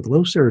depressed with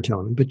low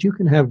serotonin, but you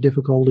can have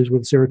difficulties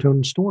with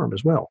serotonin storm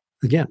as well.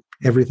 Again,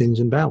 everything's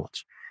in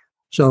balance.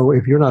 So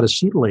if you're not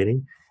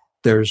acetylating,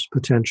 there's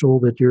potential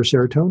that your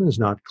serotonin is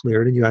not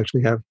cleared and you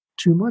actually have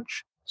too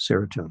much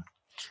serotonin.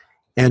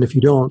 And if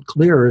you don't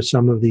clear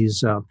some of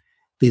these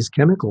these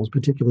chemicals,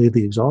 particularly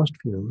the exhaust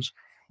fumes,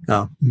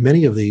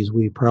 many of these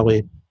we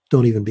probably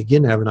don't even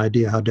begin to have an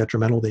idea how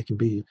detrimental they can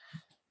be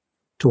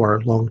to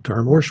our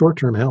long-term or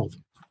short-term health.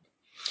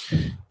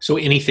 So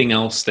anything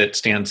else that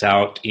stands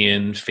out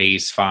in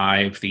phase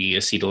 5, the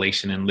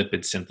acetylation and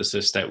lipid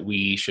synthesis, that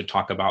we should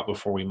talk about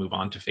before we move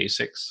on to phase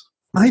 6?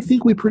 I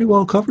think we pretty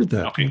well covered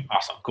that. Okay,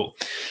 awesome, cool.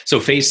 So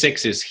phase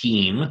 6 is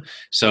heme.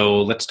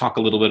 So let's talk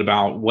a little bit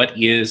about what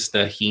is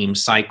the heme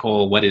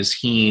cycle, what is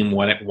heme,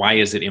 why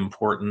is it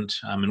important,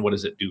 and what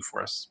does it do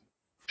for us?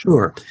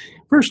 Sure.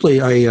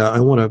 Firstly, I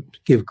want to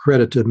give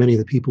credit to many of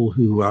the people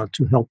who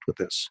helped with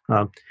this.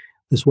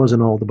 This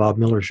wasn't all the Bob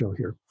Miller show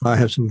here. I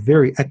have some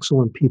very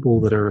excellent people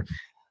that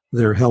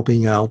are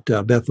helping out.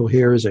 Beth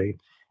O'Hare is a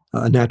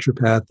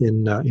naturopath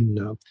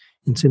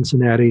in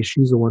Cincinnati.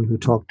 She's the one who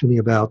talked to me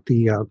about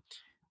the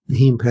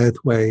heme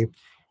pathway.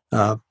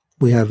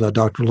 We have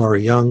Dr.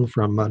 Laurie Young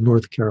from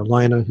North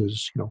Carolina,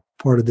 who's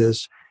part of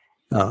this.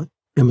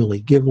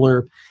 Emily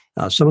Givler.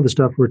 Some of the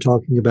stuff we're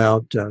talking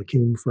about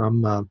came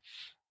from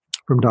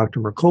Dr.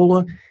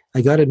 Mercola.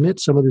 I got to admit,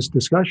 some of this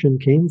discussion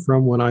came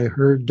from when I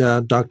heard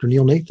Dr.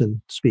 Neil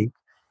Nathan speak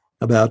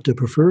about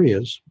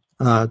porphyrias.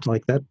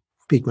 Like that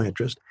piqued my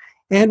interest.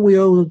 And we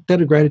owe a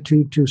debt of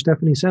gratitude to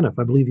Stephanie Seneff.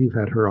 I believe you've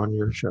had her on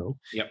your show.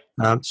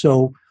 Yep.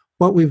 So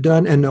what we've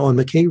done, and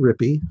McKay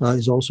Rippey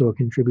is also a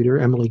contributor.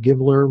 Emily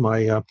Givler,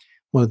 my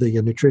one of the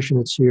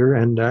nutritionists here,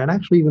 and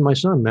actually even my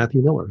son,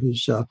 Matthew Miller,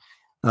 who's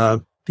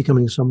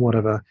becoming somewhat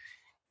of a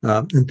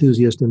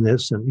enthusiast in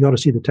this. And you ought to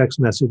see the text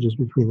messages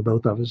between the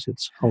both of us.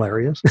 It's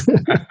hilarious.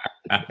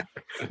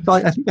 So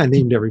I think I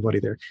named everybody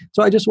there.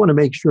 So I just want to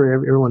make sure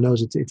everyone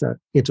knows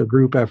it's a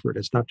group effort.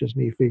 It's not just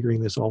me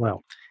figuring this all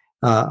out.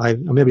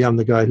 Maybe I'm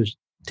the guy who's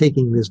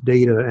taking this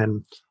data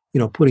and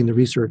putting the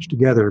research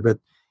together, but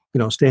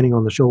standing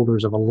on the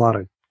shoulders of a lot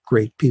of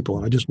great people,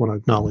 and I just want to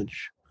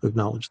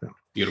acknowledge them.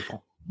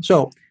 Beautiful.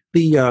 So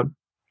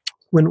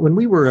when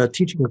we were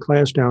teaching a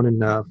class down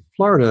in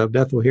Florida,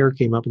 Beth O'Hare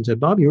came up and said,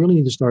 "Bob, you really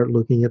need to start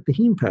looking at the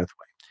heme pathway."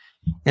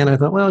 And I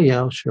thought, well,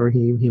 yeah, sure,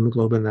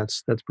 hemoglobin,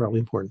 that's probably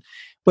important.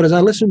 But as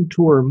I listened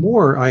to her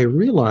more, I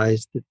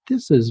realized that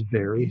this is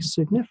very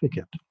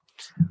significant.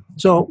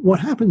 So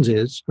what happens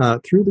is,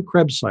 through the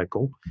Krebs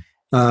cycle,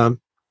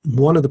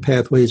 one of the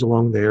pathways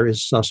along there is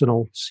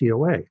succinyl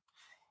CoA.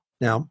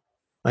 Now,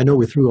 I know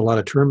we threw a lot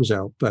of terms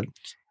out, but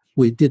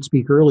we did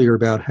speak earlier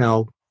about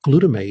how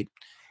glutamate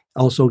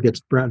also gets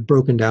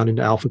broken down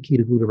into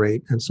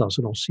alpha-ketoglutarate and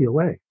succinyl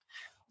CoA.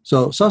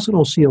 So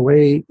succinyl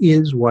CoA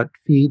is what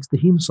feeds the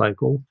heme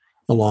cycle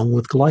along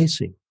with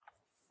glycine,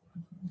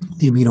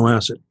 the amino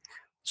acid.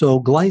 So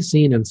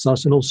glycine and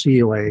succinyl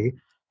CoA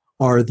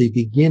are the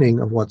beginning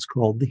of what's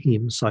called the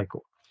heme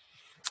cycle.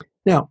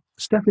 Now,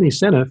 Stephanie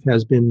Seneff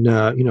has been,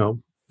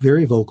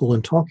 very vocal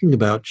in talking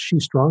about, she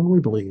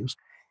strongly believes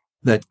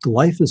that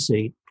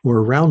glyphosate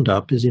or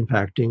Roundup is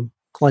impacting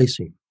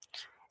glycine.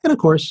 And of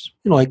course,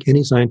 like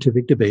any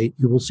scientific debate,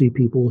 you will see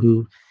people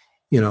who,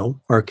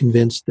 are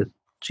convinced that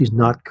she's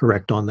not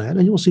correct on that,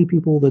 and you'll see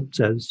people that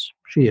says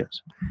she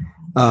is.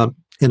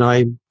 And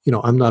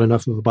I'm not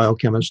enough of a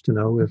biochemist to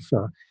know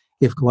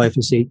if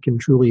glyphosate can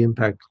truly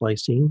impact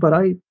glycine, but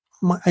I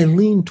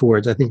lean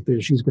towards, I think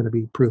that she's going to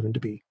be proven to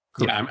be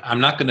correct. Yeah,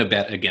 I'm not going to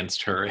bet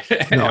against her.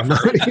 No, I'm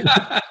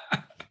not.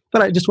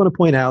 But I just want to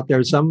point out there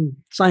are some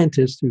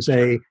scientists who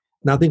say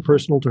nothing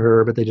personal to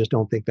her, but they just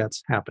don't think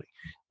that's happening.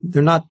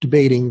 They're not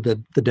debating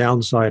the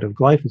downside of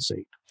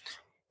glyphosate.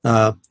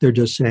 They're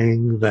just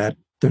saying that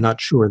they're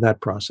not sure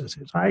that process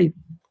is. If I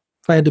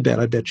had to bet,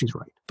 I bet she's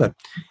right. But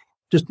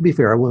just to be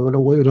fair, we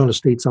don't want to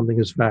state something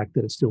as fact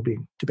that it's still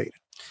being debated.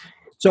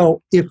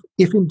 So if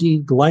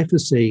indeed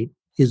glyphosate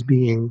is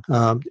being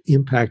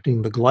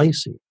impacting the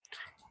glycine,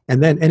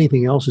 and then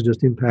anything else is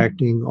just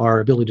impacting our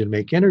ability to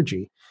make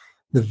energy,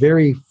 the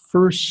very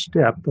first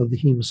step of the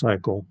heme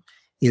cycle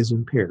is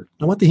impaired.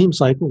 Now, what the heme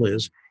cycle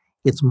is,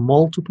 it's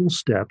multiple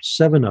steps,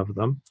 7 of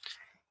them,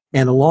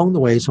 and along the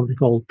way, something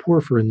called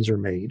porphyrins are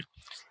made.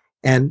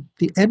 And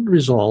the end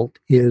result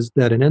is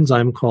that an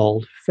enzyme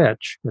called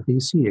FECH,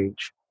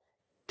 F-E-C-H,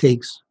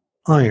 takes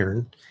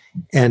iron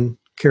and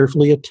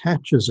carefully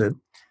attaches it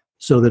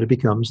so that it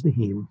becomes the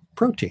heme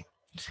protein.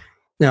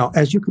 Now,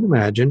 as you can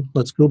imagine,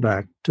 let's go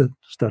back to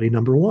study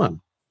number 1,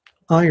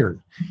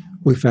 iron.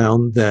 We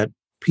found that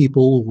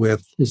people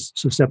with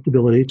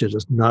susceptibility to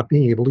just not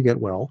being able to get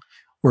well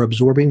were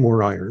absorbing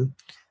more iron.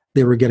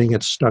 They were getting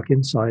it stuck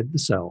inside the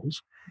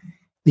cells.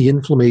 The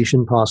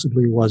inflammation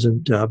possibly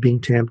wasn't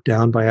being tamped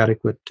down by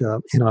adequate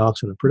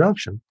antioxidant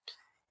production.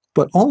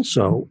 But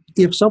also,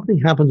 if something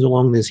happens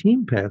along this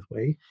heme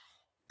pathway,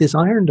 this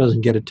iron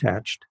doesn't get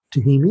attached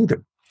to heme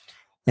either.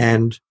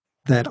 And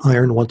that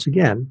iron, once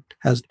again,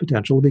 has the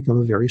potential to become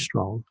a very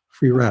strong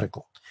free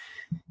radical.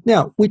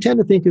 Now, we tend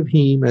to think of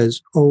heme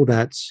as,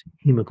 that's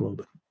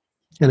hemoglobin.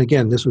 And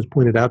again, this was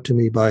pointed out to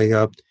me by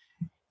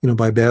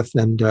Beth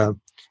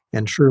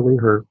and Shirley,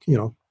 her,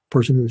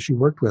 person who she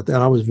worked with.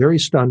 And I was very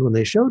stunned when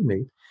they showed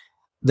me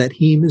that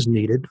heme is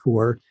needed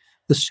for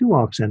the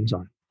SUOX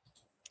enzyme.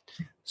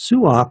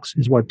 SUOX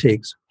is what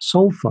takes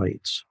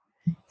sulfites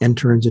and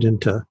turns it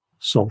into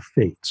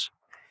sulfates.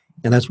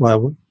 And that's why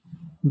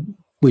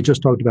we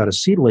just talked about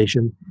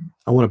acetylation.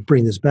 I want to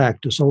bring this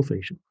back to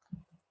sulfation.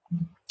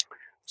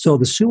 So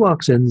the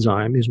SUOX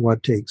enzyme is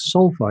what takes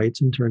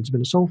sulfites and turns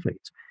them into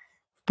sulfates.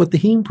 But the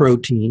heme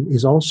protein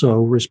is also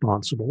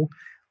responsible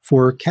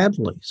for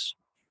catalase,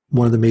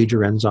 one of the major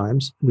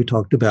enzymes we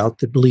talked about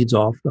that bleeds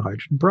off the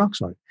hydrogen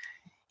peroxide.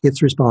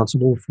 It's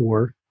responsible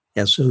for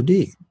SOD.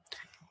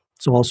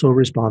 It's also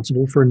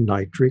responsible for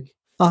nitric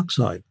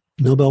oxide,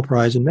 Nobel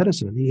Prize in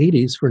Medicine in the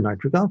 80s for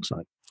nitric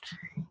oxide.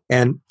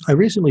 And I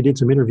recently did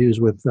some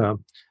interviews with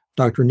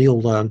Dr.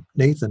 Nathan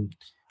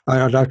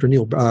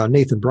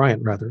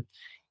Bryant,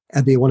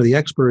 one of the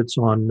experts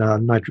on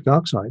nitric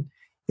oxide,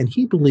 and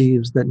he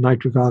believes that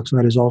nitric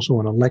oxide is also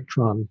an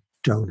electron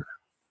donor,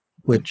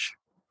 which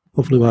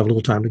hopefully we'll have a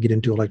little time to get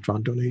into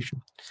electron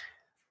donation.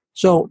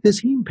 So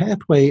this heme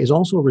pathway is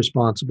also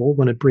responsible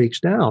when it breaks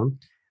down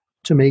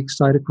to make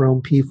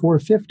cytochrome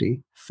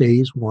P450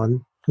 phase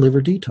 1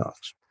 liver detox.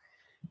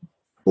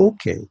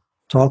 Okay,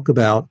 talk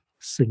about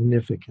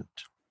significant.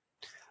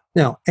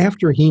 Now,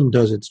 after heme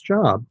does its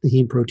job, the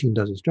heme protein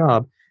does its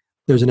job,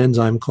 there's an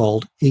enzyme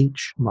called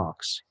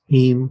HMOX,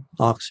 heme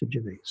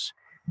oxygenase.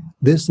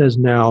 This has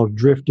now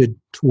drifted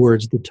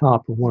towards the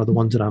top of one of the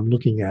ones that I'm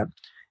looking at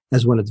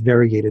as when it's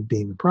variegated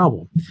being a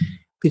problem.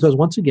 Because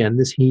once again,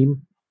 this heme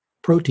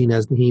protein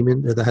has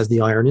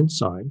the iron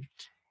inside.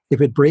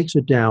 If it breaks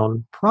it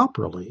down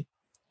properly,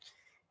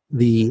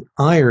 the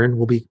iron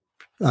will be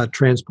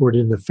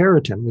transported into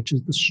ferritin, which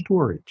is the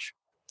storage.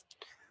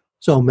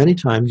 So many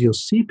times you'll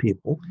see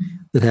people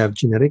that have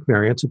genetic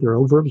variants that they're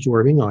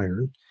over-absorbing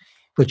iron,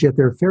 but yet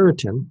their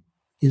ferritin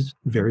is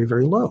very,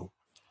 very low.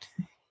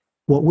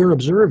 What we're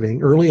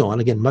observing early on,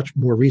 again, much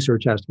more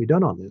research has to be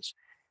done on this,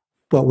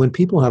 but when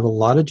people have a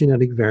lot of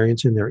genetic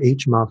variants in their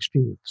HMOX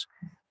genes,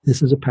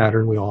 this is a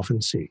pattern we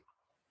often see.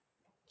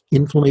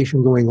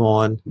 Inflammation going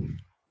on,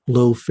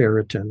 low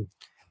ferritin,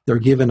 they're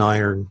given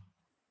iron,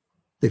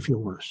 they feel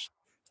worse.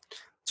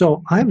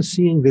 So I'm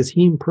seeing this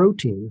heme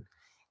protein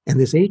and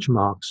this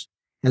HMOX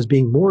as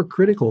being more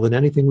critical than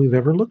anything we've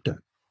ever looked at.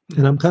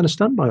 And I'm kind of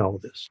stunned by all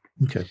of this.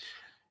 Okay.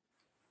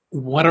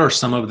 What are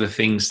some of the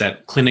things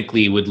that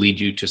clinically would lead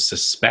you to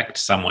suspect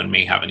someone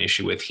may have an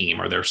issue with heme?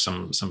 Are there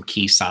some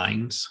key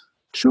signs?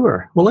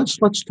 Sure. Well, let's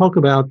talk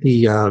about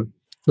the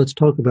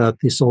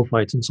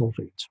sulfites and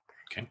sulfates.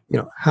 Okay.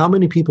 How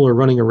many people are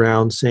running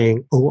around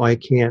saying, "Oh, I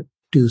can't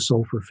do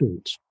sulfur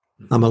foods.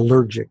 I'm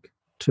allergic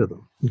to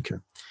them." Okay.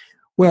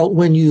 Well,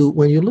 when you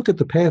look at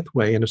the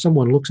pathway, and if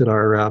someone looks at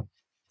our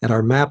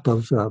map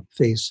of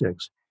phase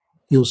 6,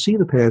 you'll see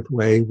the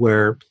pathway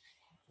where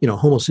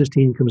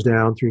homocysteine comes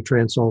down through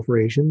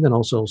transsulfuration, then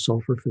also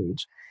sulfur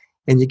foods.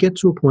 And you get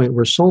to a point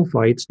where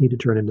sulfites need to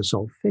turn into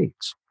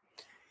sulfates.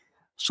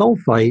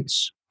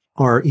 Sulfites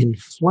are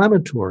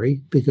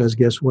inflammatory because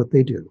guess what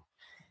they do?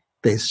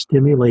 They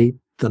stimulate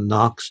the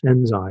NOx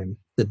enzyme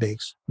that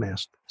makes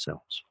mast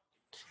cells.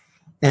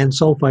 And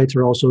sulfites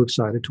are also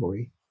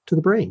excitatory to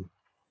the brain.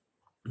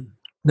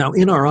 Now,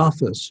 in our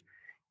office,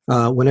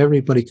 when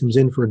everybody comes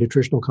in for a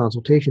nutritional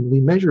consultation,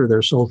 we measure their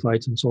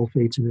sulfites and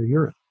sulfates in their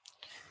urine.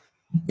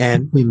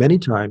 And we many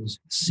times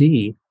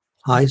see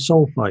high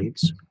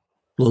sulfites,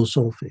 low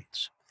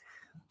sulfates.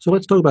 So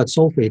let's talk about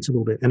sulfates a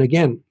little bit. And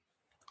again,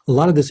 a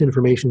lot of this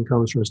information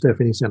comes from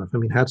Stephanie Seneff. I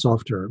mean, hats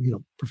off to her,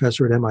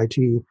 professor at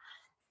MIT.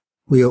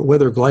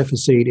 Whether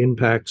glyphosate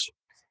impacts,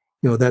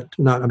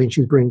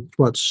 she's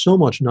brought so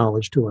much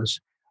knowledge to us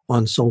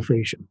on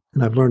sulfation.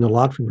 And I've learned a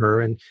lot from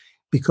her. And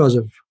because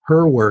of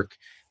her work,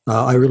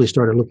 I really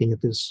started looking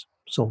at this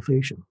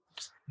sulfation.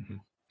 Mm-hmm.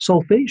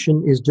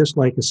 Sulfation is just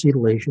like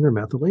acetylation or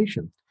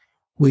methylation.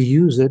 We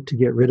use it to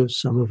get rid of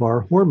some of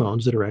our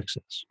hormones that are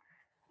excess.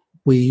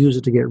 We use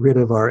it to get rid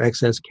of our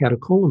excess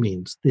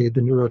catecholamines, the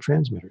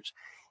neurotransmitters.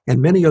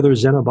 And many other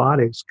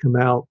xenobiotics come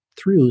out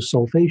through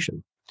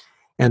sulfation.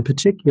 And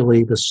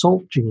particularly the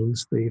salt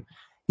genes, the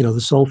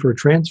sulfur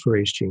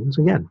transferase genes,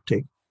 again,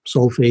 take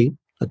sulfate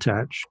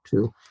attached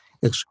to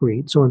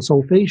excrete. So in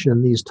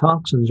sulfation, these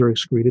toxins are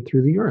excreted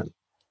through the urine.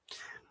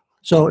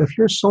 So if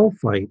your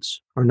sulfites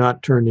are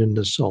not turned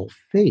into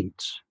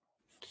sulfates,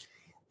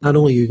 not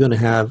only are you going to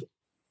have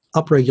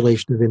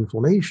upregulation of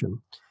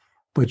inflammation,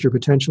 but you're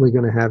potentially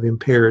going to have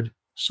impaired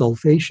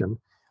sulfation,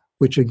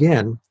 which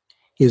again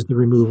is the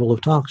removal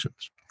of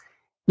toxins.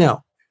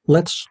 Now,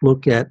 let's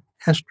look at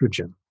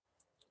estrogen.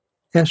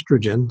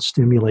 Estrogen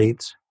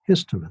stimulates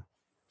histamine.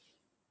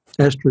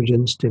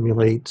 Estrogen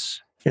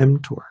stimulates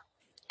mTOR.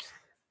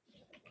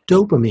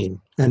 Dopamine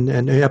and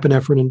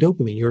epinephrine and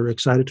dopamine, your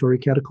excitatory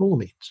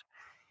catecholamines.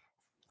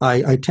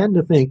 I tend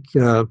to think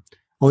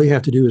all you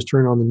have to do is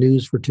turn on the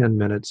news for 10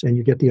 minutes and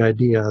you get the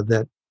idea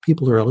that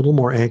people are a little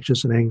more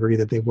anxious and angry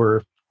than they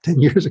were 10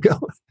 years ago.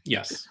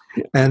 Yes.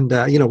 And,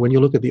 when you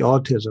look at the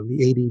autism,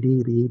 the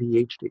ADD, the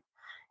ADHD,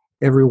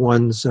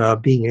 everyone's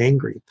being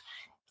angry.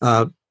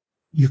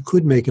 You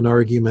could make an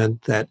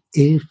argument that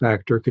a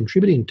factor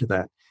contributing to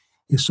that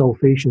is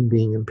sulfation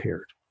being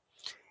impaired.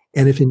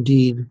 And if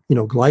indeed,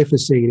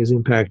 glyphosate is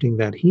impacting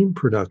that heme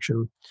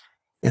production,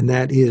 and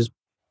that is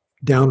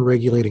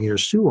downregulating your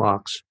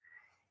SUOX,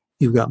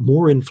 you've got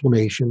more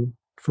inflammation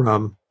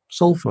from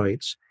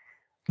sulfites,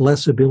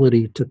 less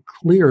ability to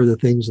clear the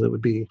things that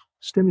would be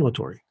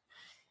stimulatory.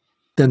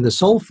 Then the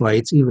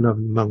sulfites, even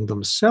among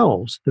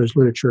themselves, there's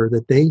literature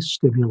that they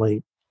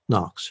stimulate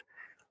NOx,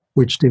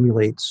 which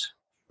stimulates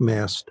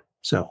mast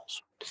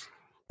cells.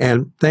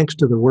 And thanks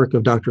to the work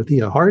of Dr.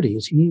 Thea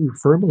Hardy's, he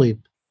firmly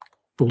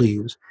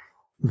believes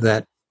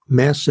that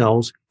mast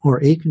cells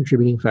are a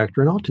contributing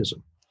factor in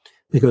autism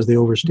because they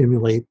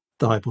overstimulate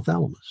the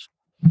hypothalamus.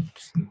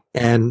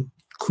 And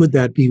could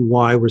that be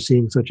why we're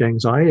seeing such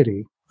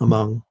anxiety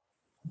among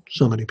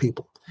so many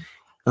people?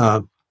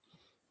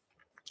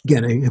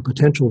 Again, a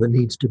potential that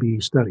needs to be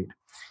studied.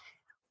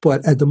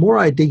 But the more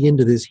I dig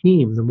into this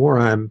heme, the more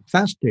I'm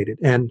fascinated.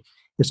 And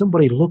if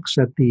somebody looks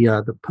at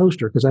the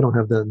poster, because I don't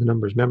have the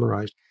numbers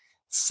memorized,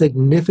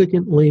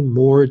 significantly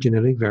more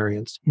genetic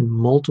variants in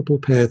multiple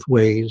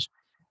pathways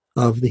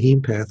of the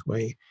heme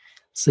pathway,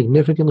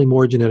 significantly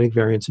more genetic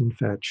variants in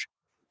fetch,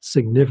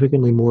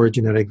 significantly more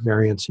genetic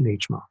variants in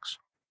HMOX.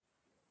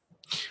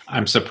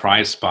 I'm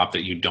surprised, Bob,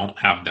 that you don't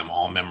have them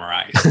all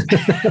memorized.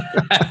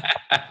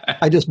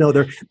 I just know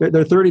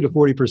they're 30 to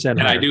 40%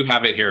 And higher. I do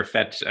have it here.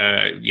 Fetch,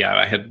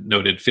 I had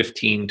noted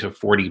 15 to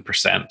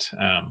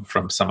 40%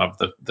 from some of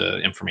the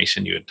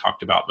information you had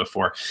talked about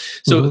before.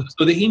 So,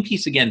 so the heme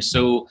piece again.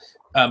 So,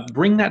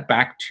 bring that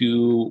back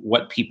to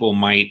what people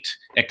might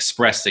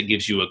express that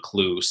gives you a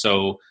clue.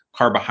 So,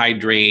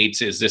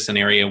 carbohydrates, is this an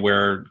area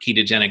where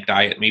ketogenic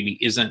diet maybe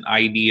isn't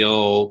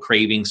ideal?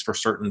 Cravings for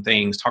certain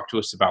things? Talk to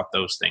us about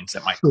those things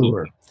that might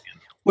clue.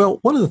 Well,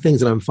 one of the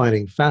things that I'm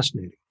finding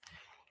fascinating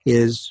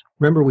is,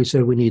 remember we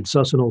said we need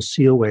succinyl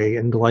CoA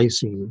and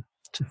glycine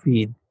to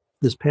feed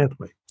this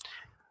pathway.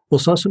 Well,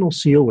 succinyl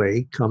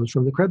CoA comes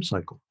from the Krebs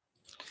cycle.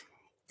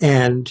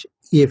 And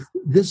if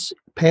this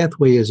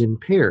pathway is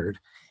impaired,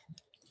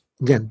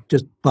 again,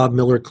 just Bob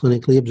Miller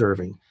clinically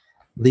observing,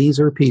 these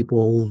are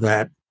people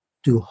that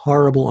do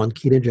horrible on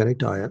ketogenic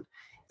diet,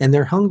 and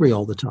they're hungry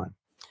all the time.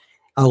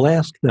 I'll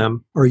ask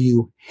them, are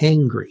you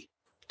hangry?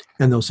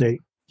 And they'll say,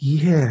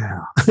 yeah.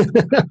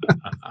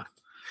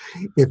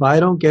 If I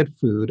don't get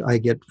food, I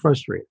get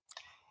frustrated.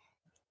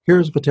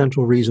 Here's a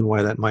potential reason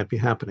why that might be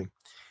happening.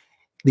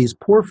 These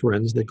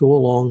porphyrins that go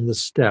along the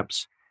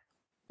steps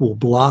will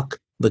block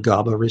the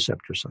GABA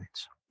receptor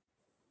sites.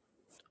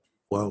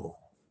 Whoa.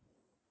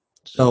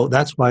 So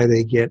that's why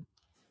they get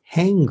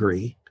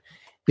hangry,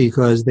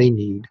 because they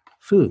need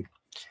food.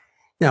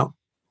 Now,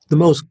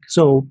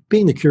 so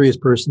being the curious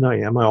person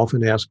I am, I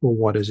often ask, well,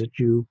 what is it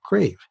you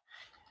crave?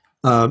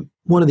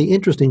 One of the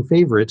interesting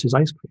favorites is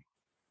ice cream.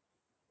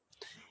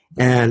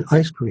 And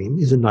ice cream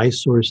is a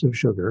nice source of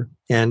sugar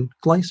and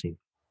glycine.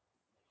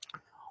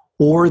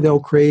 Or they'll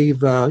crave,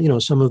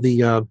 some of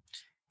the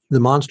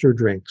Monster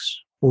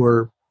drinks,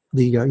 or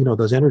the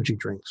those energy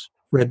drinks,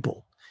 Red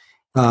Bull,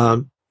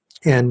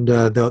 and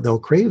they'll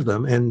crave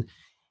them. And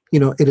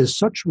it is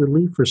such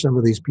relief for some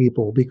of these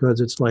people,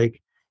 because it's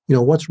like,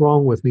 what's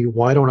wrong with me?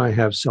 Why don't I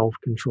have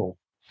self-control?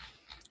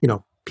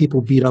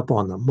 People beat up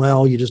on them.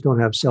 Well, you just don't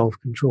have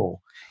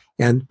self-control.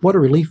 And what a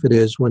relief it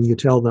is when you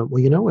tell them,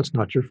 well, it's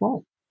not your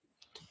fault.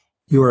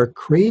 You are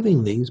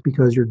craving these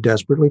because you're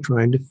desperately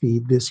trying to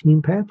feed this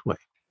heme pathway.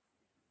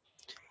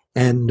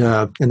 And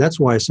that's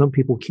why some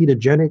people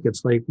ketogenic,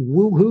 it's like,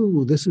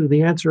 woohoo, this is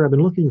the answer I've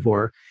been looking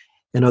for.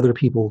 And other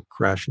people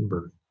crash and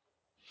burn,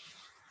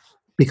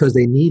 because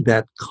they need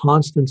that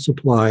constant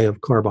supply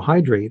of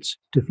carbohydrates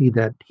to feed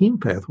that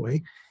heme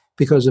pathway.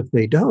 Because if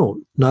they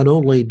don't, not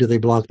only do they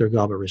block their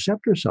GABA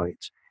receptor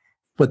sites,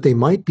 but they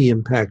might be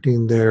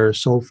impacting their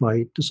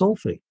sulfite to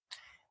sulfate.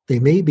 They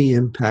may be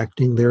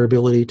impacting their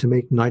ability to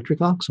make nitric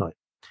oxide.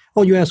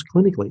 Oh, you ask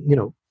clinically,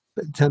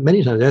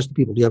 many times I ask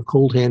people, do you have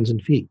cold hands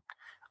and feet?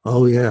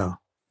 Oh, yeah,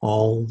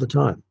 all the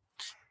time.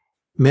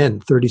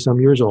 Men,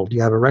 30-some years old, do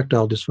you have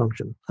erectile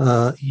dysfunction?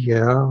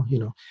 Yeah,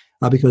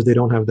 because they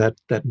don't have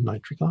that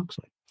nitric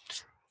oxide.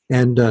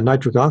 And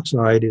nitric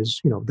oxide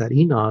is, that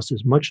eNOS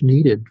is much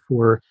needed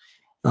for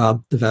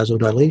the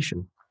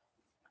vasodilation,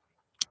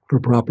 for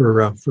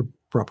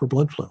proper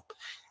blood flow.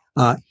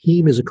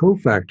 Heme is a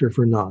cofactor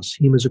for NOS.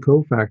 Heme is a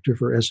cofactor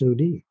for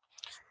SOD.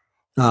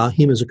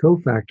 Heme is a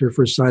cofactor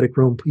for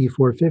cytochrome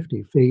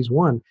P450, phase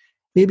 1,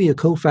 maybe a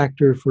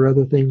cofactor for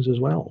other things as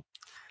well.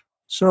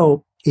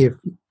 So if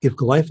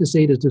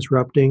glyphosate is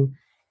disrupting,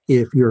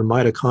 if your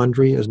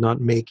mitochondria is not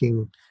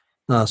making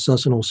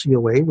succinyl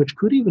CoA, which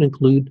could even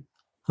include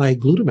high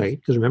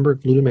glutamate, because remember,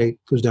 glutamate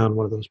goes down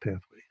one of those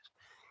pathways.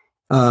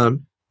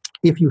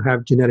 If you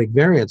have genetic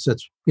variants,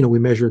 that's, we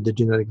measured the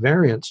genetic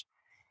variants,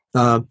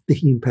 the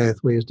heme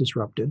pathway is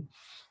disrupted.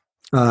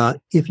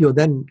 If you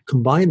then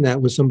combine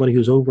that with somebody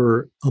who's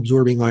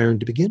over-absorbing iron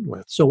to begin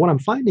with. So what I'm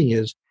finding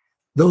is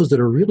those that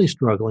are really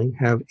struggling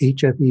have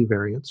HFE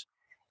variants,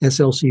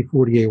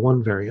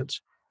 SLC40A1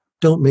 variants,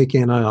 don't make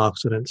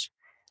antioxidants,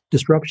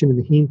 disruption in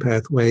the heme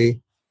pathway,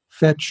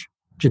 fetch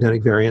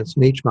genetic variants,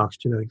 and HMOX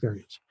genetic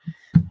variants.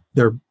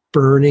 They're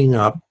burning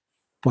up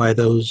by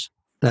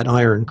that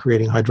iron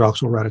creating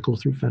hydroxyl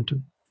radicals through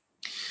fenton.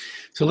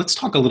 So let's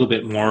talk a little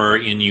bit more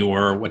in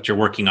what you're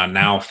working on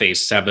now,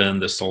 phase 7,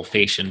 the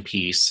sulfation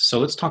piece. So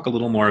let's talk a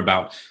little more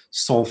about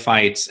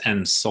sulfites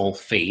and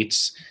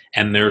sulfates.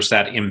 And there's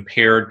that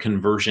impaired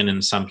conversion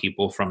in some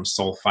people from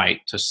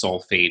sulfite to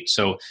sulfate.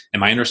 So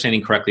am I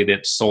understanding correctly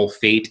that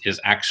sulfate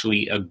is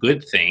actually a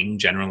good thing,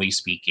 generally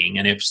speaking?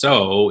 And if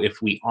so,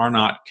 if we are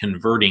not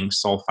converting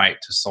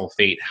sulfite to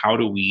sulfate, how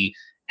do we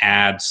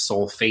add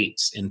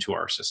sulfates into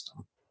our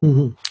system?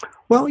 hmm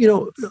Well,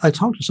 I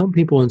talk to some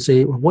people and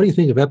say, well, what do you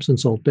think of Epsom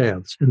salt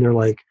baths? And they're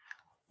like,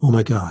 oh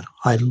my God,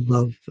 I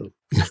love them.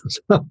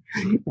 So,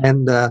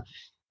 and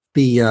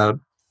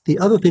the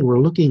other thing we're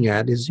looking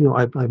at is,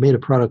 I made a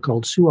product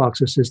called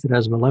Suoxysys that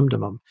has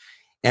molybdenum,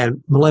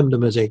 and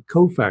molybdenum is a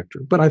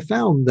cofactor. But I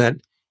found that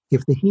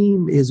if the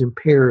heme is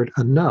impaired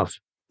enough,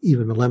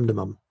 even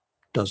molybdenum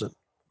doesn't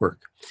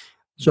work.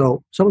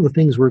 So some of the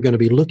things we're going to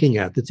be looking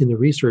at that's in the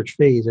research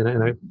phase,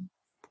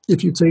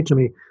 if you'd say to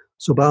me,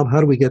 so Bob, how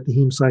do we get the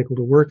heme cycle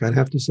to work? I'd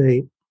have to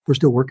say, we're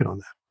still working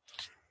on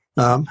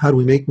that. How do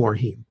we make more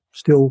heme?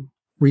 Still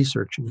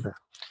researching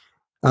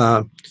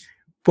that.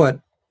 But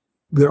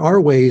there are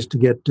ways to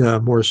get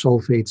more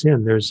sulfates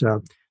in. There's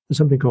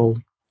something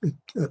called,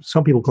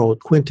 some people call it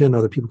quinton,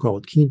 other people call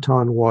it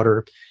quinton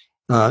water.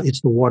 It's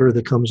the water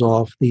that comes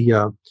off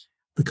the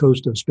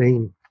coast of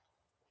Spain.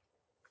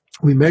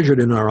 We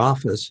measured in our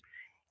office,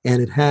 and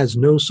it has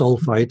no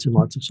sulfites and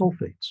lots of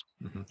sulfates.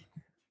 Mm-hmm.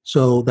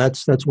 So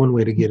that's one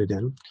way to get it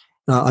in.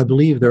 I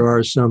believe there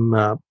are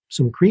some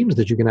creams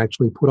that you can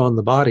actually put on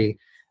the body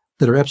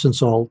that are Epsom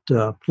salt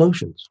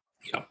lotions.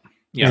 Yep.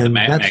 Yeah, the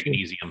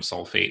magnesium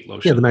sulfate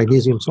lotion. Yeah, the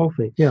magnesium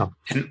sulfate, yeah.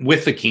 And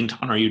with the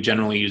quinton, are you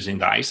generally using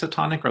the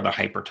isotonic or the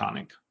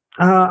hypertonic?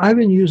 I've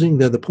been using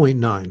the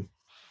 0.9.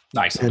 The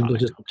isotonic. And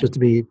just to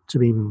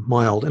be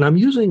mild. And I'm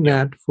using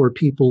that for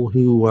people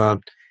who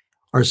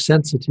are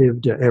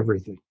sensitive to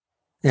everything.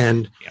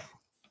 And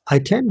I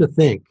tend to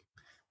think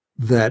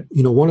that,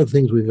 one of the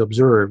things we've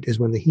observed is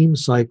when the heme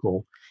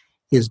cycle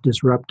is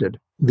disrupted,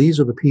 these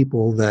are the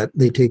people that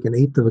they take an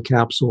eighth of a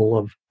capsule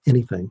of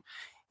anything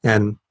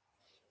and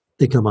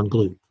they come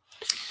unglued.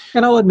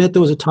 And I'll admit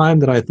there was a time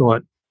that I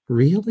thought,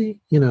 really?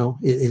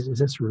 Is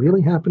this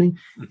really happening?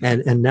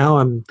 And now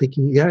I'm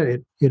thinking, yeah,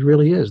 it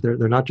really is. They're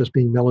not just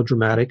being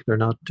melodramatic. They're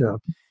not,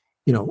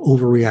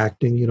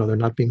 overreacting. They're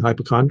not being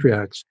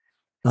hypochondriacs.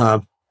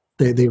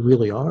 They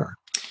really are.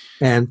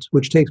 And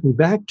which takes me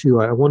back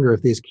to, I wonder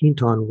if this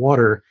quinton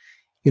water,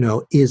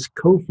 is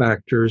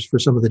cofactors for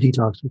some of the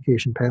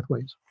detoxification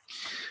pathways.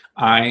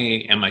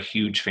 I am a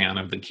huge fan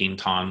of the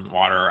quinton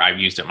water. I've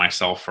used it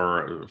myself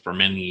for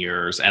many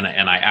years, and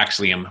I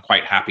actually am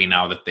quite happy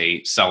now that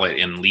they sell it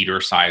in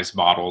liter-sized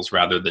bottles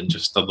rather than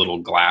just the little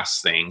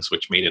glass things,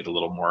 which made it a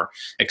little more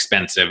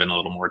expensive and a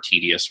little more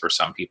tedious for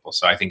some people.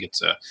 So I think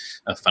it's a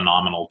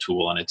phenomenal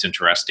tool, and it's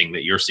interesting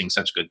that you're seeing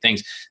such good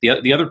things.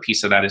 The other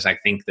piece of that is I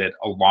think that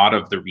a lot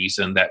of the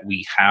reason that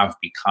we have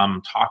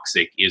become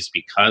toxic is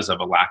because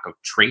of a lack of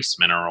trace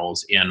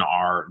minerals in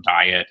our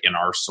diet, in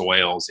our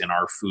soils, in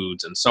our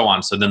foods, and so on.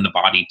 So then the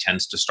body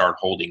tends to start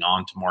holding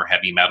on to more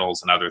heavy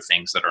metals and other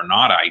things that are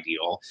not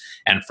ideal.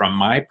 And from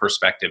my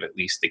perspective, at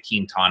least, the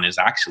quinton is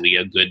actually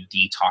a good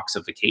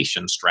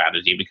detoxification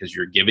strategy because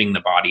you're giving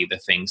the body the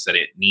things that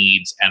it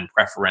needs and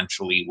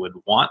preferentially would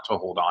want to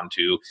hold on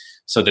to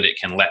so that it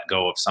can let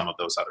go of some of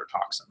those other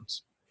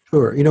toxins.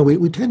 Sure.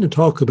 We tend to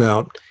talk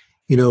about,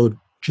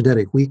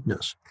 genetic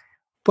weakness,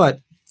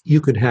 but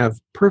you could have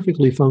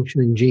perfectly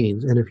functioning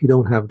genes. And if you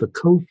don't have the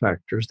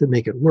cofactors that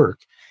make it work,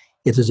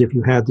 it's as if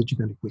you had the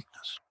genetic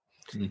weakness.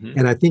 Mm-hmm.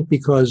 And I think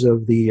because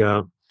of the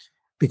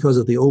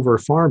over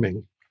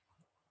farming,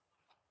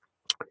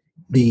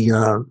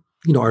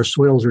 our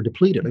soils are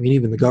depleted. I mean,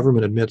 even the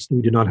government admits that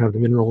we do not have the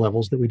mineral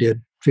levels that we did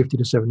 50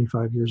 to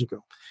 75 years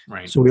ago.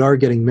 Right. So we are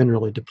getting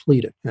minerally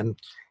depleted. And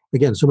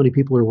again, so many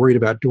people are worried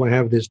about, do I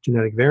have this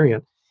genetic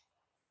variant?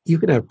 You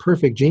can have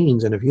perfect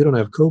genes, and if you don't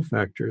have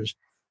cofactors,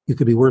 you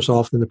could be worse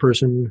off than the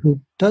person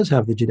who does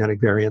have the genetic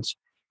variants,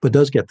 but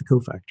does get the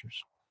cofactors.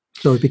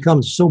 So it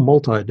becomes so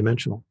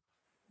multi-dimensional.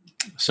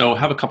 So I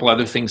have a couple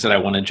other things that I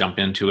want to jump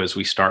into as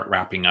we start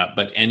wrapping up,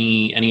 but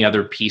any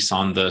other piece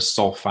on the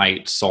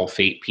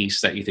sulfate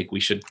piece that you think we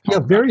should talk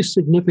about? Very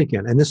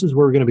significant. And this is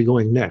where we're going to be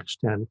going next.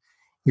 And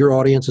your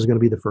audience is going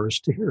to be the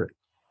first to hear it.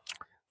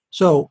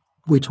 So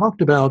we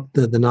talked about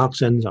the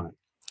NOx enzyme.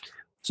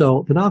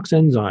 So the NOx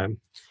enzyme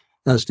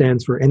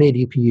stands for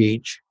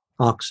NADPH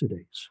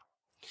oxidase.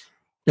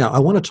 Now, I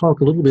want to talk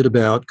a little bit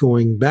about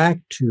going back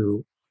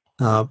to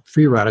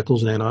free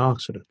radicals and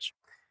antioxidants.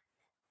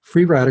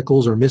 Free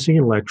radicals are missing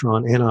an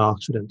electron,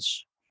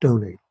 antioxidants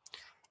donate.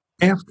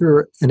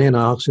 After an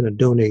antioxidant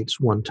donates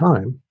one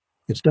time,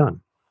 it's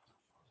done.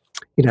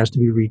 It has to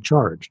be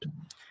recharged.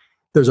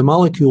 There's a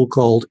molecule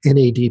called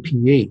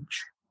NADPH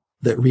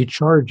that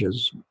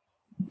recharges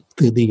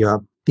the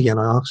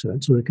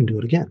antioxidant so it can do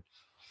it again.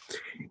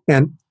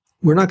 And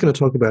we're not going to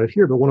talk about it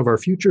here, but one of our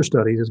future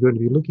studies is going to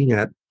be looking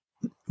at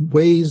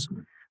ways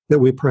that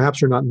we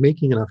perhaps are not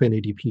making enough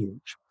NADPH.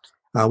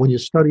 When you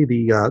study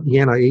the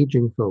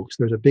anti-aging folks,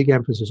 there's a big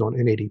emphasis on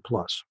NAD+.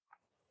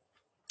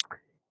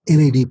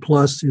 NAD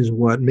plus is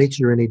what makes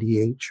your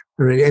NADH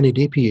or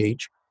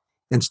NADPH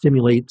and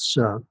stimulates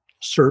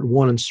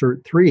SIRT1 and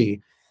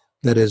SIRT3.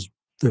 That is,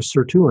 the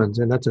sirtuins,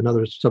 and that's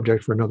another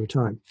subject for another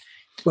time.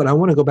 But I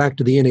want to go back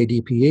to the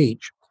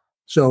NADPH.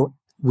 So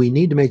we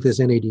need to make this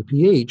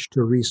NADPH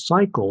to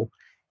recycle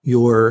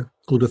your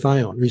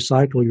glutathione,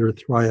 recycle your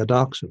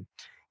thiodoxin.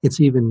 It's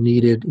even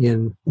needed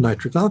in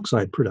nitric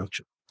oxide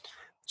production.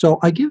 So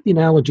I give the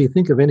analogy,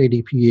 think of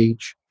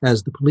NADPH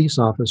as the police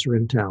officer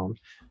in town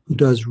who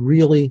does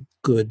really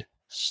good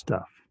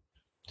stuff.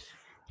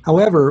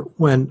 However,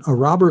 when a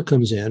robber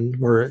comes in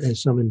or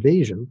some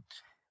invasion,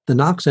 the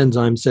NOx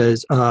enzyme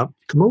says,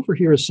 come over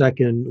here a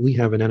second, we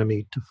have an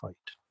enemy to fight.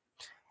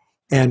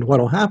 And what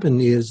will happen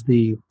is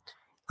the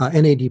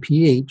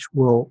NADPH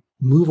will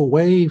move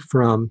away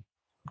from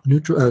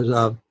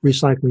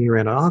recycling your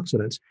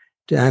antioxidants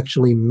to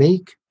actually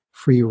make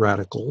free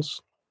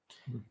radicals,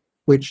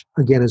 which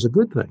again is a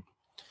good thing.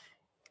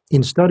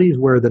 In studies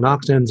where the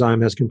NOx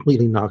enzyme has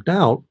completely knocked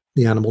out,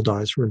 the animal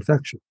dies for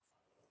infection.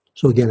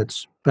 So again,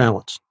 it's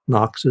balance.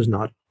 NOx is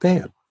not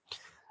bad.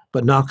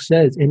 But NOx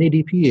says,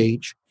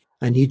 NADPH,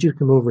 I need you to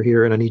come over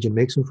here and I need you to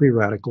make some free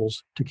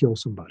radicals to kill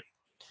somebody.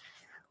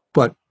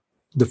 But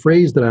the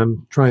phrase that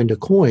I'm trying to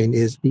coin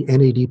is the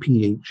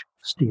NADPH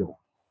steal.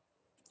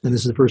 And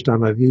this is the first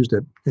time I've used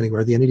it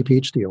anywhere, the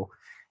NADPH steal,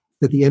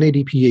 that the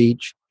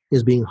NADPH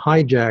is being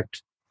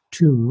hijacked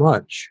too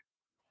much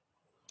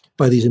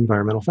by these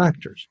environmental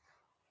factors.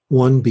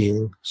 One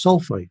being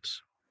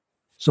sulfites.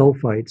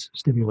 Sulfites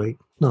stimulate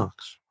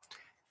NOx.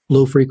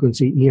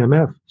 Low-frequency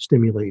EMF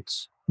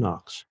stimulates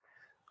NOx.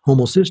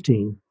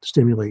 Homocysteine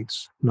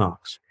stimulates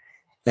NOx.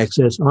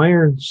 Excess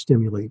iron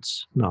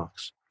stimulates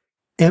NOx.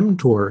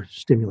 mTOR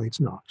stimulates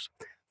NOx.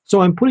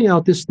 So I'm putting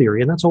out this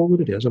theory, and that's all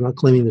that it is. I'm not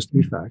claiming this to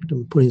be fact.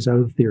 I'm putting this out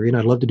of theory, and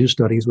I'd love to do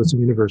studies with some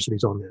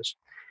universities on this.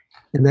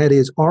 And that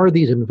is, are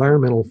these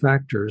environmental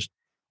factors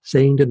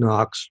saying to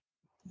NOx,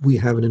 we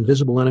have an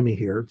invisible enemy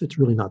here that's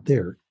really not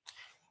there,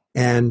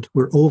 and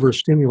we're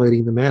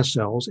overstimulating the mast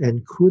cells,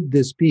 and could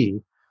this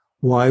be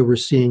why we're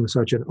seeing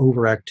such an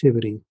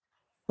overactivity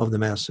of the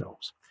mast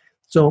cells?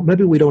 So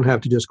maybe we don't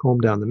have to just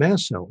calm down the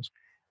mast cells,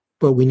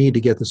 but we need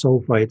to get the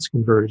sulfites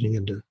converting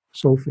into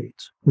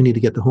sulfates. We need to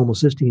get the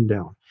homocysteine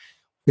down.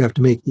 We have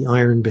to make the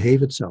iron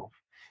behave itself.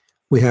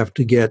 We have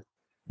to get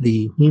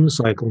the heme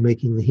cycle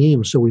making the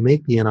heme, so we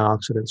make the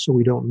antioxidants so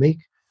we don't make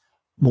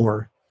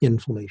more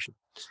inflammation.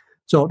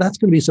 So that's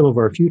going to be some of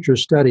our future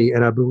study,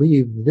 and I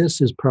believe this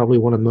is probably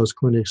one of the most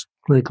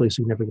clinically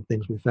significant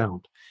things we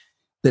found,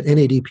 that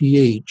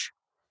NADPH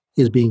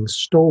is being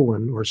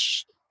stolen, or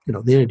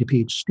the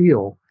NADPH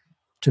steal,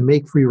 to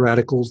make free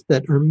radicals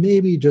that are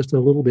maybe just a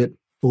little bit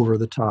over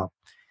the top.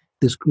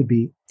 This could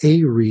be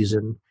a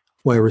reason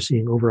why we're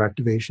seeing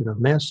overactivation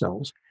of mast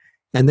cells.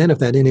 And then if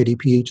that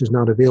NADPH is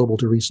not available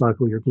to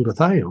recycle your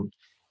glutathione,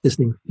 this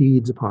thing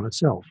feeds upon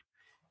itself.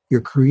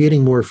 You're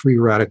creating more free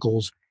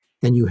radicals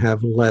and you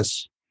have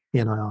less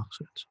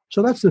antioxidants.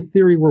 So that's the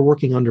theory we're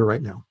working under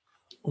right now.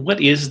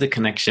 What is the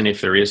connection, if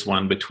there is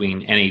one,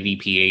 between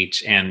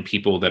NADPH and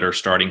people that are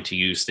starting to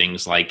use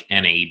things like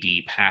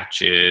NAD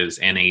patches,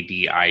 NAD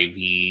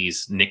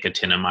IVs,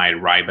 nicotinamide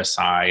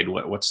riboside?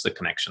 What's the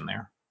connection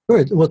there?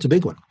 Good. Well, it's a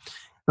big one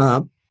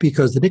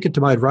because the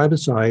nicotinamide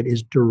riboside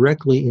is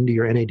directly into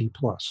your NAD+.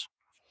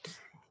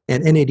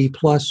 And NAD+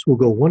 will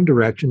go one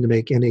direction to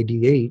make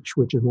NADH,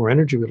 which is more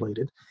energy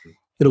related.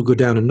 It'll go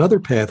down another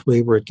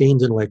pathway where it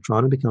gains an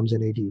electron and becomes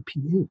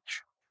NADPH.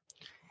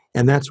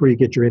 And that's where you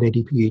get your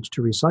NADPH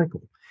to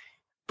recycle.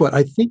 But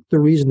I think the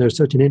reason there's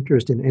such an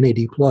interest in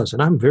NAD+,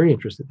 and I'm very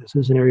interested in this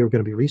is an area we're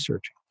going to be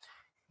researching,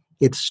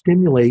 it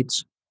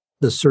stimulates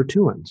the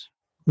sirtuins,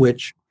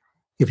 which,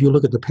 if you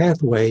look at the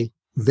pathway,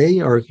 they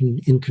are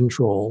in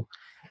control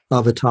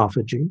of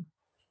autophagy.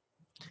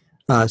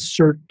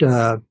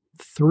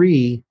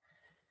 SIRT3,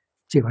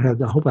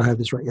 I hope I have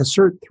this right.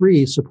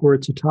 SIRT3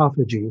 supports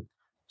autophagy.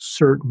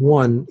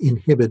 SIRT1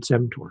 inhibits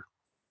mTOR.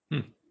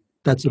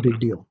 That's a big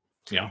deal.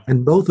 Yeah.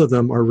 And both of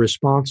them are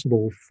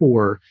responsible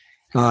for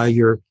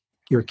your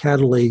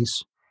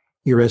catalase,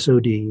 your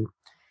SOD.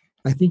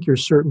 I think your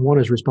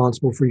SIRT1 is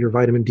responsible for your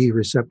vitamin D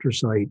receptor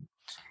site.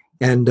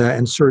 And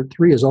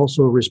SIRT3 is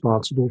also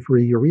responsible for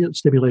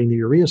stimulating the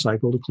urea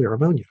cycle to clear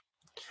ammonia.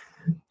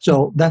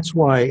 So that's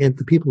why and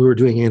the people who are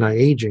doing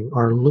anti-aging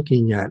are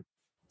looking at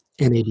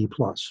NAD+.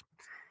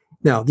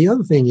 Now, the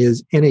other thing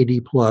is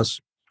NAD+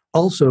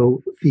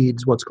 also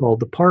feeds what's called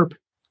the PARP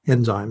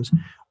enzymes,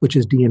 which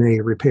is DNA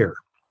repair.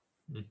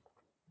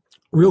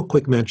 Real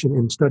quick mention,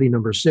 in study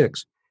number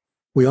 6,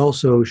 we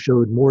also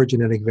showed more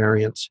genetic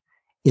variants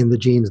in the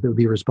genes that would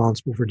be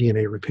responsible for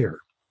DNA repair.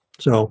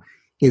 So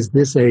is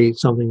this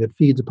something that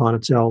feeds upon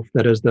itself,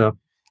 that as the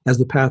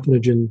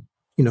pathogen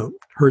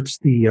hurts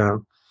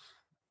the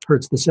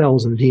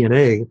cells and the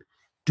DNA,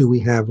 do we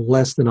have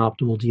less than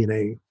optimal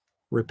DNA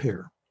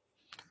repair?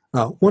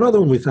 One other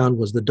one we found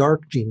was the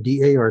DARC gene,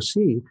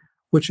 DARC,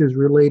 which is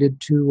related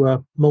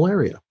to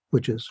malaria,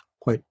 which is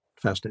quite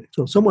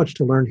fascinating. So much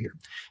to learn here.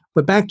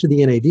 But back to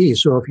the NAD.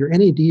 So if your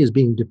NAD is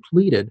being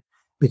depleted,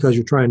 because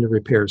you're trying to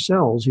repair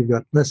cells, you've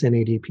got less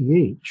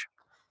NADPH.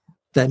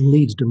 That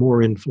leads to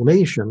more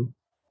inflammation.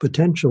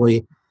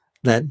 Potentially,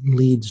 that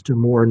leads to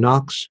more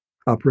NOx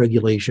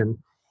upregulation,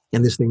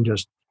 and this thing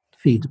just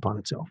feeds upon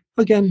itself.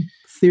 Again,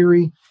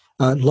 theory.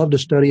 I'd love to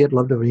study it,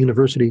 love to have a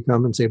university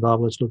come and say,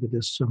 Bob, let's look at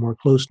this more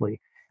closely.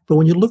 But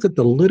when you look at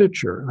the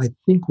literature, I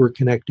think we're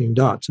connecting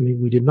dots. I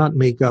mean, we did not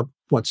make up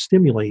what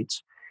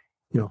stimulates,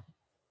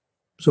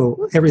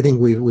 So everything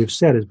we've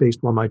said is based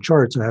on my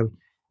charts. I have,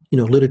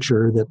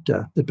 literature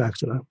that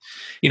backs it up.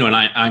 And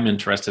I'm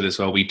interested as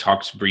well. We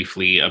talked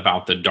briefly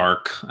about the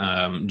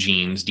DARC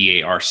genes,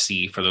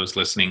 DARC for those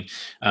listening,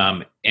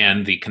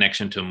 and the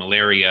connection to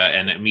malaria.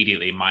 And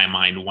immediately my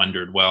mind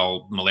wondered,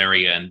 well,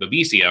 malaria and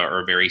Babesia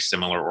are very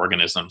similar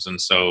organisms. And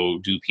so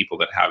do people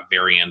that have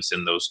variants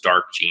in those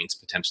DARC genes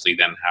potentially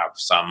then have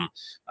some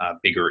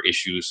bigger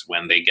issues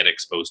when they get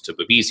exposed to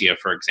Babesia,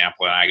 for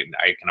example? And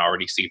I can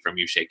already see from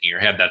you shaking your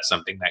head, that's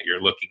something that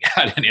you're looking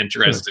at and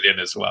interested in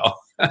as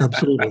well.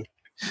 Absolutely.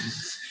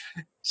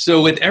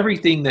 So with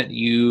everything that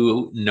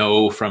you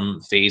know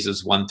from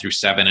phases 1 through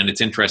 7, and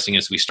it's interesting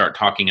as we start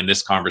talking in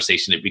this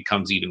conversation, it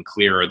becomes even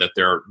clearer that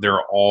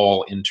they're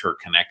all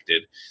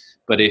interconnected.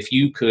 But if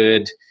you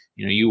could,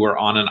 you were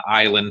on an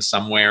island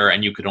somewhere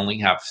and you could only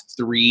have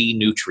 3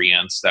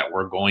 nutrients that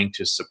were going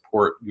to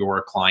support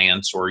your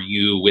clients or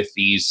you with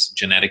these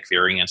genetic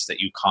variants that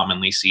you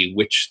commonly see,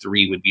 which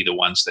 3 would be the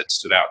ones that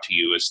stood out to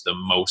you as the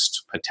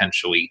most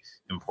potentially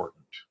important?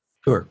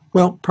 Sure.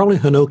 Well, probably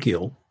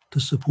Hinokial to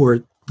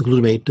support the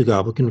glutamate to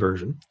GABA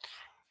conversion.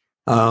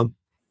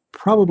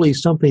 Probably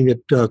something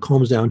that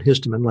calms down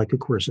histamine, like a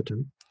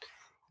quercetin.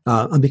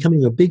 I'm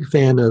becoming a big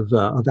fan of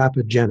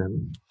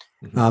apigenin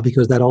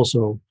because that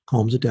also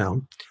calms it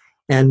down.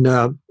 And,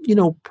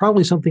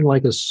 probably something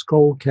like a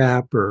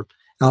skullcap or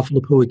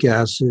alpha-lipoic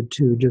acid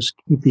to just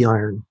keep the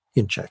iron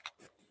in check.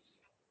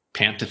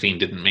 Pantethine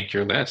didn't make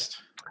your list.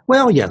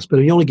 Well, yes, but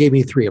you only gave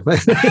me 3 of them.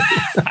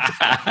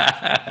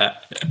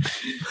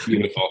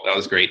 Beautiful. That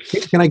was great.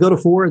 Can I go to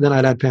 4? Then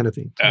I'd add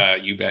pantethine.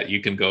 You bet. You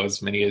can go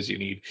as many as you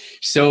need.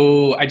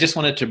 So I just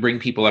wanted to bring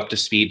people up to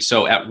speed.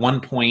 So at one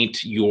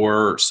point,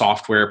 your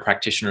software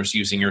practitioners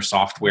using your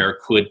software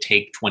could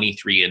take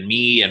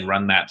 23andMe and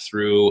run that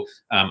through.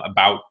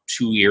 About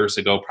 2 years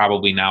ago,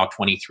 probably now,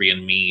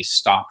 23andMe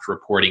stopped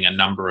reporting a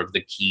number of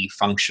the key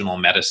functional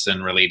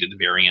medicine related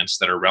variants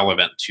that are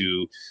relevant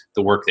to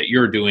the work that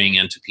you're doing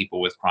and to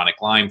people with chronic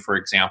Lyme, for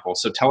example.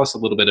 So tell us a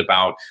little bit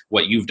about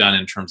what you've done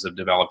in terms of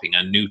developing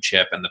a new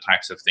chip and the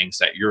types of things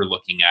that you're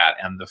looking at,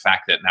 and the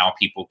fact that now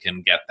people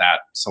can get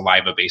that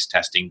saliva-based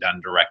testing done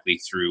directly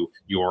through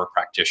your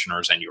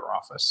practitioners and your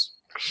office.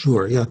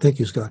 Sure. Yeah. Thank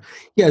you, Scott.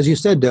 Yeah, as you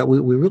said,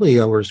 we really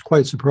were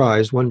quite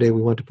surprised. One day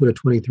we went to put a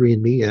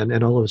 23andMe in,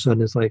 and all of a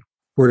sudden it's like,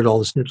 where did all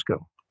the SNPs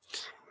go?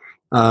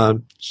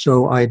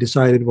 So I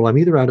decided, well, I'm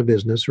either out of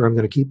business or I'm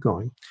going to keep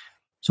going.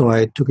 So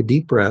I took a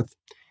deep breath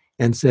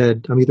and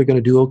said, I'm either going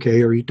to do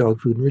okay or eat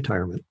dog food in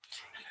retirement.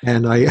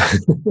 And I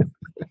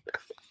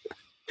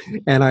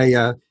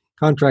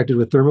contracted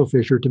with Thermo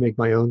Fisher to make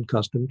my own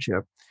custom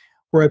chip,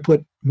 where I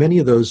put many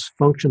of those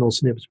functional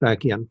SNPs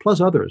back in, plus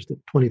others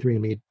that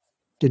 23andMe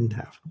didn't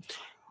have.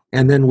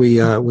 And then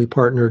we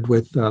partnered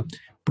with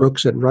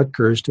Brooks at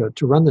Rutgers to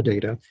run the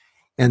data.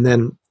 And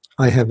then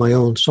I have my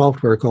own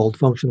software called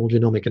Functional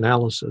Genomic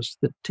Analysis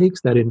that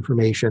takes that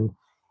information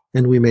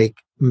and we make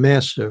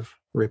massive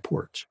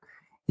reports.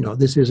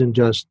 This isn't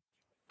just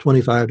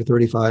 25 to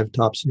 35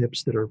 top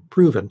SNPs that are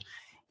proven.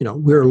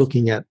 We're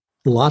looking at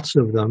lots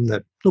of them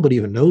that nobody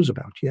even knows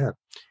about yet,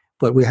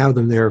 but we have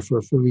them there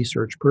for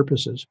research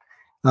purposes.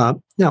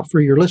 Now, for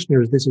your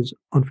listeners, this is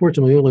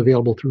unfortunately only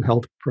available through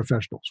health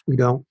professionals. We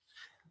don't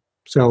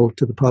sell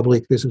to the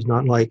public. This is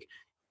not like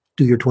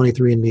do your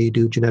 23andMe,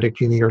 do genetic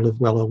genie, or live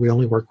well. We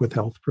only work with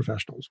health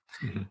professionals.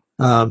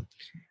 Mm-hmm.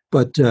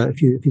 But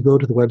if you go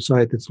to the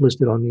website that's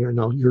listed on your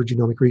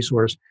genomic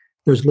resource,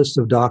 there's lists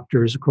of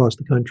doctors across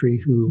the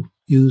country who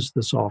use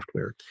the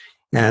software.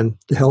 And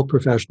the health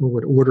professional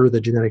would order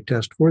the genetic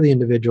test for the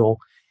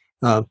individual.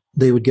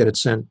 They would get it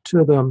sent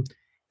to them.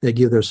 They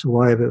give their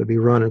saliva, it would be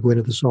run and go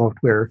into the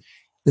software.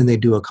 Then they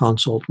do a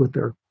consult with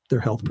their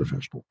health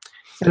professional.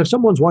 And if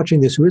someone's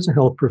watching this who is a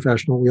health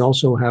professional, we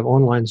also have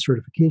online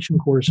certification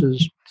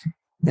courses.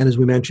 And as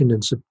we mentioned,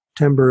 in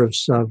September of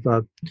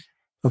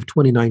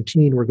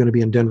 2019, we're going to be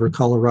in Denver,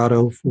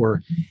 Colorado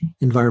for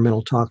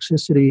environmental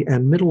toxicity.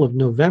 And middle of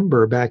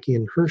November, back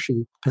in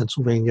Hershey,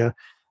 Pennsylvania,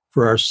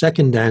 for our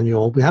second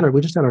annual.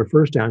 We just had our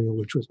first annual,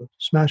 which was a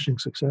smashing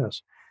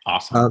success.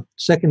 Awesome.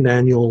 Second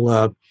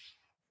annual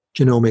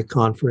genomic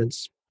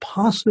conference,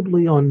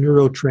 possibly on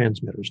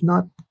neurotransmitters.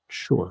 Not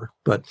sure,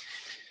 but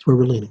it's where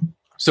we're leaning.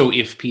 So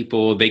if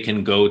they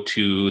can go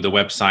to the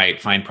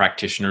website, find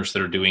practitioners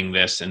that are doing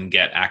this and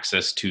get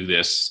access to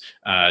this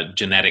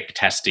genetic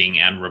testing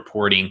and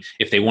reporting.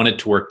 If they wanted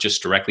to work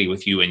just directly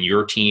with you and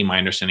your team, my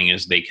understanding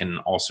is they can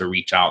also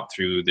reach out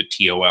through the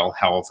TOL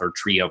Health or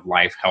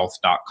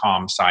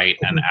treeoflifehealth.com site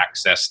and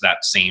access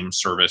that same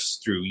service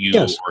through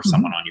you or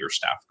someone on your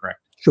staff, correct?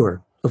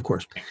 Sure, of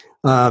course.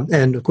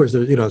 And of course,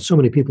 there's so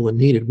many people that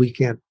need it. We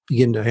can't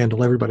begin to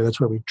handle everybody. That's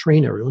why we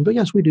train everyone. But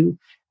yes, we do.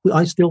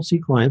 I still see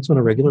clients on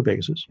a regular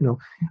basis. I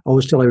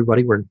always tell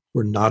everybody we're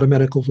not a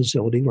medical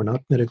facility. We're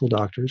not medical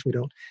doctors. We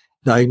don't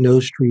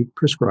diagnose, treat,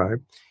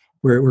 prescribe.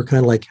 We're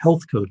kind of like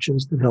health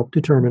coaches that help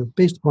determine,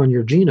 based upon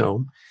your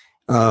genome,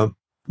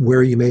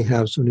 where you may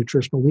have some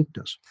nutritional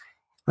weakness.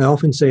 I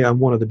often say I'm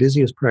one of the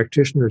busiest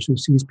practitioners who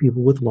sees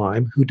people with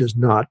Lyme who does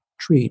not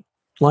treat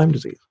Lyme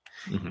disease.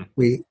 Mm-hmm.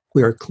 We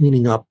are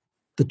cleaning up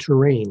the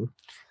terrain.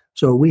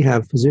 So we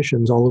have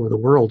physicians all over the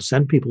world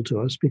send people to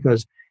us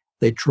because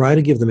they try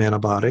to give them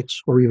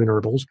antibiotics or even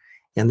herbals,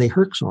 and they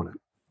herx on it.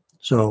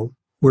 So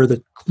we're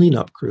the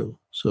cleanup crew,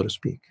 so to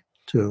speak.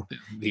 To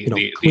the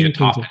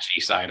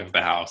autophagy side of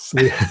the house.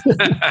 And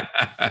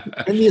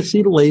the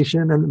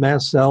acetylation and the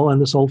mast cell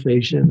and the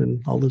sulfation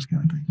and all those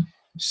kind of things.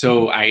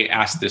 So I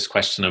ask this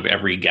question of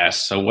every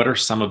guest. So what are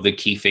some of the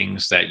key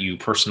things that you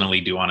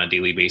personally do on a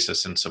daily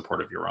basis in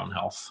support of your own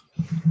health?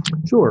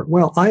 Sure.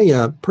 Well,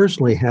 I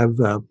personally have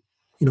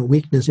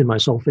weakness in my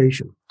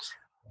sulfation.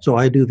 So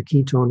I do the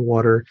ketone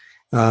water.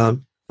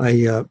 I'm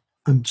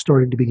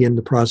starting to begin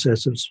the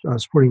process of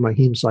supporting my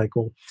heme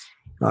cycle.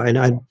 And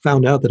I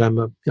found out that I'm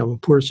a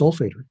poor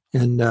sulfator.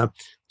 And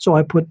so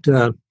I put,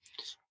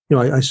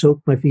 I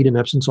soak my feet in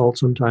Epsom salt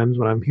sometimes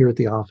when I'm here at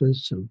the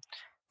office and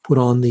put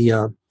on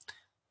the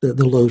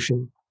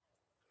lotion.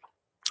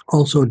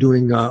 Also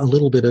doing a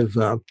little bit of,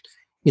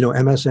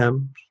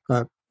 MSM.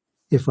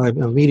 If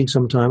I'm eating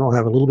sometime, I'll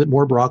have a little bit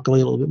more broccoli,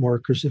 a little bit more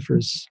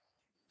cruciferous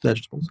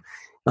vegetables.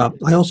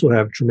 I also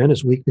have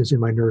tremendous weakness in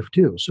my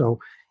NRF2. So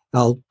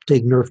I'll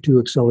take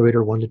NRF2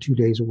 accelerator 1 to 2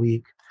 days a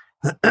week.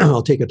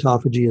 I'll take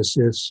autophagy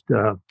assist,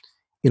 at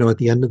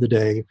the end of the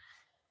day.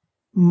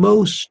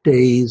 Most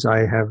days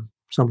I have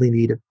something to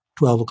eat at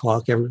 12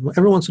 o'clock. Every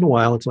once in a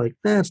while, it's like,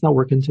 it's not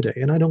working today,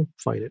 and I don't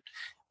fight it.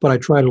 But I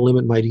try to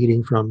limit my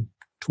eating from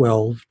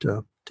 12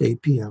 to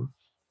 8 p.m.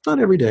 Not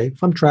every day.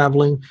 If I'm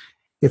traveling,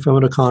 if I'm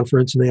at a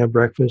conference and they have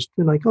breakfast,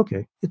 then like,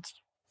 okay, it's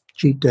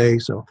cheat day,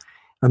 so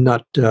I'm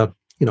not,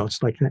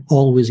 it's like I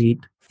always eat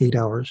 8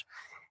 hours.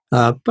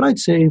 But I'd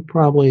say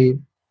probably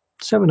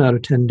 7 out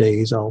of 10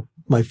 days,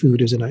 my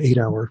food is in an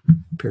 8-hour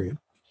period.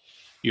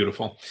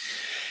 Beautiful.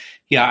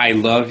 Yeah, I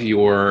love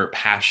your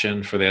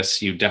passion for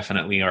this. You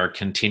definitely are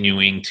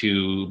continuing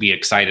to be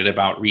excited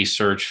about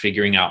research,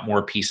 figuring out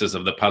more pieces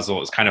of the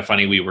puzzle. It's kind of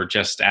funny. We were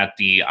just at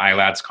the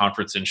iLads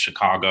conference in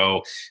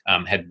Chicago,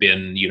 had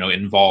been,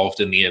 involved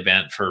in the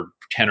event for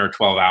 10 or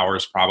 12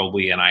 hours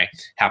probably. And I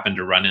happened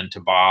to run into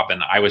Bob,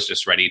 and I was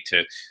just ready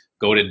to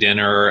go to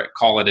dinner,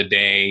 call it a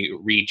day,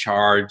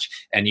 recharge.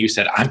 And you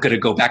said, I'm going to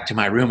go back to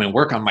my room and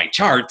work on my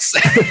charts.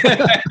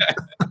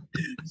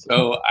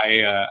 So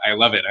I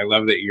love it. I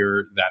love that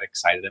you're that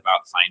excited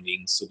about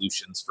finding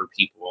solutions for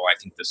people. I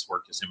think this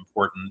work is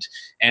important,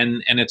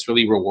 and it's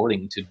really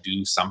rewarding to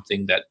do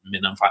something that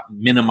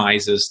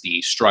minimizes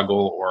the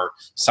struggle or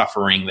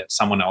suffering that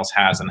someone else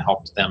has and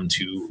helps them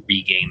to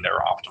regain their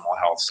optimal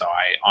health. So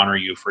I honor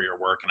you for your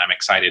work, and I'm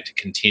excited to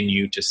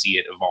continue to see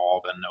it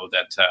evolve and know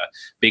that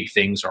big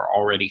things are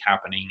already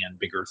happening and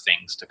bigger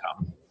things to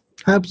come.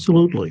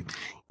 Absolutely.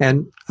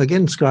 And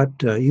again, Scott,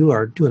 you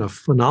are doing a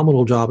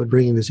phenomenal job at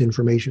bringing this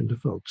information to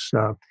folks.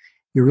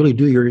 You really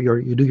do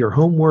you do your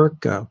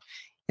homework,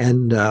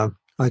 and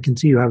I can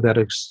see you have that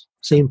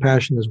same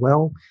passion as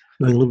well.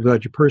 Knowing a little bit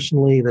about you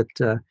personally,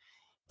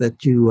 that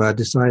you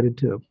decided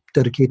to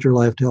dedicate your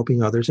life to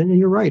helping others. And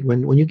you're right.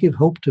 When you give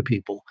hope to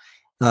people,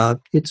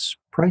 it's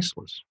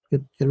priceless.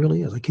 It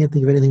really is. I can't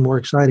think of anything more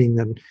exciting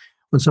than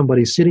when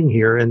somebody's sitting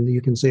here and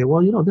you can say,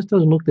 well, this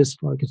doesn't look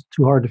like it's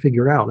too hard to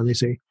figure out, and they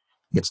say,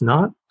 it's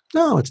not?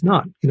 No, it's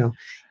not,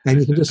 and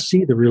you can just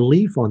see the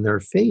relief on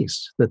their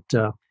face that,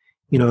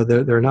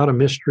 they're not a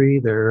mystery.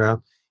 They're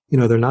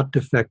not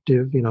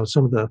defective.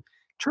 Some of the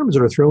terms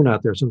that are thrown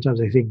out there, sometimes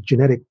they think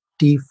genetic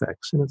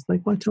defects. And it's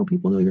like, well, I tell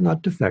people, no, you're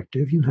not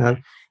defective. You have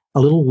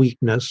a little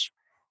weakness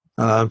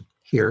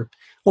here.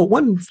 Well,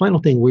 one final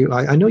thing.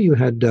 I know you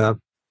had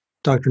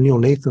Dr. Neil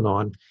Nathan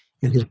on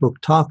in his book,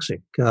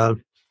 Toxic.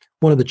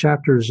 One of the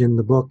chapters in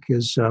the book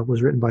was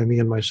written by me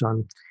and my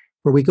son,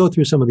 where we go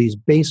through some of these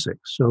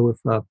basics. So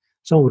if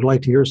someone would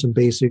like to hear some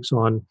basics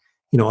on,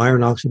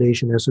 iron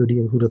oxidation, SOD,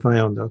 and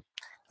glutathione,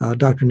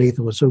 Dr.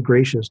 Nathan was so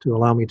gracious to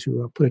allow me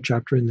to put a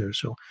chapter in there.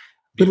 So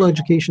little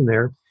education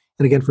there.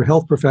 And again, for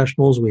health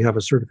professionals, we have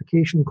a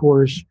certification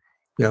course.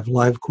 We have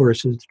live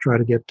courses to try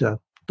to get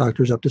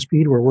doctors up to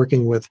speed. We're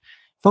working with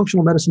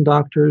functional medicine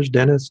doctors,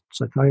 dentists,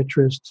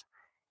 psychiatrists,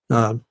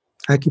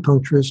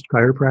 acupuncturists,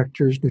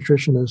 chiropractors,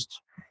 nutritionists,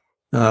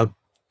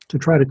 to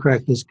try to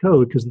crack this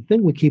code, because the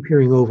thing we keep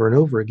hearing over and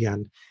over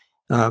again,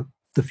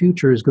 the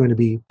future is going to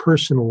be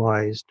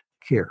personalized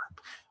care.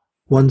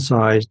 One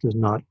size does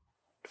not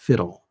fit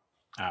all.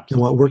 Absolutely.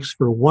 And what works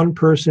for one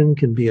person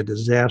can be a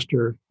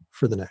disaster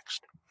for the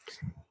next.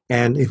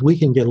 And if we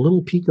can get a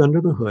little peek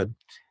under the hood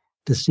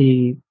to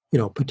see,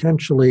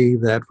 potentially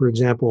that, for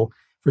example,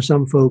 for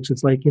some folks,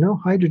 it's like,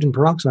 hydrogen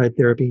peroxide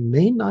therapy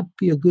may not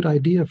be a good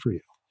idea for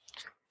you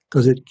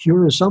because it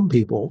cures some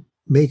people,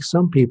 makes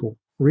some people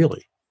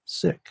really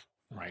sick.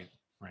 Right.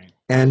 Right.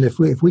 And if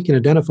we can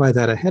identify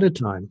that ahead of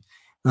time,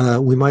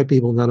 we might be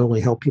able to not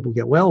only help people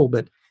get well,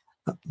 but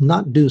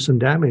not do some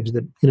damage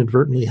that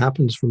inadvertently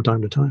happens from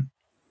time to time.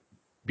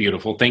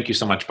 Beautiful. Thank you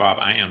so much, Bob.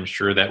 I am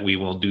sure that we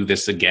will do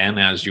this again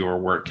as your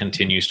work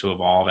continues to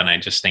evolve. And I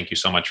just thank you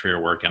so much for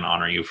your work and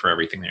honor you for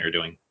everything that you're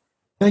doing.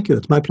 Thank you.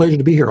 It's my pleasure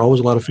to be here. Always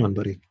a lot of fun,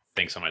 buddy.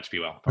 Thanks so much. Be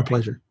well. My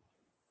pleasure.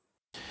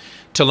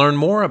 To learn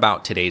more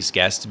about today's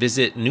guest,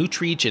 visit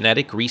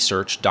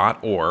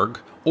nutrigeneticresearch.org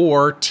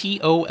or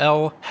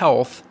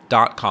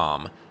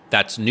tolhealth.com.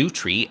 That's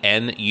Nutri,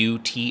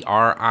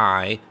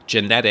 N-U-T-R-I,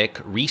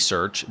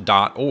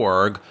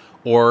 geneticresearch.org,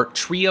 or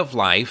Tree of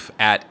Life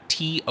at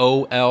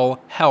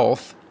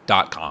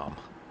tolhealth.com.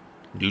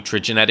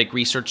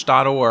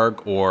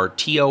 nutrigeneticresearch.org or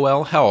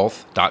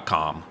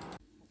tolhealth.com.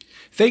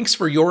 Thanks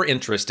for your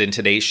interest in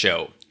today's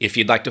show. If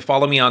you'd like to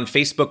follow me on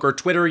Facebook or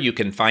Twitter, you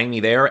can find me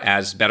there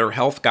as Better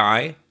Health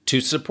Guy. To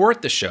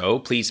support the show,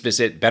 please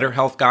visit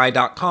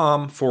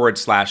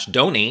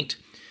betterhealthguy.com/donate.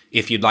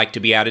 If you'd like to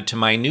be added to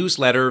my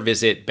newsletter,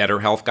 visit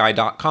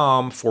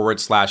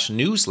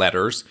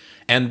betterhealthguy.com/newsletters.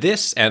 And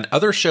this and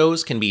other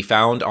shows can be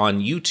found on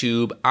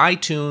YouTube,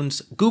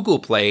 iTunes, Google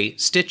Play,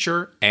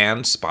 Stitcher,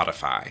 and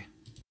Spotify.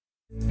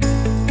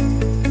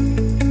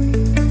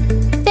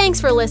 Thanks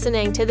for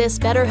listening to this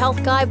Better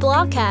Health Guy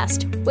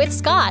blogcast with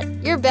Scott,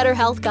 your Better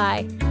Health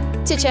Guy.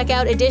 To check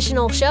out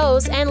additional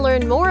shows and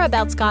learn more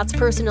about Scott's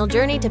personal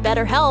journey to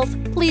better health,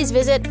 please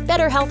visit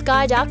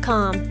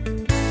betterhealthguy.com.